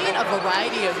 We've seen a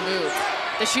variety of moves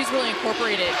that she's really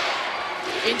incorporated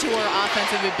into her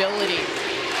offensive ability.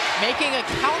 Making a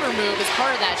counter move is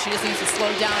part of that. She just needs to slow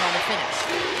down on the finish.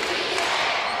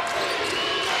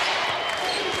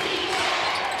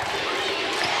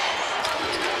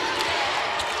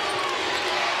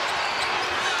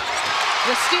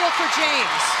 The steal for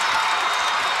James.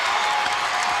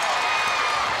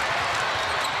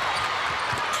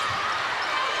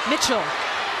 Mitchell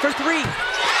for 3.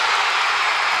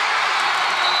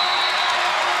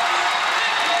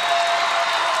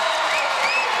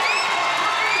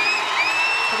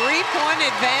 Three-point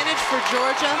advantage for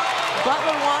Georgia.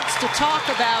 Butler wants to talk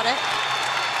about it.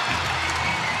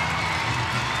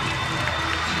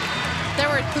 There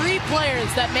were 3 players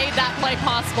that made that play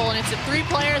possible, and it's the 3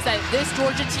 players that this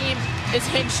Georgia team is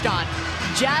hinged on.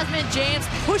 Jasmine James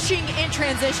pushing in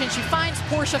transition. She finds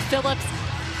Portia Phillips.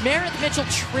 Meredith Mitchell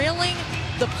trailing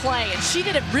the play, and she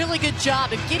did a really good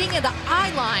job of getting in the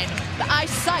eye line, the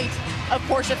eyesight of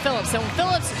Portia Phillips. And when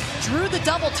Phillips drew the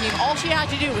double team, all she had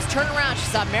to do was turn around. She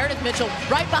saw Meredith Mitchell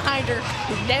right behind her,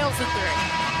 who nails the 3.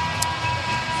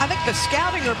 I think the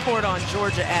scouting report on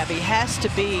Georgia, Abby, has to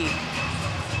be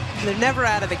they're never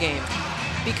out of the game.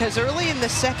 Because early in the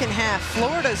second half,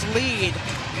 Florida's lead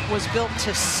was built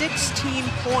to 16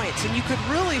 points. And you could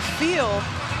really feel,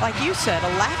 like you said,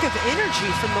 a lack of energy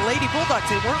from the Lady Bulldogs.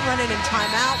 They weren't running in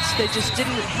timeouts. They just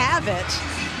didn't have it.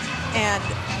 And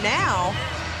now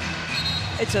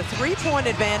it's a 3-point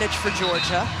advantage for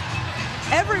Georgia.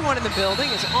 Everyone in the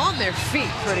building is on their feet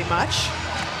pretty much.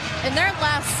 In their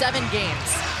last 7 games,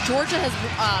 Georgia has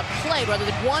played, whether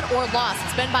they've won or lost,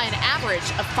 it's been by an average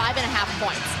of 5.5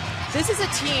 points. This is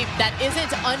a team that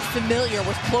isn't unfamiliar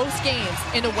with close games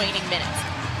in the waning minutes.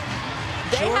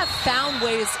 They have found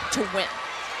ways to win.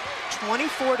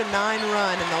 24-9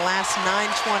 run in the last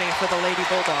 9:20 for the Lady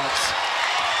Bulldogs.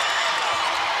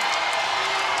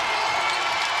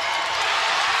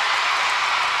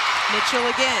 Mitchell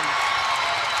again.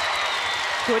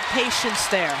 Good patience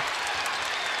there.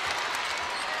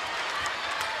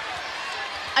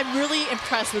 I'm really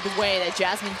impressed with the way that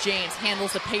Jasmine James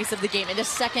handles the pace of the game in the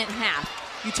second half.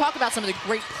 You talk about some of the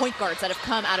great point guards that have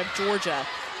come out of Georgia.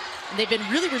 And they've been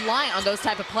really relying on those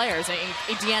type of players.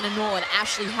 Deanna Knoll and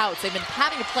Ashley Houts. They've been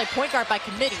having to play point guard by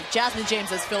committee. Jasmine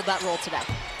James has filled that role today.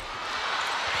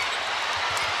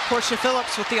 Portia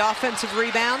Phillips with the offensive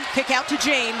rebound. Kick out to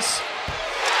James.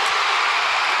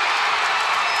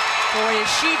 Boy,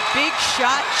 is she big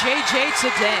shot JJ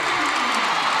today.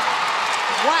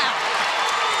 Wow.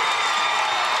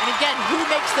 And again, who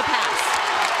makes the pass?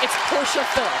 It's Portia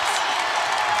Phillips.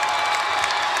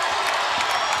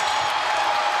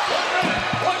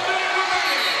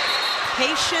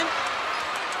 Patient,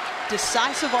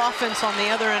 decisive offense on the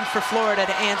other end for Florida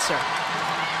to answer.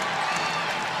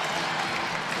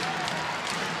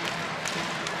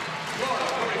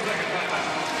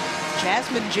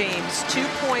 Jasmine James, 2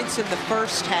 points in the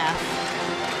first half,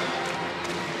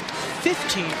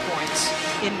 15 points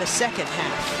in the second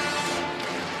half.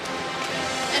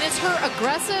 And it's her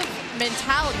aggressive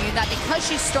mentality that because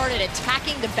she started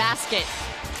attacking the basket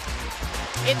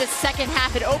in the second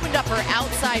half, it opened up her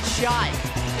outside shot.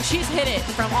 She's hit it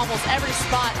from almost every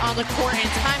spot on the court in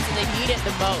times that they need it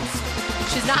the most.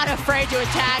 She's not afraid to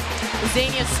attack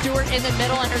Zania Stewart in the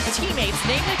middle, and her teammates,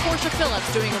 namely Portia Phillips,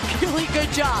 doing a really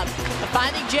good job of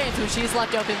finding James when she's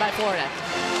left open by Florida.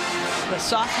 The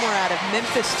sophomore out of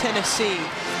Memphis, Tennessee,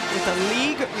 with a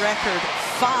league record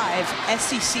 5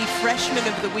 SEC Freshman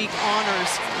of the Week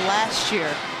honors last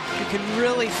year. You can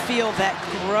really feel that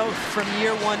growth from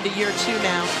year 1 to year 2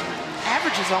 now.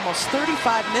 Averages almost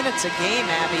 35 minutes a game,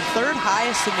 Abby. 3rd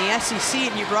highest in the SEC,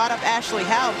 and you brought up Ashley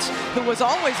Houts, who was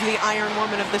always the Iron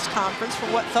Woman of this conference for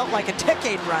what felt like a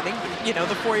decade running, you know,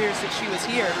 the 4 years that she was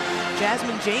here.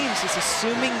 Jasmine James is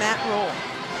assuming that role.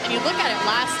 And you look at it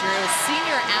last year, it was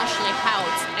senior Ashley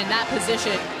Houts in that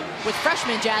position with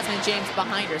freshman Jasmine James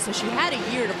behind her. So she had a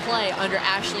year to play under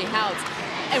Ashley Houts.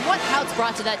 And what Houts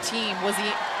brought to that team was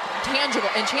the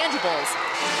intangibles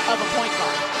of a point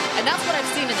guard. And that's what I've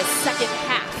seen in the second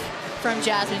half from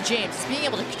Jasmine James, being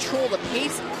able to control the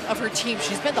pace of her team.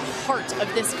 She's been the heart of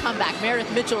this comeback. Meredith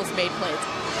Mitchell has made plays.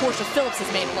 Portia Phillips has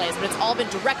made plays, but it's all been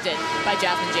directed by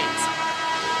Jasmine James.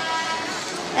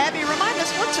 Abby, remind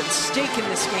us what's at stake in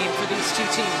this game for these two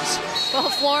teams. Well,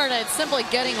 Florida, it's simply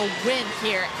getting a win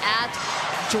here at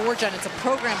Georgia, and it's a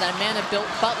program that Amanda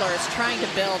Butler is trying to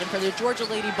build. And for the Georgia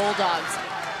Lady Bulldogs,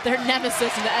 their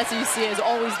nemesis in the SEC has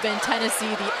always been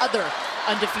Tennessee, the other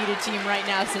undefeated team right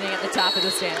now sitting at the top of the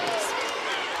standings.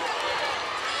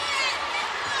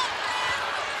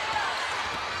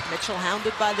 Mitchell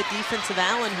hounded by the defensive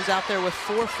Allen, who's out there with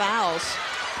 4 fouls.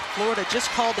 Florida just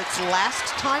called its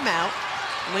last timeout.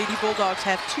 Lady Bulldogs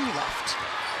have 2 left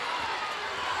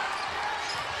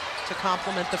to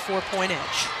complement the 4-point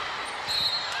edge.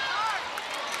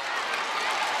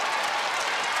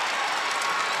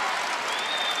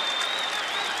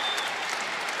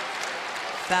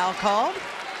 Foul called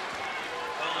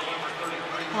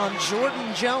on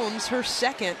Jordan Jones, her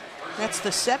second. That's the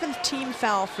 7th team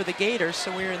foul for the Gators,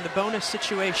 so we're in the bonus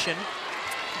situation.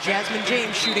 Jasmine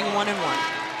James shooting 1-1.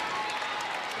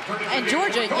 And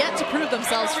Georgia yet to prove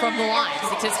themselves from the line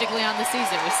statistically on the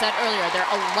season. We said earlier, they're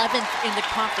 11th in the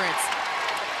conference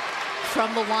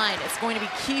from the line. It's going to be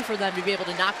key for them to be able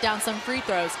to knock down some free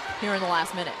throws here in the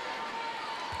last minute.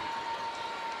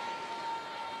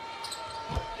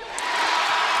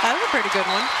 That was a pretty good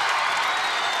one.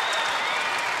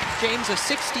 James, a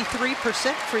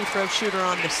 63% free throw shooter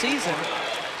on the season.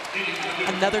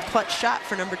 Another clutch shot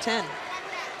for number 10.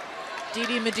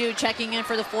 Didi Madu checking in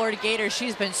for the Florida Gators.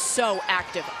 She's been so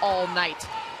active all night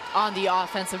on the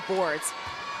offensive boards.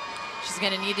 She's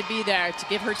going to need to be there to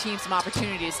give her team some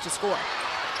opportunities to score.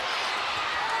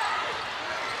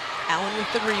 Allen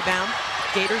with the rebound.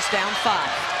 Gators down 5.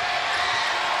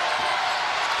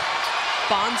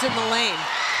 Bonds in the lane.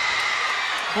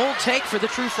 Bold take for the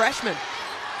true freshman.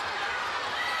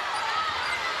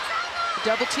 The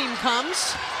double team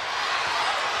comes.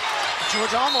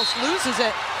 Georgia almost loses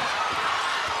it.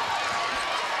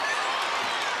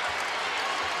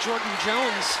 Jordan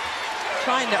Jones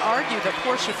trying to argue that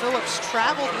Portia Phillips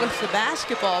traveled with the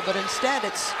basketball, but instead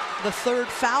it's the 3rd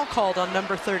foul called on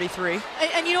number 33.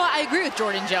 And you know what? I agree with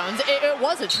Jordan Jones. It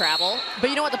was a travel, but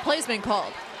you know what? The play's been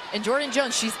called. And Jordan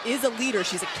Jones, she is a leader.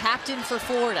 She's a captain for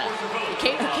Florida. Her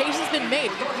case has been made.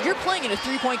 You're playing in a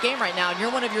three-point game right now, and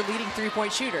you're one of your leading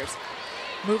three-point shooters.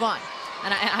 Move on.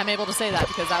 And I'm able to say that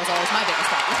because that was always my biggest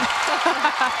problem.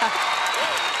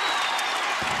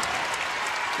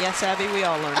 Yes, Abby, we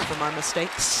all learn from our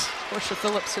mistakes. Portia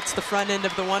Phillips hits the front end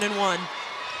of the 1-and-1.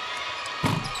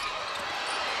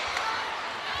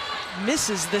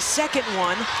 Misses the second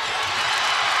one.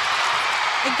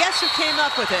 And guess who came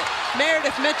up with it?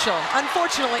 Meredith Mitchell.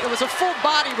 Unfortunately, it was a full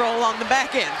body roll on the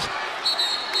back end.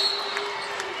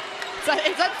 So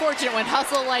it's unfortunate when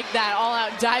hustle like that, all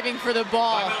out diving for the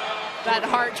ball, that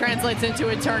heart translates into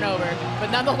a turnover.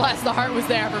 But nonetheless, the heart was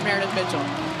there for Meredith Mitchell.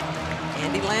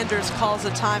 Andy Landers calls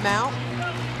a timeout.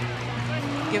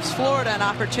 Gives Florida an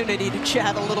opportunity to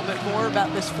chat a little bit more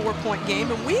about this 4-point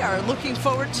game. And we are looking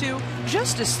forward to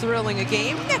just as thrilling a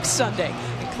game next Sunday.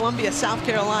 Columbia, South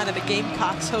Carolina, the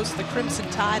Gamecocks host the Crimson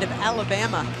Tide of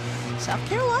Alabama. South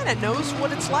Carolina knows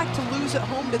what it's like to lose at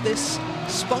home to this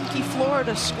spunky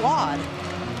Florida squad.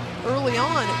 Early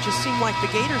on, it just seemed like the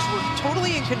Gators were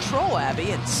totally in control,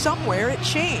 Abby, and somewhere it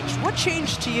changed. What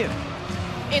changed to you?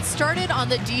 It started on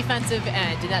the defensive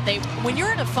end, in that when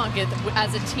you're in a funk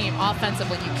as a team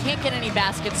offensively, you can't get any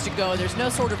baskets to go, there's no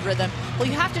sort of rhythm, well,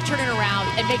 you have to turn it around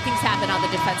and make things happen on the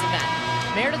defensive end.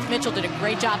 Meredith Mitchell did a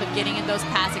great job of getting in those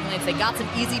passing lanes. They got some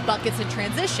easy buckets in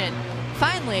transition.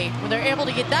 Finally, when they're able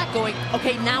to get that going,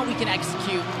 okay, now we can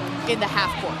execute in the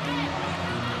half court.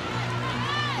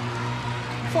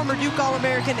 Former Duke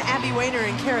All-American Abby Wayner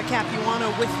and Kara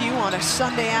Capuano with you on a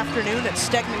Sunday afternoon at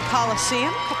Stegman Coliseum.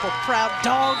 A couple proud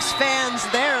Dogs fans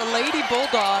there. Lady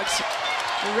Bulldogs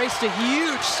erased a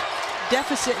huge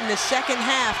deficit in the second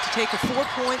half to take a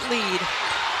 4-point lead.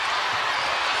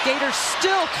 Gators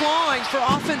still clawing for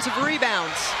offensive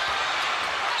rebounds.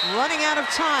 Running out of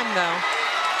time, though.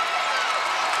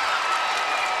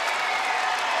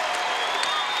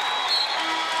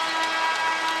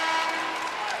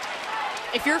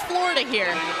 If you're Florida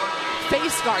here,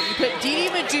 face guard, you put Dee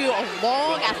Dee Madu, a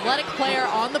long, athletic player,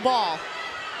 on the ball.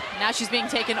 Now she's being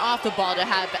taken off the ball to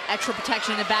have extra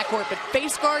protection in the backcourt, but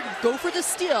face guard, go for the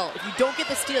steal. If you don't get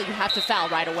the steal, you have to foul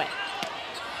right away.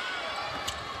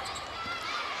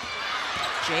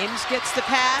 James gets the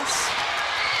pass,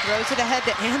 throws it ahead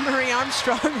to Anne-Marie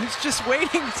Armstrong, who's just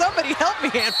waiting. Somebody help me,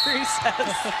 Anne-Marie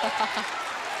says.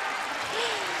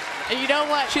 And you know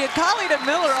what? She had Khalida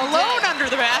Miller alone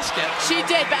under the basket. She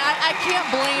did, but I can't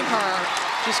blame her.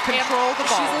 Just control the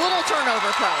ball. She's a little turnover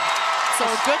prone. So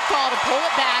a good call to pull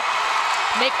it back,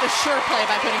 make the sure play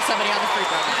by putting somebody on the free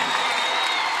throw line.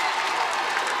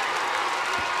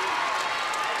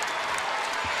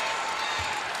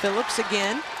 Phillips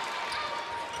again.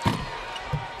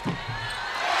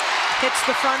 Hits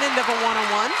the front end of a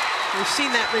 1-on-1. We've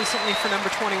seen that recently for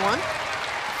number 21.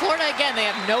 Florida, again, they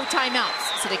have no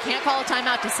timeouts, so they can't call a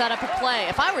timeout to set up a play.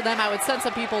 If I were them, I would send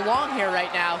some people long here right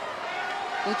now.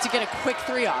 Look to get a quick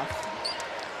 3 off.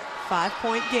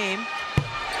 5-point game.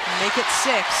 Make it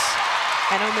 6.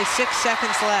 And only 6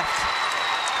 seconds left.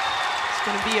 It's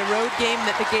going to be a road game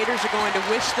that the Gators are going to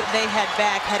wish that they had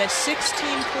back. Had a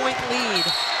 16-point lead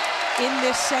in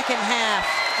this second half,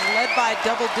 led by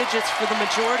double digits for the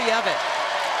majority of it.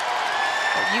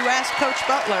 But you asked Coach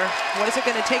Butler, what is it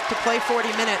going to take to play 40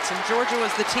 minutes? And Georgia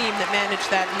was the team that managed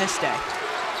that in this day.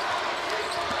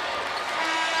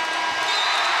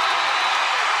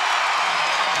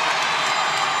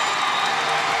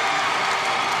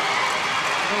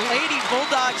 The Lady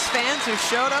Bulldogs fans who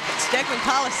showed up at Stegman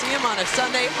Coliseum on a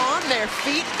Sunday on their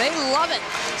feet, they love it.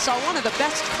 Saw one of the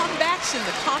best comebacks in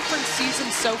the conference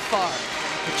season so far.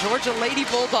 The Georgia Lady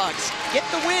Bulldogs get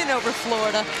the win over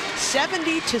Florida,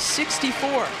 70-64,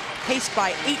 paced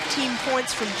by 18 points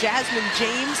from Jasmine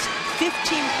James, 15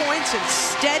 points and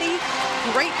steady,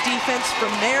 great defense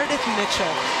from Meredith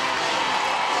Mitchell.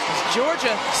 As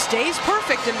Georgia stays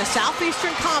perfect in the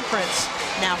Southeastern Conference,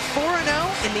 now 4-0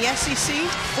 in the SEC,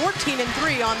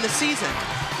 14-3 on the season.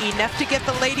 Enough to get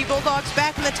the Lady Bulldogs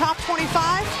back in the top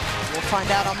 25? We'll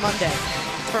find out on Monday.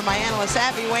 For my analyst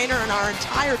Abby Wayner and our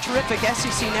entire terrific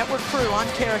SEC Network crew, I'm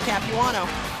Kara Capuano.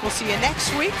 We'll see you next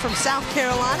week from South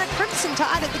Carolina, Crimson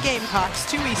Tide at the Gamecocks,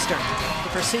 2 Eastern.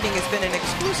 The proceeding has been an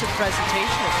exclusive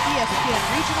presentation of ESPN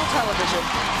Regional Television,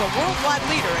 the worldwide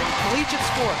leader in collegiate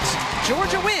sports.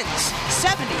 Georgia wins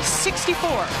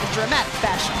 70-64 in dramatic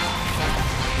fashion.